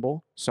that's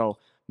reasonable. So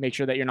make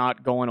sure that you're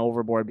not going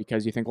overboard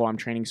because you think, well, I'm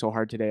training so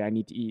hard today, I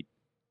need to eat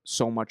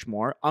so much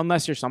more,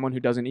 unless you're someone who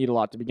doesn't eat a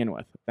lot to begin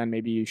with. Then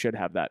maybe you should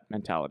have that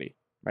mentality,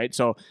 right?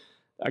 So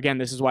again,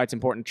 this is why it's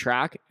important to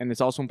track, and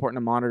it's also important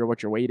to monitor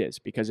what your weight is,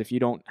 because if you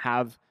don't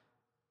have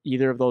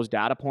either of those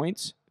data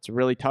points, it's a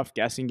really tough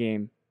guessing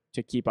game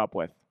to keep up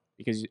with,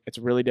 because it's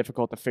really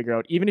difficult to figure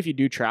out. Even if you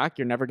do track,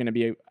 you're never going to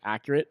be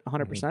accurate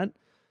 100%,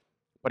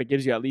 but it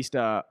gives you at least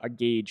a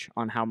gauge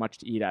on how much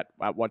to eat at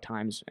what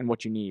times and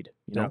what you need.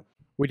 You know,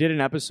 we did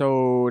an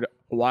episode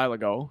a while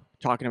ago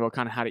talking about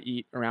kind of how to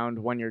eat around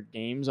when your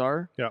games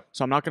are. Yeah.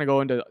 So I'm not going to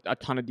go into a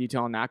ton of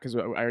detail on that, because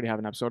I already have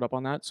an episode up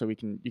on that. So you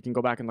can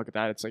go back and look at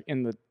that. It's like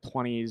in the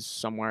 20s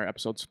somewhere,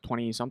 episodes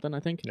 20 something, I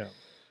think. Yeah.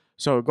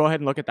 So go ahead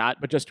and look at that.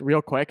 But just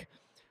real quick,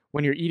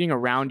 when you're eating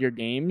around your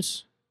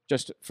games,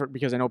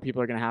 because I know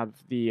people are going to have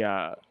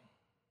the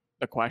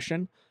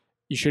question,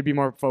 you should be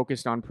more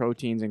focused on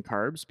proteins and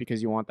carbs,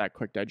 because you want that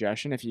quick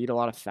digestion. If you eat a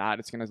lot of fat,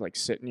 it's going to like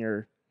sit in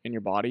your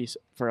body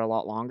for a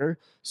lot longer.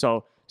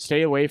 So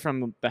stay away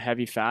from the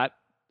heavy fat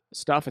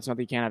stuff. It's not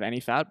that you can't have any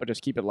fat, but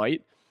just keep it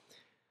light.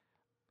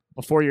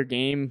 Before your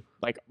game,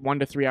 like 1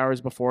 to 3 hours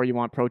before, you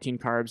want protein,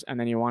 carbs, and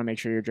then you want to make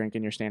sure you're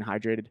drinking, you're staying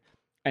hydrated,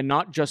 and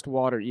not just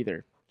water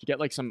either. You get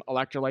like some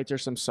electrolytes or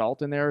some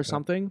salt in there or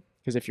something,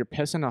 because if you're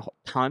pissing a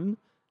ton,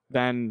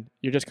 then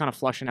you're just kind of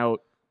flushing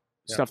out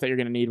stuff that you're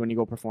going to need when you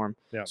go perform.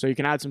 Yeah. So you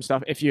can add some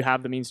stuff if you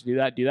have the means to do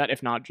that.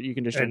 If not, you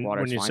can just drink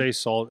water. When you say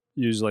salt,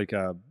 use like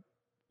a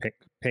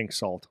pink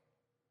salt,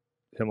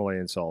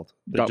 Himalayan salt.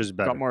 They're just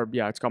better.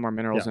 It's got more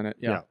minerals in it.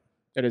 Yeah.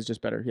 It is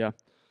just better. Yeah.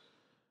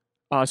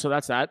 So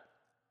that's that.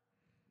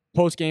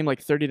 Post game, like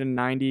 30 to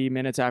 90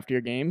 minutes after your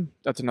game,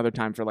 that's another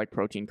time for like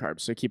protein, carbs.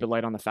 So keep it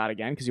light on the fat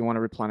again, because you want to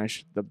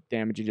replenish the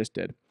damage you just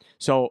did.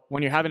 So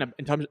when you're having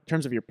in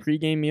terms of your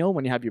pregame meal,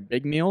 when you have your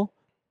big meal,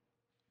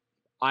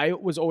 I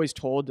was always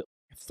told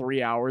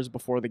 3 hours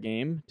before the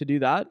game to do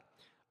that.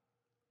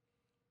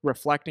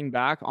 Reflecting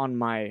back on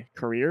my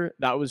career,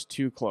 that was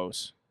too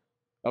close.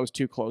 That was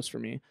too close for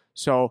me.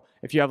 So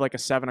if you have like a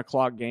 7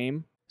 o'clock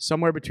game,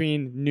 somewhere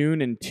between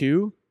noon and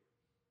 2,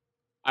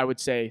 I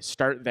would say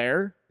start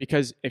there,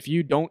 because if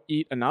you don't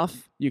eat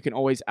enough, you can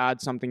always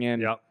add something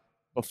in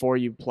before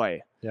you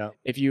play. Yeah.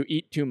 If you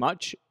eat too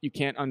much, you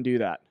can't undo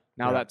that.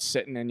 Now that's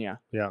sitting in you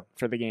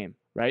for the game,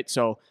 right?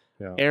 So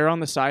err on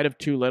the side of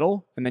too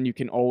little, and then you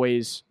can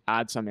always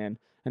add some in.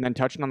 And then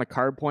touching on the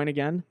carb point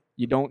again,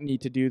 you don't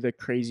need to do the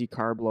crazy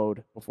carb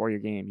load before your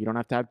game. You don't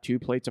have to have 2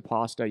 plates of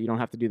pasta. You don't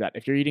have to do that.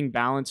 If you're eating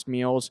balanced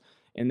meals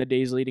in the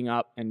days leading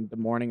up and the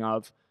morning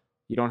of,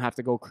 you don't have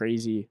to go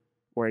crazy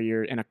where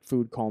you're in a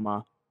food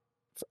coma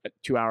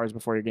 2 hours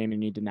before your game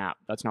and you need to nap.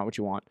 That's not what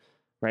you want,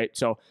 right?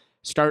 So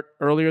start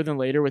earlier than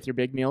later with your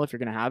big meal if you're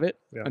going to have it.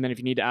 Yeah. And then if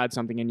you need to add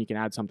something in, you can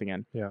add something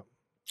in. Yeah.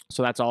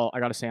 So that's all I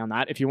got to say on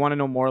that. If you want to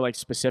know more, like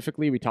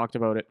specifically, we talked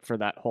about it for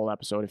that whole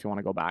episode if you want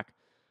to go back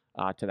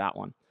to that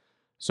one.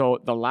 So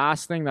the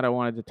last thing that I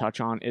wanted to touch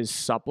on is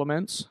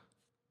supplements,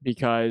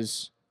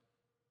 because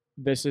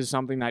this is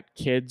something that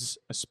kids,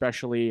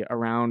 especially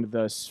around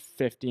the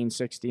 15,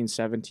 16,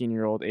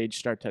 17-year-old age,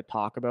 start to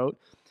talk about.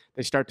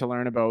 They start to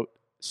learn about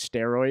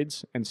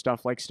steroids and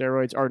stuff like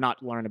steroids, or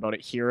not learn about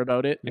it, hear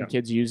about it, and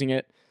kids using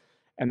it.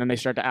 And then they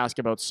start to ask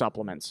about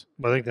supplements.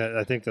 I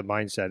think the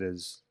mindset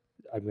is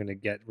I'm going to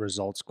get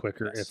results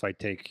quicker if I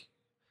take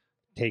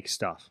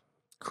stuff.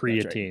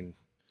 Creatine.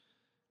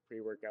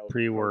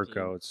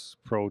 Pre-workouts,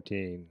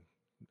 protein.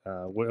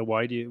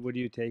 What do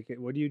you take it?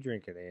 What do you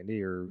drink it,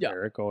 Andy or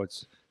Eric?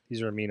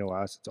 These are amino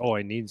acids. Oh,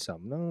 I need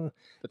some. No,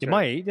 you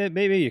might.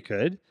 Maybe you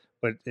could,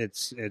 but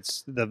it's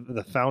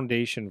the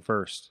foundation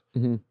first,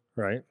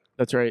 right?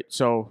 That's right.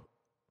 So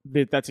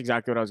that's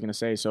exactly what I was going to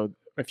say. So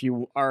if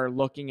you are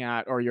looking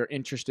at or you're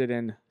interested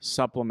in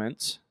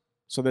supplements,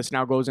 so this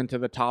now goes into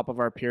the top of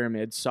our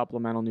pyramid,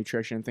 supplemental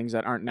nutrition, things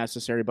that aren't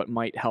necessary but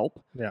might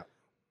help. Yeah.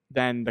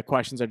 Then the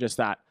questions are just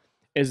that.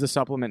 Is the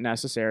supplement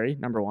necessary?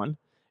 Number 1.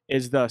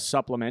 Is the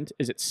supplement,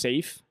 is it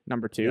safe?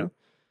 Number 2.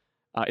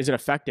 Yeah. Is it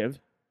effective?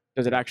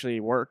 Does it actually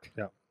work?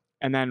 Yeah.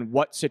 And then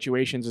what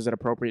situations is it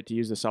appropriate to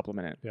use the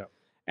supplement in? Yeah.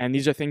 And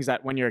these are things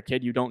that when you're a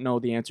kid, you don't know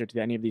the answer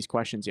to any of these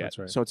questions yet. That's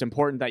right. So it's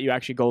important that you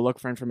actually go look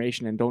for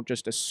information and don't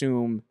just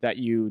assume that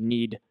you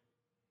need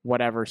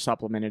whatever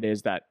supplement it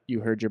is that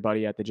you heard your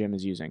buddy at the gym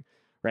is using,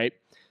 right?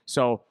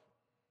 So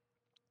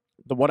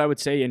what I would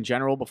say in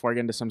general, before I get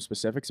into some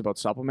specifics about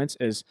supplements,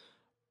 is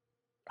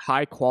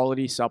high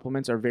quality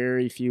supplements are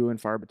very few and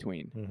far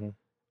between. Mm-hmm.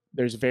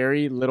 There's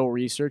very little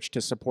research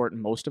to support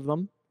most of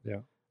them. Yeah.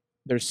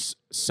 There's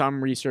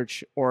some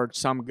research or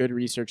some good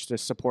research to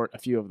support a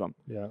few of them.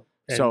 Yeah.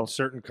 And so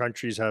certain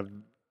countries have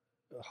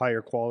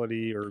higher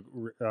quality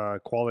or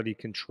quality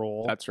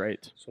control. That's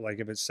right. So like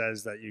if it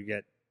says that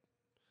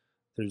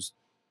there's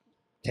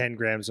 10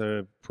 grams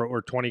or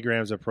 20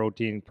 grams of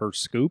protein per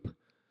scoop,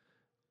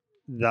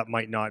 that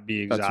might not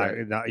be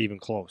exactly, not even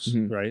close,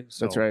 right?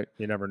 So that's right.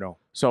 You never know.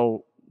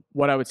 So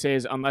what I would say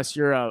is, unless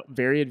you're a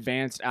very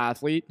advanced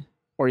athlete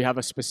or you have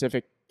a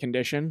specific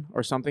condition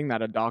or something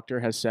that a doctor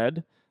has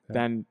said,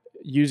 then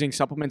using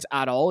supplements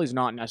at all is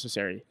not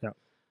necessary. Yeah.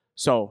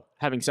 So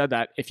having said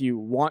that, if you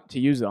want to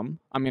use them,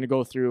 I'm going to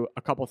go through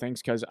a couple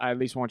things because I at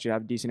least want you to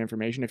have decent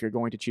information if you're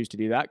going to choose to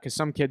do that. Because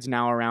some kids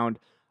now around,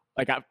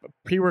 like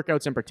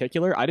pre-workouts in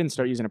particular, I didn't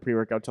start using a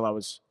pre-workout till I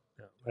was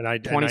and I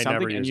 20 never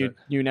something, and use it.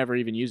 you never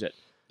even use it.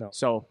 No.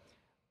 So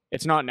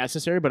it's not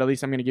necessary, but at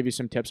least I'm going to give you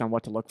some tips on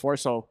what to look for.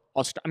 So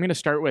I'm going to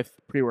start with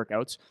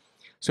pre-workouts.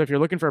 So if you're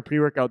looking for a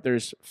pre-workout,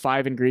 there's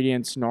 5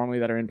 ingredients normally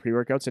that are in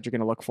pre-workouts that you're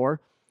going to look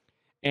for.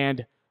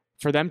 And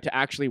for them to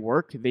actually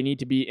work, they need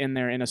to be in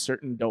there in a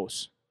certain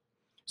dose.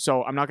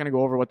 So I'm not going to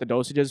go over what the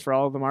dosages for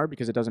all of them are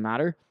because it doesn't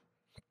matter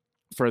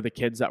for the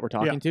kids that we're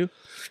talking to.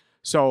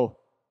 So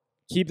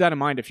keep that in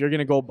mind. If you're going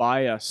to go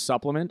buy a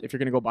supplement, if you're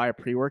going to go buy a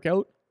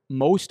pre-workout,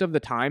 most of the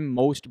time,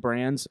 most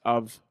brands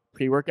of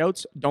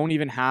pre-workouts don't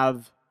even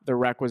have the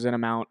requisite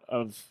amount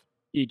of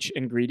each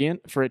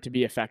ingredient for it to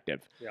be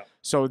effective. Yeah.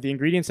 So the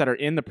ingredients that are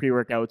in the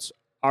pre-workouts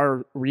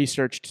are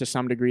researched to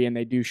some degree and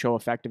they do show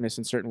effectiveness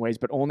in certain ways,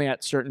 but only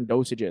at certain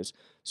dosages.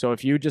 So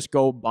if you just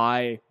go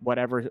buy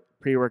whatever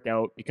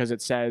pre-workout because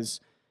it says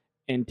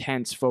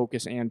intense,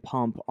 focus, and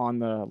pump on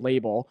the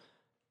label,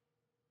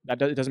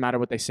 it doesn't matter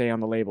what they say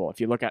on the label.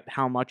 If you look at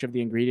how much of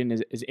the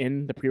ingredient is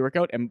in the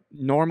pre-workout, and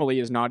normally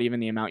is not even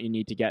the amount you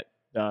need to get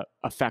the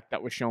effect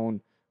that was shown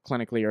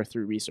clinically or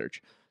through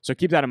research. So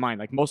keep that in mind.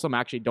 Like most of them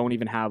actually don't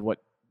even have what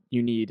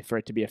you need for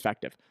it to be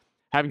effective.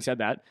 Having said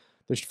that,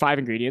 there's 5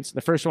 ingredients. The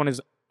first one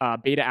is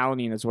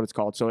beta-alanine is what it's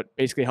called. So it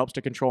basically helps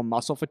to control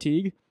muscle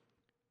fatigue.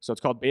 So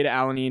it's called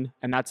beta-alanine,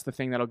 and that's the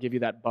thing that'll give you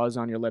that buzz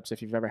on your lips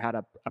if you've ever had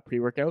a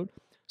pre-workout.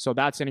 So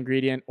that's an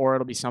ingredient, or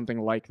it'll be something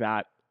like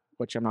that,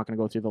 which I'm not going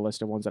to go through the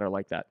list of ones that are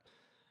like that.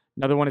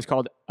 Another one is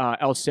called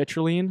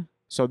L-citrulline.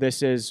 So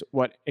this is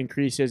what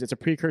increases, it's a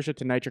precursor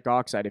to nitric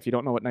oxide. If you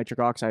don't know what nitric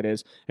oxide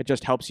is, it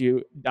just helps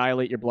you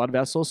dilate your blood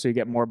vessels so you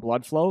get more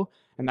blood flow,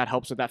 and that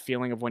helps with that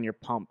feeling of when you're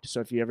pumped.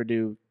 So if you ever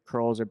do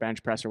curls or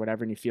bench press or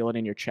whatever and you feel it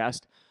in your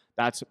chest,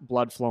 that's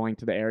blood flowing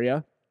to the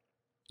area.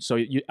 So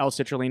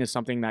L-citrulline is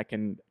something that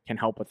can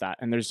help with that.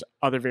 And there's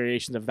other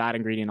variations of that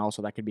ingredient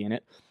also that could be in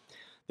it.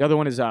 The other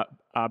one is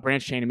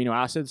branched chain amino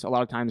acids. A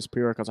lot of times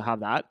pre-workouts will have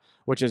that,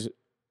 which is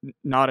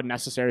not a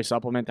necessary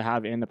supplement to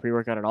have in the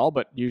pre-workout at all,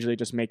 but usually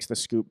just makes the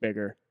scoop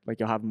bigger. Like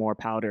you'll have more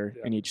powder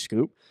in each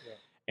scoop. Yeah.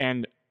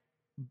 And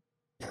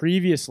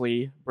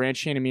previously,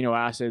 branched chain amino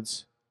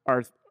acids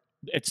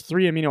it's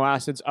 3 amino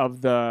acids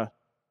of the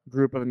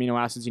group of amino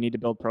acids you need to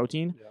build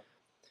protein. Yeah.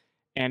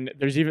 And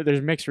there's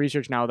mixed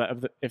research now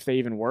that if they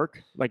even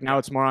work. Like now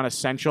it's more on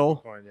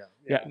essential.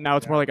 Now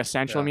it's more like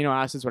essential amino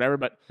acids, whatever.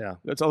 But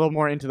it's a little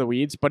more into the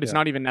weeds. But it's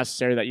not even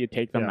necessary that you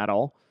take them at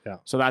all. Yeah.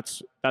 So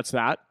that's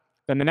that.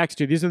 Then the next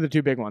 2, these are the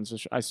 2 big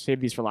ones. I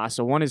saved these for last.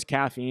 So one is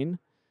caffeine.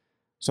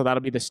 So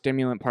that'll be the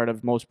stimulant part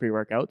of most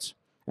pre-workouts.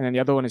 And then the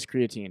other one is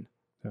creatine.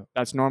 Yeah.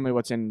 That's normally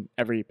what's in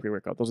every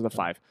pre-workout. Those are the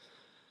 5.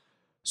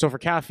 So for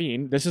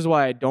caffeine, this is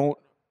why I don't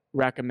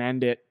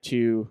recommend it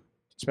to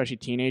especially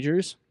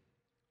teenagers,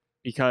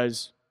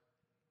 because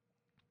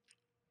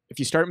if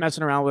you start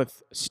messing around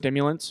with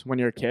stimulants when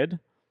you're a kid,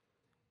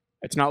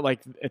 it's not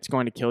like it's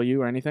going to kill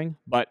you or anything,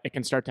 but it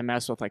can start to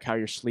mess with like how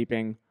you're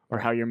sleeping or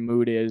how your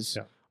mood is,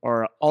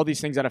 or all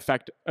these things that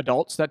affect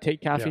adults that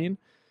take caffeine,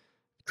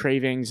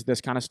 cravings, this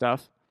kind of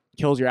stuff,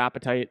 kills your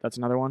appetite. That's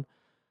another one.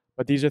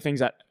 But these are things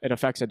that it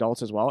affects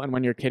adults as well. And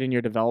when you're a kid and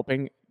you're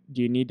developing,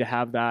 do you need to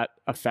have that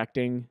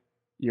affecting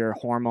your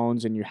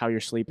hormones and how you're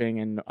sleeping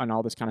and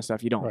all this kind of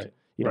stuff? You don't. Right.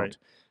 You don't.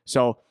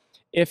 So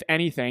if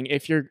anything,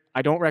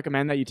 I don't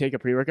recommend that you take a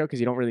pre-workout because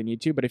you don't really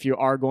need to, but if you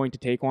are going to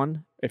take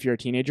one, if you're a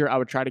teenager, I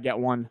would try to get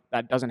one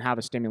that doesn't have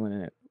a stimulant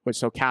in it,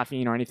 so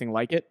caffeine or anything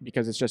like it,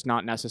 because it's just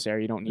not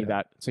necessary. You don't need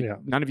that. So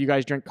none of you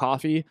guys drink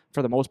coffee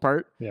for the most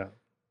part. Yeah.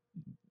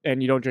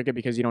 And you don't drink it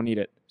because you don't need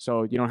it.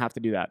 So you don't have to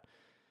do that.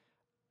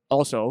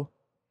 Also,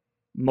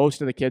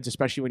 most of the kids,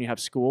 especially when you have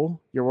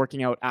school, you're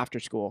working out after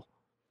school.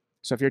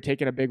 So if you're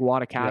taking a big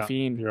wad of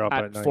caffeine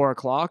at 4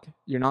 o'clock,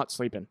 you're not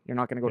sleeping. You're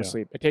not going to go to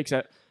sleep. It takes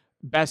a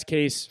best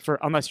case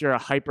unless you're a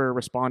hyper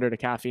responder to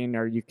caffeine,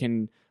 or you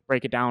can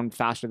break it down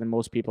faster than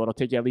most people. It'll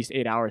take you at least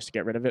 8 hours to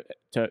get rid of it,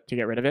 to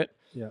get rid of it.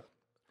 Yeah.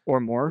 Or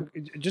more.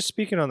 Just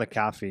speaking on the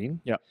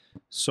caffeine. Yeah.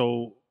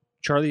 So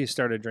Charlie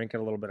started drinking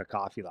a little bit of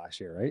coffee last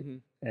year, right?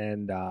 Mm-hmm.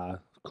 And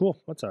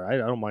cool. That's all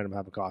right. I don't mind him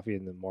having coffee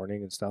in the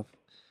morning and stuff.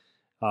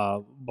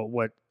 But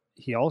what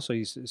he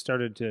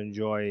started to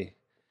enjoy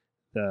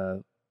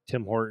the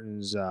Tim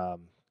Hortons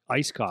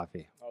iced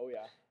coffee. Oh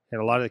yeah.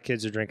 And a lot of the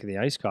kids are drinking the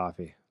iced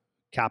coffee,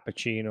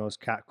 cappuccinos,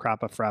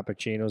 crappa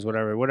frappuccinos,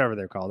 whatever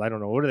they're called. I don't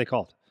know, what are they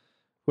called?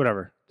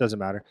 Whatever, doesn't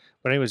matter.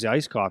 But anyways, the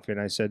iced coffee, and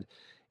I said,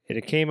 and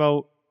it came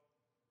out.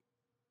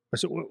 I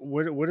said,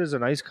 what is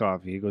an iced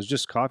coffee? He goes,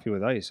 just coffee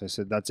with ice. I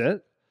said, that's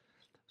it.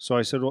 So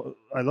I said, well,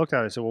 I looked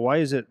at it. I said, well, why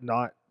is it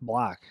not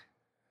black?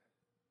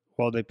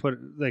 Well, they put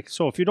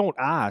so if you don't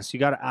ask, you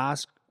got to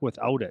ask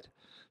without it.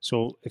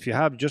 So if you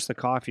have just the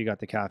coffee, you got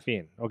the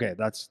caffeine. Okay,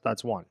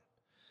 that's one.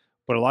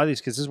 But a lot of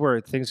these kids, this is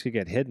where things could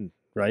get hidden,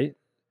 right?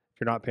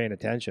 If you're not paying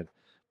attention.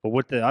 But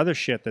with the other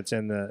shit that's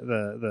in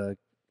the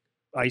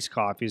iced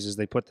coffees is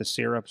they put the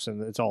syrups,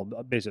 and it's all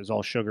basically it's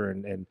all sugar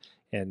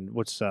and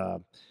what's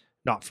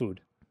not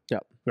food.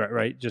 Yep.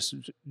 Right. Just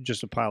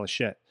a pile of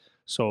shit.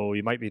 So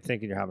you might be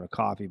thinking you're having a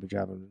coffee, but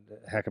you're having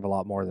a heck of a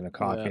lot more than a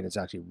coffee, Yeah. and it's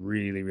actually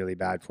really, really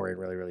bad for you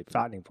and really, really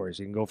fattening for you.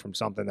 So you can go from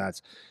something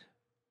that's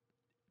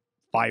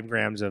 5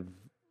 grams of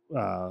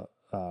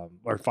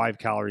or 5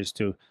 calories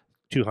to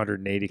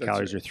 280 That's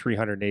calories right. or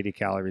 380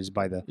 calories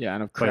by the Yeah,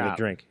 and of by the crap.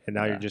 drink, and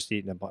now Yeah. you're just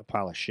eating a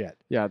pile of shit.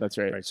 Yeah, that's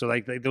right. Right. So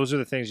like those are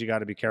the things you got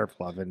to be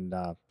careful of, and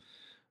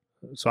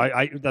so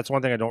I that's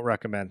one thing I don't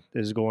recommend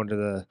is going to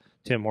the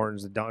Tim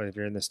Hortons, if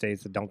you're in the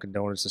States, the Dunkin'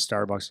 Donuts, the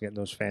Starbucks, and getting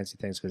those fancy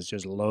things because it's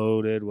just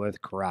loaded with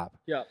crap.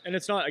 Yeah, and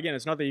it's not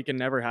that you can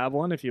never have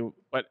one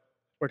but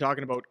we're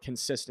talking about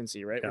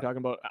consistency, right? Yeah. We're talking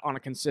about on a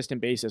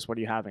consistent basis, what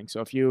are you having?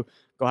 So if you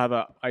go have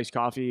a iced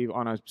coffee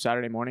on a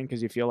Saturday morning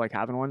because you feel like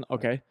having one,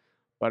 okay.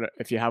 But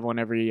if you have one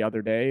every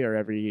other day or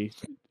every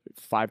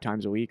 5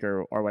 times a week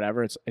or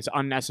whatever, it's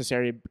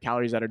unnecessary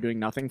calories that are doing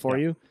nothing for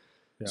Yeah. you.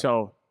 Yeah.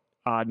 So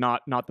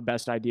not the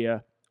best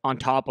idea on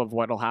top of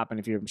what'll happen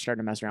if you're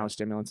starting to mess around with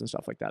stimulants and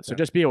stuff like that. So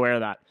just be aware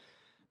of that.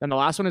 Then the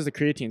last one is the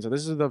creatine. So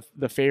this is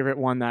the favorite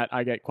one that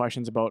I get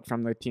questions about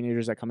from the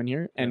teenagers that come in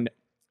here. And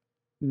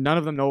none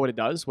of them know what it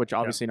does, which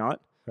obviously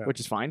not, which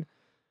is fine.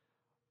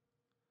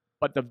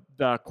 But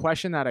the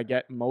question that I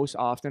get most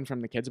often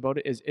from the kids about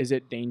it is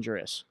it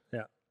dangerous?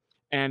 Yeah.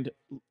 And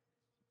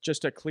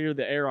just to clear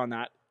the air on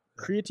that,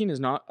 creatine is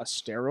not a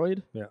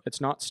steroid. Yeah. It's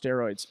not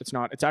steroids.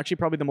 It's actually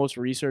probably the most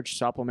researched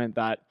supplement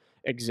that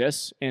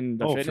exists in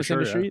the fitness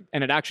industry.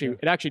 And it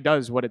actually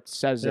does what it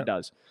says it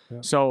does. Yeah.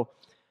 So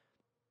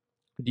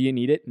do you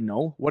need it?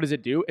 No. What does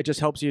it do? It just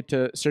helps you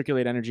to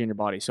circulate energy in your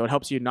body. So it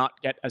helps you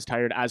not get as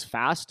tired as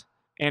fast.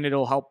 And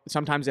it'll help.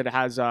 Sometimes it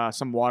has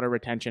some water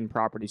retention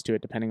properties to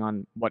it, depending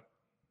on what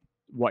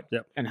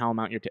and how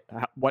amount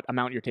what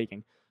amount you're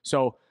taking.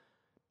 So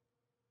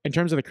in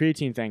terms of the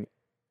creatine thing,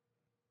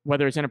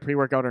 whether it's in a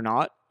pre-workout or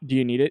not, do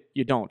you need it?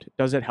 You don't.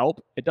 Does it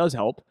help? It does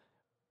help.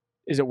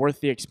 Is it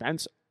worth the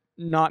expense?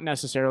 Not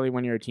necessarily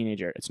when you're a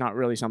teenager. It's not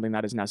really something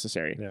that is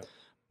necessary. Yeah.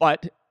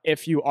 But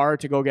if you are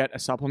to go get a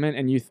supplement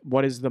and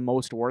what is the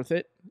most worth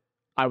it,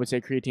 I would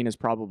say creatine is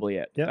probably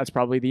it. Yeah. That's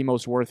probably the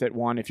most worth it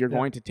one. If you're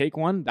going to take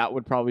one, that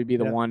would probably be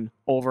the one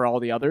over all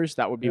the others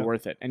that would be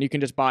worth it. And you can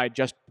just buy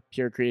just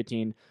pure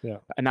creatine,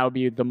 and that would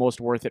be the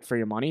most worth it for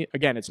your money.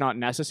 Again, it's not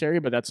necessary,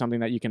 but that's something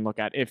that you can look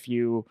at if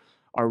you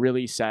are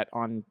really set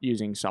on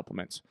using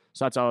supplements.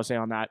 So that's all I'll say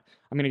on that.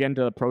 I'm going to get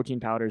into the protein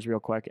powders real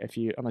quick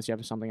unless you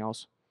have something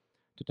else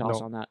to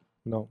toss on that.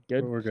 No,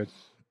 good. We're good.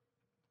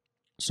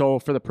 So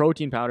for the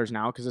protein powders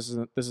now, because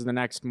this is the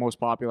next most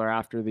popular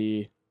after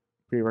the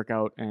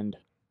pre-workout and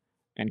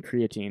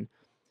creatine.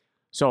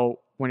 So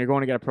when you're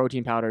going to get a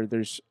protein powder,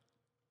 there's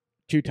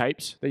 2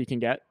 types that you can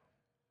get,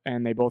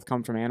 and they both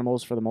come from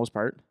animals for the most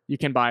part. You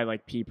can buy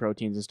like pea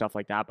proteins and stuff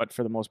like that, but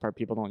for the most part,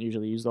 people don't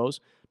usually use those.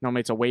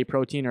 Normally it's a whey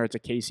protein or it's a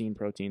casein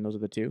protein. Those are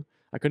the 2.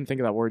 I couldn't think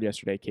of that word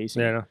yesterday,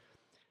 casein. Yeah. No.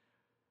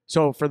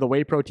 So for the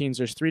whey proteins,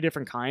 there's 3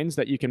 different kinds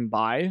that you can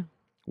buy.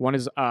 One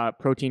is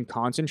protein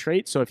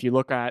concentrate. So if you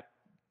look at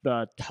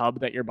the tub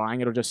that you're buying,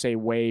 it'll just say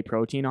whey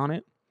protein on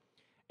it.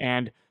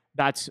 And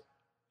it's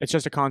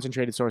just a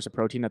concentrated source of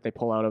protein that they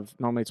pull out of.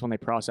 Normally it's when they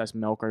process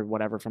milk or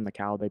whatever from the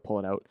cow, they pull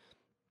it out.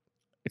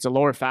 It's a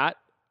lower fat,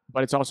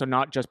 but it's also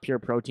not just pure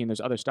protein.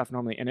 There's other stuff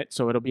normally in it.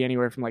 So it'll be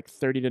anywhere from like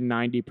 30 to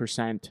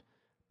 90%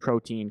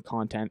 protein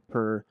content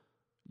per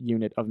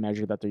unit of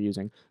measure that they're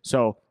using.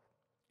 So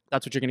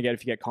that's what you're going to get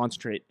if you get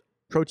concentrate.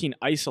 Protein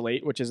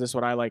isolate, which is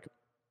what I like.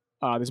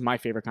 This is my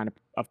favorite kind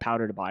of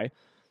powder to buy.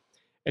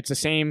 It's the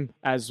same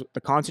as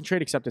the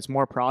concentrate, except it's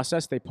more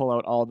processed. They pull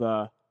out all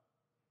the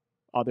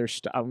other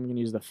stuff. I'm going to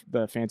use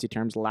the fancy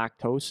terms,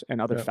 lactose and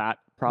other fat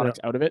products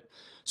out of it.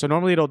 So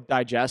normally it'll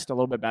digest a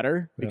little bit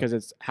better because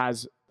it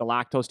has the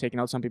lactose taken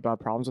out. Some people have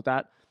problems with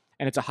that.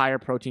 And it's a higher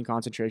protein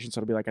concentration. So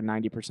it'll be like a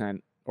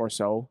 90% or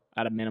so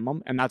at a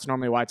minimum. And that's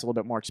normally why it's a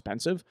little bit more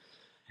expensive.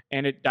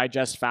 And it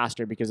digests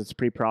faster because it's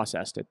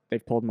pre-processed.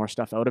 They've pulled more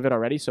stuff out of it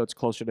already. So it's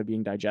closer to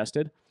being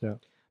digested. Yeah.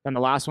 Then the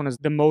last one is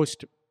the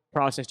most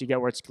processed you get,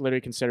 where it's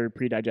literally considered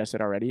pre-digested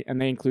already. And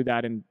they include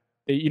that in,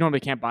 you normally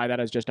can't buy that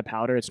as just a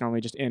powder. It's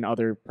normally just in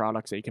other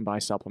products that you can buy,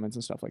 supplements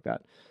and stuff like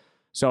that.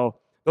 So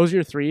those are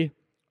your 3.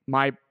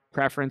 My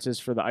preference is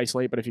for the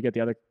isolate, but if you get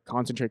the other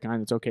concentrate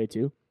kind, it's okay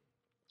too.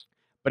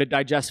 But it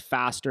digests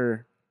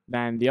faster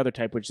than the other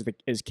type, which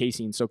is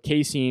casein. So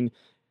casein,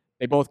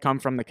 they both come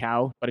from the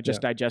cow, but it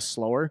just digests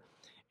slower.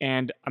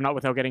 And I'm not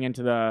without getting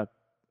into the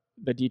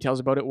details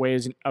about it. Whey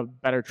is a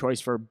better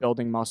choice for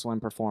building muscle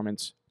and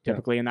performance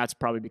typically, and that's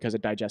probably because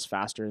it digests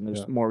faster, and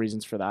there's more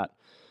reasons for that.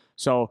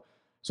 So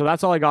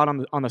that's all I got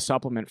on the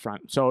supplement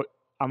front. So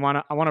I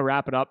want to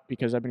wrap it up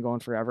because I've been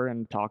going forever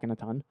and talking a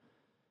ton.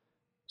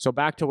 So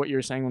back to what you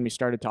were saying when we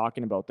started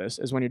talking about this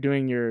is when you're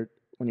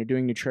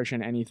doing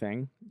nutrition,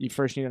 anything, you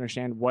first need to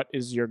understand what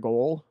is your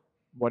goal.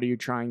 What are you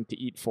trying to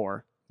eat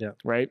for? Yeah.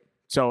 Right.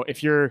 So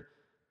if you're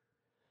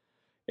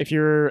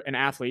an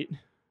athlete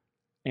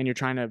and you're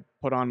trying to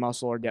put on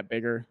muscle or get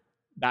bigger,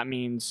 that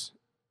means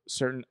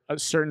a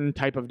certain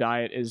type of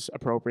diet is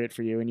appropriate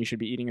for you and you should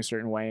be eating a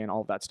certain way and all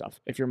of that stuff.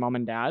 If you're mom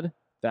and dad,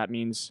 that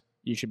means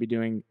you should be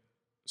doing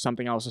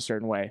something else a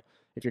certain way.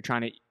 If you're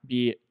trying to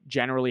be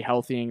generally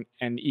healthy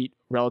and eat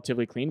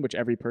relatively clean, which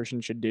every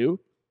person should do,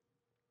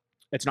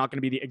 it's not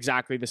going to be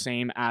exactly the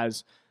same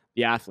as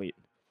the athlete.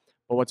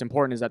 But what's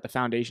important is that the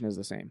foundation is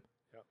the same,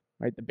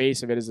 right? The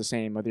base of it is the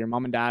same. Whether you're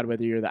mom and dad,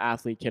 whether you're the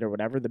athlete kid or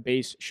whatever, the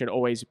base should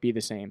always be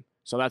the same.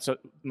 So that's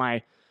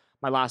my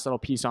last little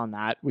piece on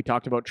that. We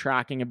talked about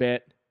tracking a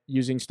bit,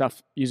 using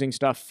stuff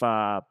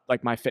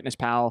like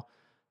MyFitnessPal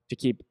to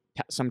keep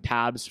some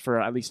tabs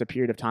for at least a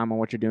period of time on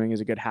what you're doing is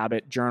a good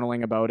habit.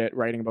 Journaling about it,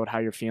 writing about how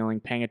you're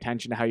feeling, paying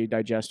attention to how you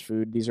digest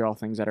food. These are all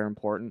things that are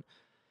important.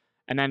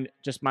 And then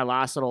just my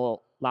last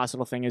little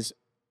thing is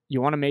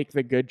you want to make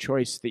the good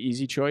choice the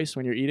easy choice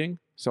when you're eating.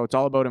 So it's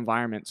all about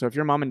environment. So if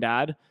you're mom and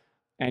dad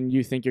and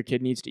you think your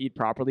kid needs to eat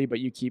properly, but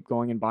you keep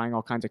going and buying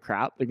all kinds of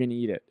crap, they're going to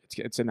eat it.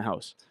 It's in the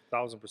house.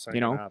 1,000%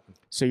 You know? gonna happen.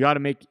 So you got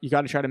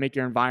to try to make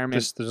your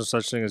environment. There's no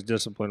such thing as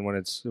discipline when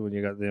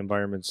you got the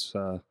environment's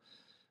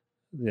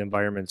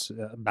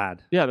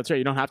bad. Yeah, that's right.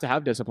 You don't have to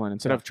have discipline.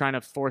 Instead of trying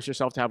to force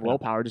yourself to have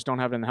willpower, just don't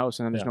have it in the house,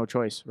 and then there's no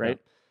choice, right?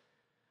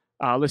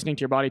 Listening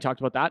to your body, talked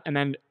about that. And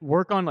then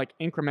work on like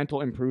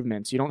incremental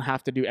improvements. You don't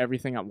have to do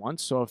everything at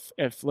once. So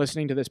if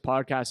listening to this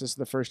podcast is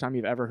the first time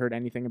you've ever heard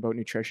anything about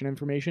nutrition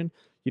information,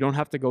 you don't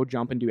have to go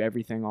jump and do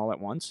everything all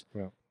at once.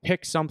 Yeah.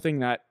 Pick something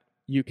that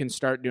you can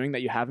start doing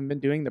that you haven't been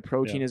doing. The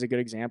protein is a good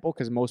example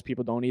because most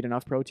people don't eat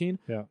enough protein.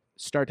 Yeah.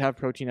 Start to have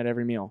protein at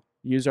every meal.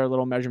 Use our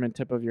little measurement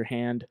tip of your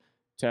hand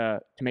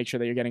to make sure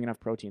that you're getting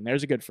enough protein.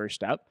 There's a good first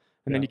step.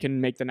 And then you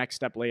can make the next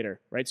step later,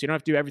 right? So you don't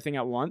have to do everything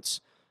at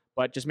once,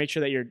 but just make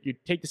sure that you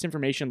take this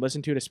information,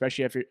 listen to it,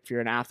 especially if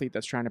you're an athlete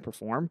that's trying to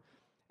perform.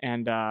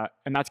 And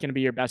that's going to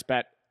be your best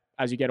bet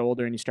as you get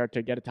older and you start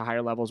to get it to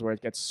higher levels where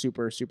it gets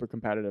super, super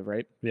competitive,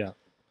 right? Yeah.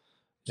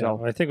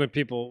 So I think when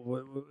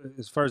people,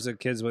 as far as the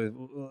kids,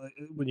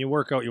 when you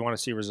work out, you want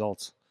to see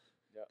results.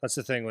 Yeah. That's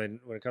the thing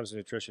when it comes to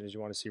nutrition is you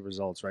want to see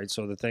results, right?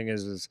 So the thing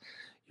is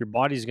your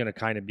body's going to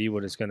kind of be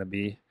what it's going to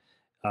be.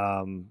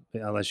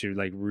 Unless you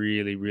like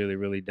really, really,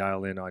 really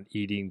dial in on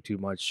eating too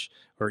much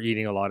or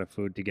eating a lot of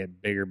food to get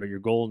bigger. But your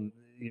goal,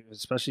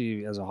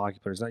 especially as a hockey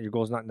player, your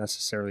goal is not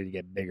necessarily to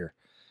get bigger.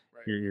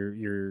 Right.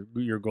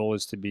 Your goal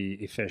is to be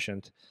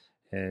efficient,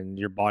 and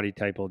your body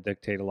type will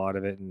dictate a lot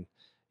of it. And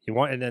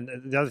then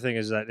the other thing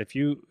is that if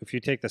you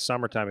take the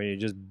summertime and you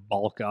just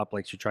bulk up,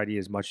 like you try to eat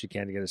as much as you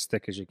can to get as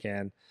thick as you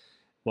can,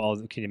 well,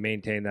 can you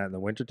maintain that in the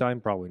wintertime?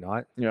 Probably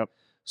not. Yep.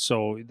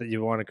 So that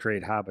you want to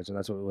create habits, and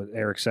that's what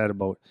Eric said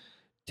about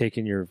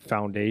taking your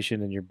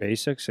foundation and your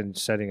basics and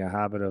setting a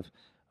habit of,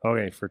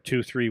 okay, for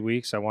 2-3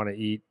 weeks, I want to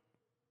eat,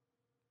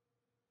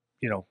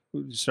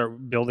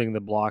 start building the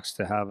blocks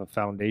to have a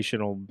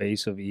foundational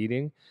base of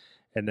eating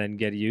and then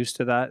get used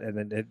to that. And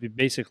then it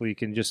basically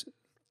can just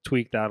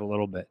tweak that a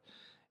little bit.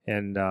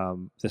 And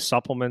the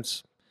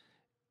supplements,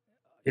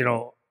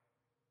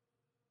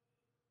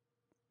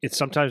 it's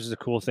sometimes a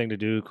cool thing to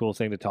do, cool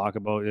thing to talk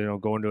about.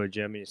 Going to a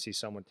gym and you see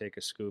someone take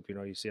a scoop.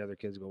 You see other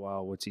kids go,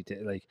 "Wow, what's he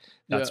like?"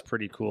 That's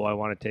pretty cool. I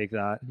want to take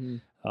that.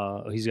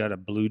 Mm-hmm. He's got a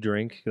blue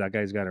drink. That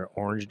guy's got an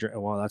orange drink.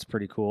 Wow, that's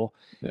pretty cool.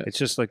 Yeah. It's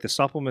just like the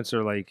supplements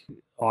are like,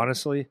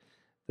 honestly,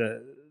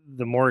 the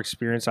more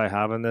experience I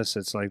have in this,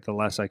 it's like the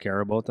less I care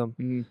about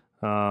them.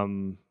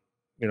 Mm-hmm.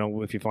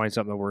 If you find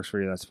something that works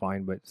for you, that's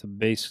fine. But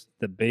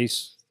the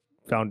base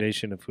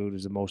foundation of food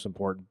is the most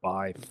important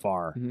by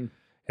far. Mm-hmm.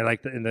 And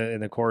like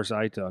in the course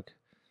I took,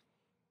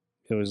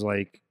 it was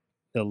like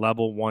the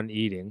level 1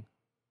 eating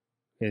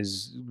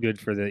is good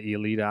for the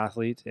elite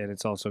athlete, and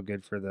it's also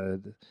good for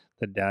the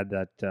dad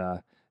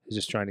that is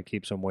just trying to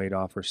keep some weight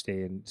off or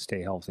stay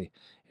healthy.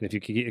 And if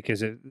you can,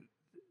 because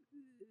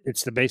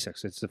it's the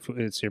basics,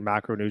 it's your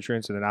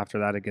macronutrients, and then after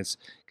that it gets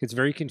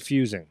very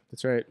confusing.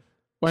 That's right.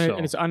 Well,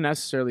 and it's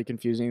unnecessarily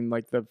confusing.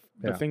 Like the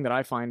thing that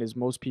I find is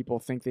most people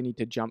think they need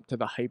to jump to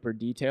the hyper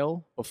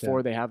detail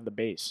before they have the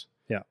base.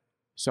 Yeah.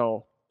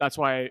 So that's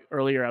why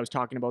earlier I was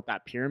talking about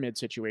that pyramid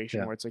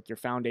situation where it's like your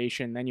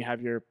foundation, then you have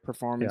your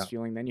performance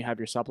fueling, then you have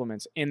your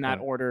supplements in that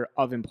order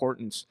of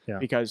importance. Yeah.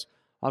 Because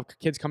I'll have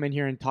kids come in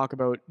here and talk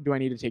about, do I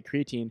need to take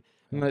creatine?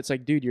 And it's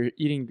like, dude, you're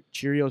eating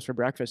Cheerios for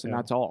breakfast and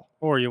that's all.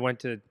 Or you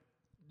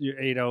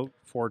ate out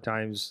 4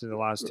 times in the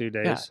last 2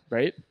 days. Yeah,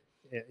 right?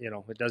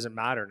 It doesn't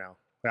matter now.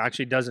 It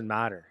actually doesn't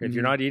matter. If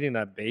you're not eating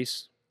that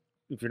base,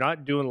 if you're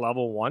not doing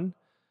level 1,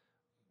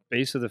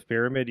 base of the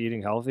pyramid,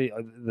 eating healthy,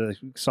 the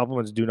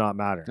supplements do not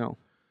matter. No.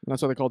 And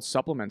that's why they're called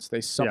supplements.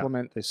 They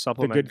supplement the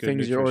good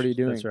things you're already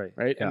doing. That's right.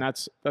 Right? Yeah. And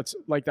that's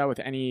like that with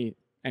any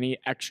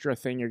extra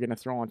thing you're going to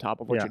throw on top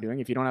of what you're doing.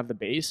 If you don't have the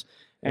base,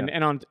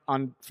 and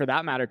on for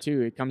that matter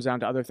too, it comes down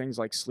to other things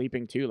like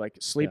sleeping too. Like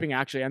sleeping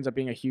actually ends up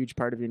being a huge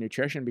part of your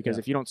nutrition because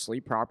if you don't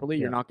sleep properly,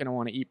 you're not going to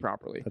want to eat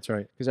properly. That's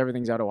right. Because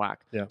everything's out of whack.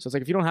 Yeah. So it's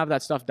like if you don't have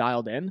that stuff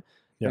dialed in,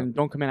 then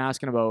don't come in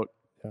asking about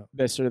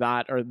this or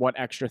that or what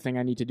extra thing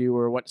I need to do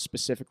or what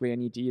specifically I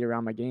need to eat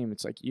around my game.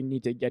 It's like you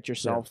need to get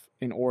yourself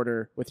in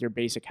order with your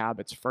basic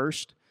habits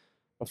first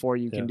before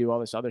you can do all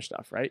this other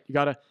stuff, right? You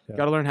gotta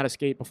learn how to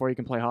skate before you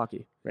can play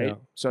hockey, right?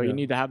 So you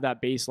need to have that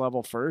base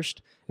level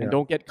first and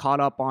don't get caught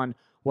up on,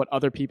 what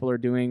other people are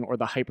doing or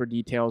the hyper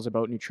details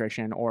about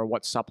nutrition or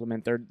what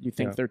supplement you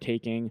think they're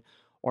taking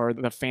or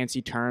the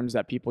fancy terms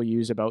that people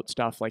use about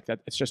stuff like that.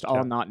 It's just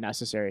all not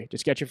necessary.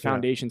 Just get your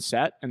foundation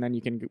set and then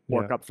you can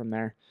work up from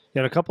there.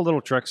 Yeah, and a couple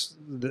little tricks.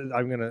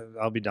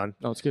 I'll be done.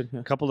 Oh, it's good.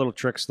 Yeah. A couple little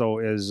tricks though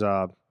is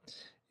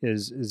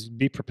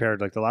be prepared.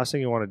 Like the last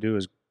thing you want to do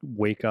is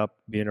wake up,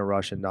 be in a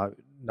rush, and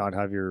not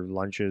have your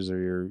lunches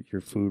or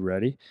your food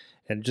ready.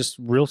 And just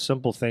real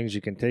simple things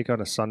you can take on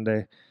a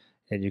Sunday,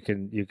 and you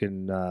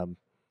can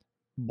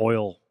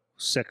boil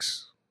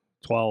 6,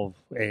 12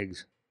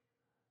 eggs.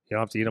 You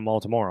don't have to eat them all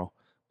tomorrow,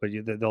 but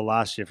they'll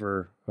last you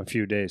for a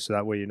few days. So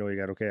that way,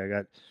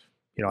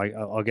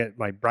 I'll get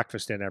my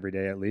breakfast in every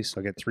day at least.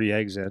 I'll get 3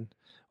 eggs in.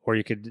 Or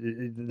you could,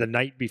 the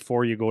night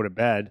before you go to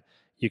bed,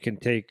 you can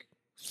take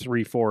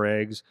 3, 4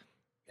 eggs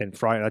and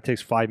fry it. That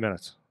takes 5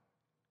 minutes.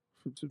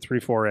 3,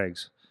 4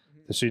 eggs.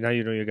 So now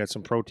you got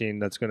some protein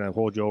that's going to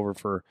hold you over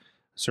for a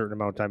certain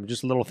amount of time.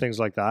 Just little things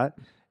like that.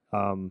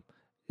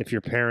 If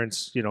your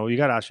parents, you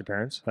got to ask your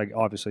parents, like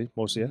obviously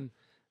most of you.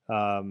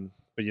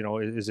 But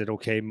is it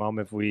okay, Mom,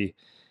 if we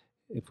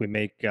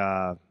make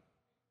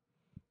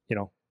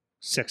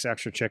 6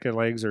 extra chicken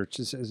legs or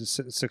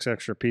 6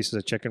 extra pieces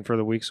of chicken for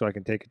the week so I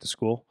can take it to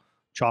school,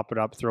 chop it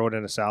up, throw it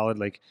in a salad,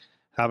 like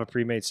have a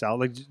pre-made salad,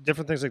 like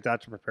different things like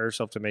that to prepare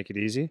yourself to make it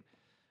easy.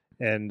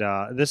 And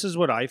this is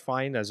what I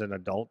find as an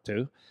adult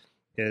too,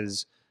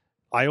 is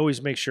I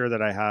always make sure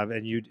that I have,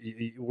 and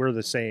we're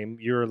the same.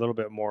 You're a little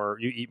bit more,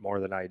 you eat more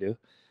than I do,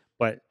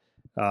 but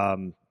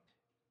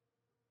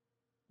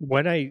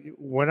when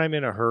I'm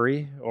in a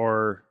hurry,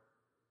 or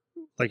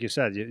like you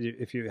said,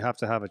 if you have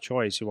to have a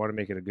choice, you want to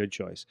make it a good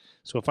choice.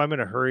 So if I'm in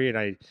a hurry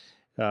and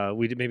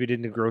we maybe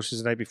didn't do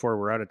groceries the night before,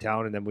 we're out of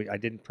town, and then I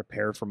didn't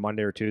prepare for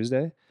Monday or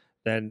Tuesday,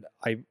 then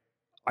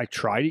I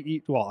try to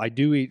eat well. I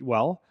do eat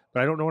well,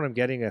 but I don't know what I'm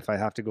getting if I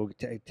have to go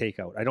take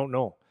out. I don't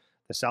know.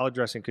 The salad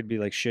dressing could be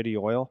like shitty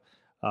oil.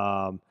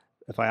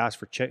 If I ask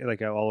for chicken,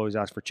 like I'll always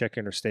ask for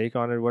chicken or steak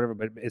on it or whatever,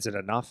 but is it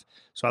enough?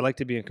 So I like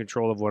to be in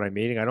control of what I'm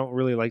eating. I don't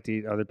really like to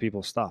eat other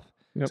people's stuff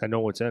because I know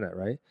what's in it,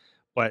 right?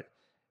 But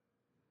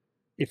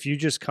if you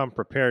just come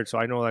prepared, so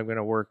I know I'm going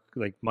to work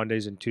like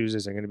Mondays and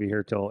Tuesdays, I'm going to be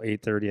here till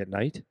 8:30 at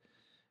night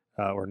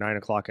or 9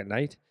 o'clock at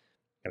night.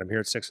 And I'm here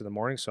at 6 in the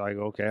morning. So I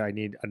go, okay, I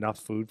need enough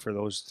food for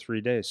those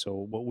 3 days. So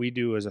what we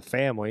do as a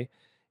family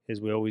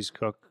is we always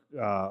cook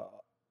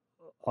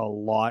a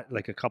lot,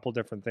 like a couple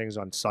different things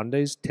on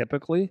Sundays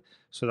typically,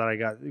 so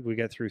that we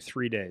get through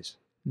 3 days.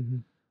 Mm-hmm.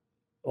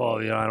 Oh,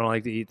 I don't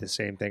like to eat the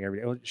same thing every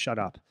day. Oh, shut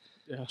up.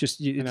 Yeah,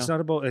 it's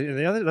not about,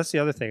 and that's the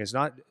other thing. It's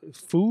not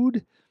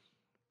food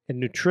and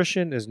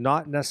nutrition is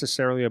not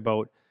necessarily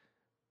about,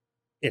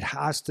 it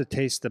has to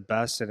taste the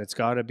best and it's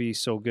got to be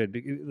so good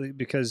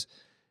because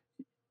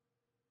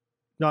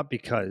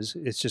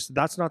it's just,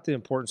 that's not the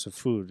importance of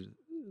food.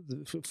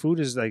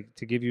 Food is like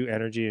to give you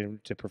energy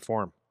and to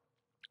perform.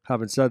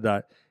 Having said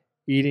that,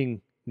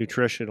 eating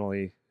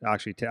nutritionally,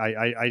 actually,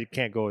 I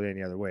can't go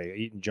any other way.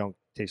 Eating junk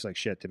tastes like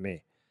shit to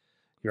me,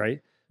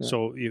 right? Yeah.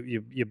 So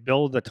you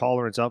build the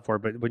tolerance up for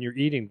it, but when you're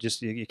eating,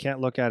 just you can't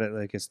look at it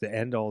like it's the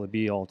end all, the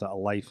be all to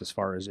life as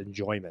far as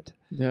enjoyment.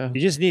 Yeah, you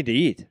just need to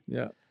eat.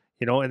 Yeah,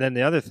 And then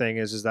the other thing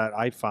is that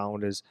I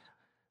found is,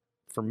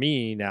 for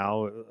me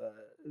now,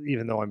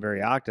 even though I'm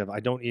very active, I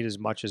don't eat as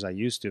much as I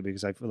used to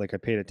because I feel like I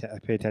pay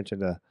attention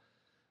to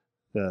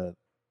the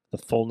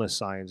fullness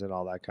signs and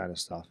all that kind of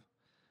stuff.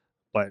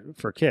 But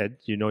for a kid,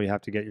 you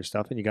have to get your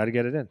stuff and you got to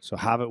get it in. So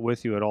have it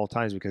with you at all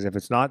times, because if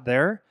it's not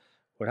there,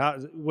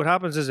 what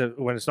happens is that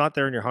when it's not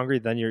there and you're hungry,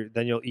 then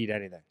you'll eat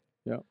anything.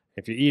 Yeah.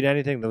 If you eat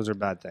anything, those are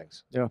bad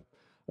things. Yeah.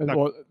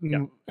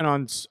 And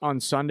on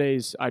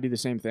Sundays, I do the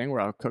same thing where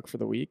I'll cook for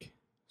the week.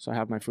 So I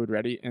have my food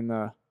ready in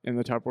the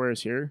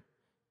Tupperwares here.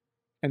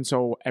 And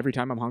so every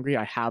time I'm hungry,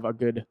 I have a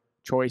good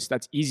choice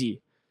that's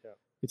easy.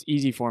 It's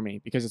easy for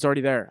me because it's already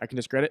there. I can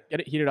just get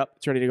it, heat it up.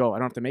 It's ready to go. I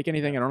don't have to make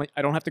anything.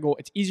 I don't have to go.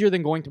 It's easier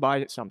than going to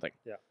buy something.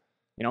 Yeah.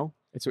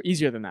 It's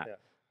easier than that. Yeah.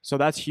 So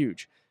that's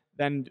huge.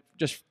 Then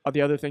just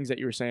the other things that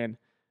you were saying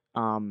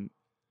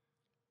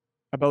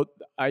about,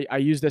 I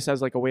use this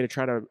as like a way to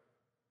try to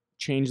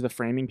change the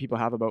framing people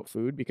have about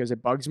food, because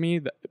it bugs me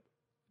that,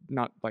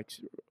 not like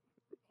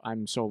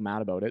I'm so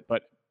mad about it,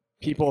 but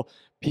people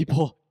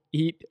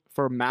eat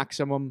for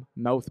maximum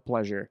mouth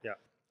pleasure. Yeah.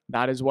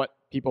 That is what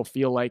people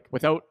feel like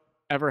without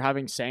ever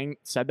having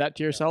said that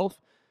to yourself.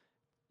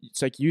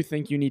 It's like you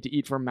think you need to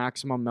eat for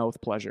maximum mouth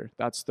pleasure.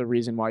 That's the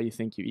reason why you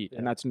think you eat.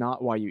 And that's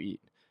not why you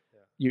eat.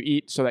 You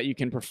eat so that you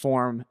can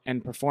perform,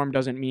 and perform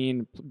doesn't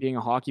mean being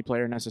a hockey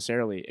player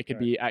necessarily. It could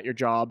be at your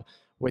job,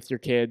 with your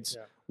kids,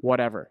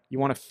 whatever. You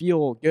want to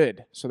feel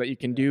good so that you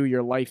can do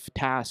your life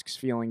tasks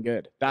feeling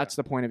good. That's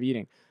the point of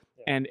eating.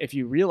 And if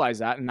you realize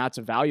that, and that's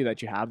a value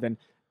that you have, then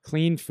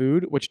clean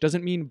food, which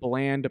doesn't mean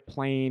bland,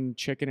 plain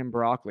chicken and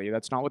broccoli.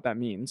 That's not what that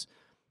means.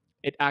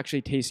 It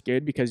actually tastes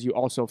good because you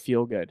also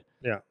feel good.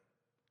 Yeah.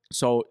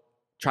 So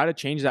try to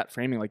change that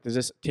framing. Like, does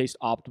this taste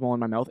optimal in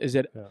my mouth? Is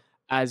it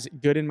as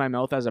good in my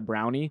mouth as a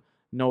brownie?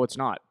 No, it's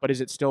not. But is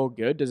it still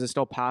good? Does it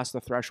still pass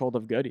the threshold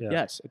of good?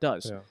 Yes, it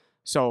does. Yeah.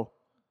 So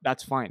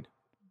that's fine.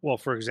 Well,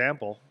 for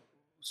example,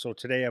 so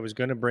today I was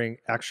going to bring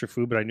extra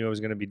food, but I knew I was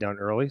going to be done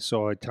early.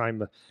 So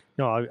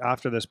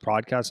after this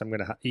podcast, I'm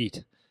going to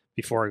eat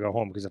before I go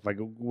home, because if I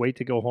wait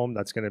to go home,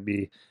 that's going to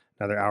be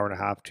another hour and a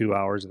half, 2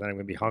 hours, and then I'm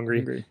going to be hungry.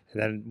 And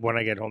then when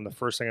I get home, the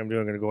first thing I'm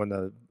doing, I'm going to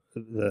go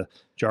in the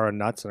jar of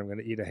nuts, and I'm going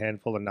to eat a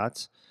handful of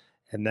nuts,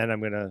 and then I'm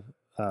going to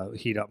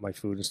heat up my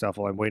food and stuff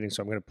while I'm waiting.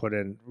 So I'm going to put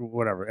in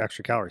whatever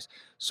extra calories.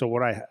 So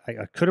what I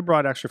could have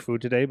brought extra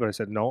food today, but I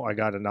said no, I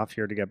got enough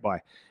here to get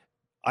by.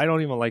 I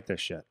don't even like this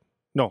shit.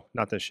 No,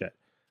 not this shit.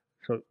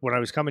 So when I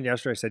was coming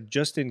yesterday, I said,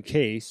 just in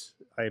case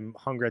I'm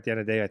hungry at the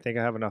end of the day, I think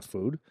I have enough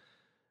food.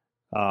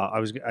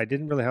 I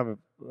didn't really have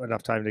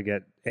enough time to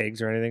get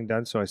eggs or anything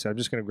done, so I said I'm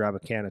just going to grab a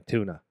can of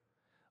tuna.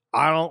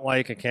 I don't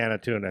like a can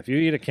of tuna. If you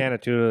eat a can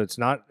of tuna, it's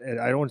not.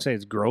 I don't want to say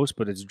it's gross,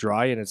 but it's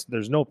dry and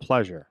there's no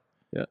pleasure.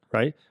 Yeah.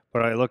 Right.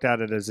 But I looked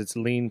at it as it's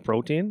lean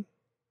protein.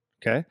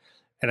 Okay.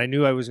 And I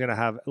knew I was going to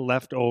have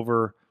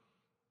leftover.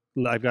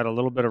 I've got a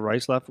little bit of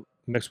rice left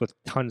mixed with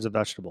tons of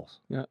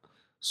vegetables. Yeah.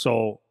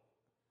 So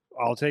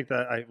I'll take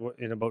that.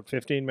 In about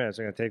 15 minutes,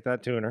 I'm going to take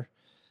that tuna,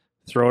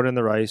 throw it in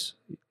the rice,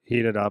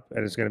 heat it up,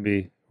 and it's going to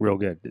be real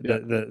good. Yeah.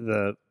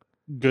 The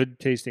good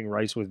tasting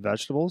rice with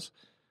vegetables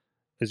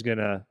is going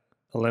to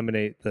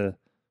eliminate the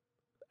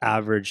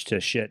average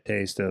to shit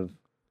taste of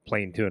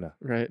plain tuna.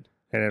 Right.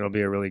 And it'll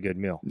be a really good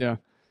meal. Yeah.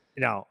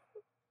 Now,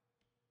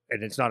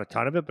 and it's not a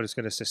ton of it, but it's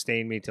going to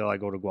sustain me till I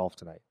go to Guelph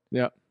tonight.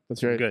 Yeah,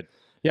 that's right. Good.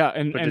 Yeah,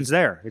 but it's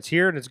there. It's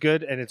here, and it's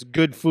good, and it's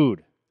good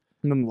food.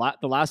 And then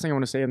the last thing I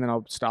want to say, and then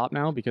I'll stop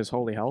now because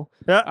holy hell.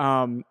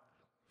 Yeah.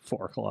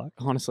 4 o'clock.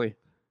 Honestly,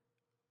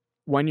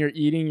 when you're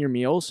eating your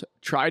meals,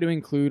 try to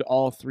include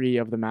all 3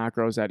 of the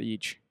macros at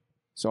each.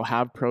 So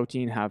have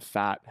protein, have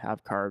fat,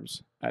 have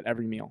carbs at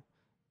every meal.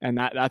 And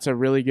that's a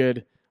really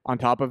good, on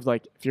top of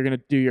like, if you're going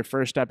to do your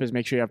first step is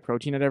make sure you have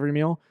protein at every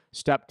meal.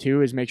 Step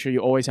 2 is make sure you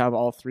always have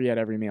all 3 at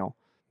every meal.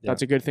 Yeah.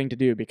 That's a good thing to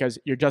do because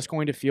you're just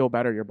going to feel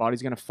better. Your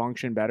body's going to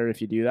function better if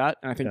you do that.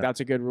 And I think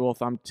that's a good rule of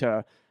thumb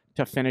to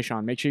finish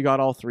on. Make sure you got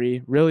all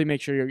 3. Really make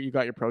sure you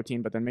got your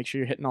protein, but then make sure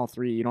you're hitting all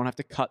 3. You don't have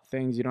to cut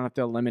things. You don't have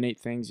to eliminate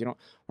things.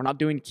 We're not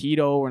doing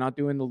keto. We're not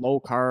doing the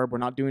low carb. We're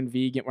not doing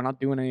vegan. We're not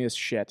doing any of this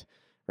shit,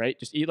 right?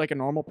 Just eat like a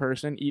normal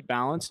person, eat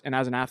balanced. And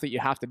as an athlete, you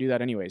have to do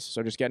that anyways.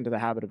 So just get into the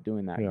habit of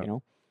doing that, you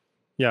know?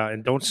 Yeah.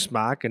 And don't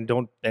smack and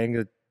don't bang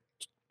the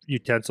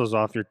utensils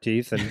off your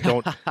teeth and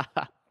don't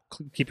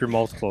keep your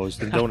mouth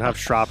closed and don't have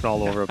shrapnel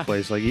all over the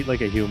place. Like eat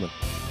like a human.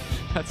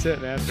 That's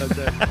it, man. That's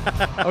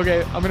it.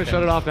 Okay, I'm going to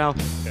shut it off now.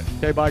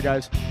 Okay, bye,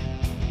 guys.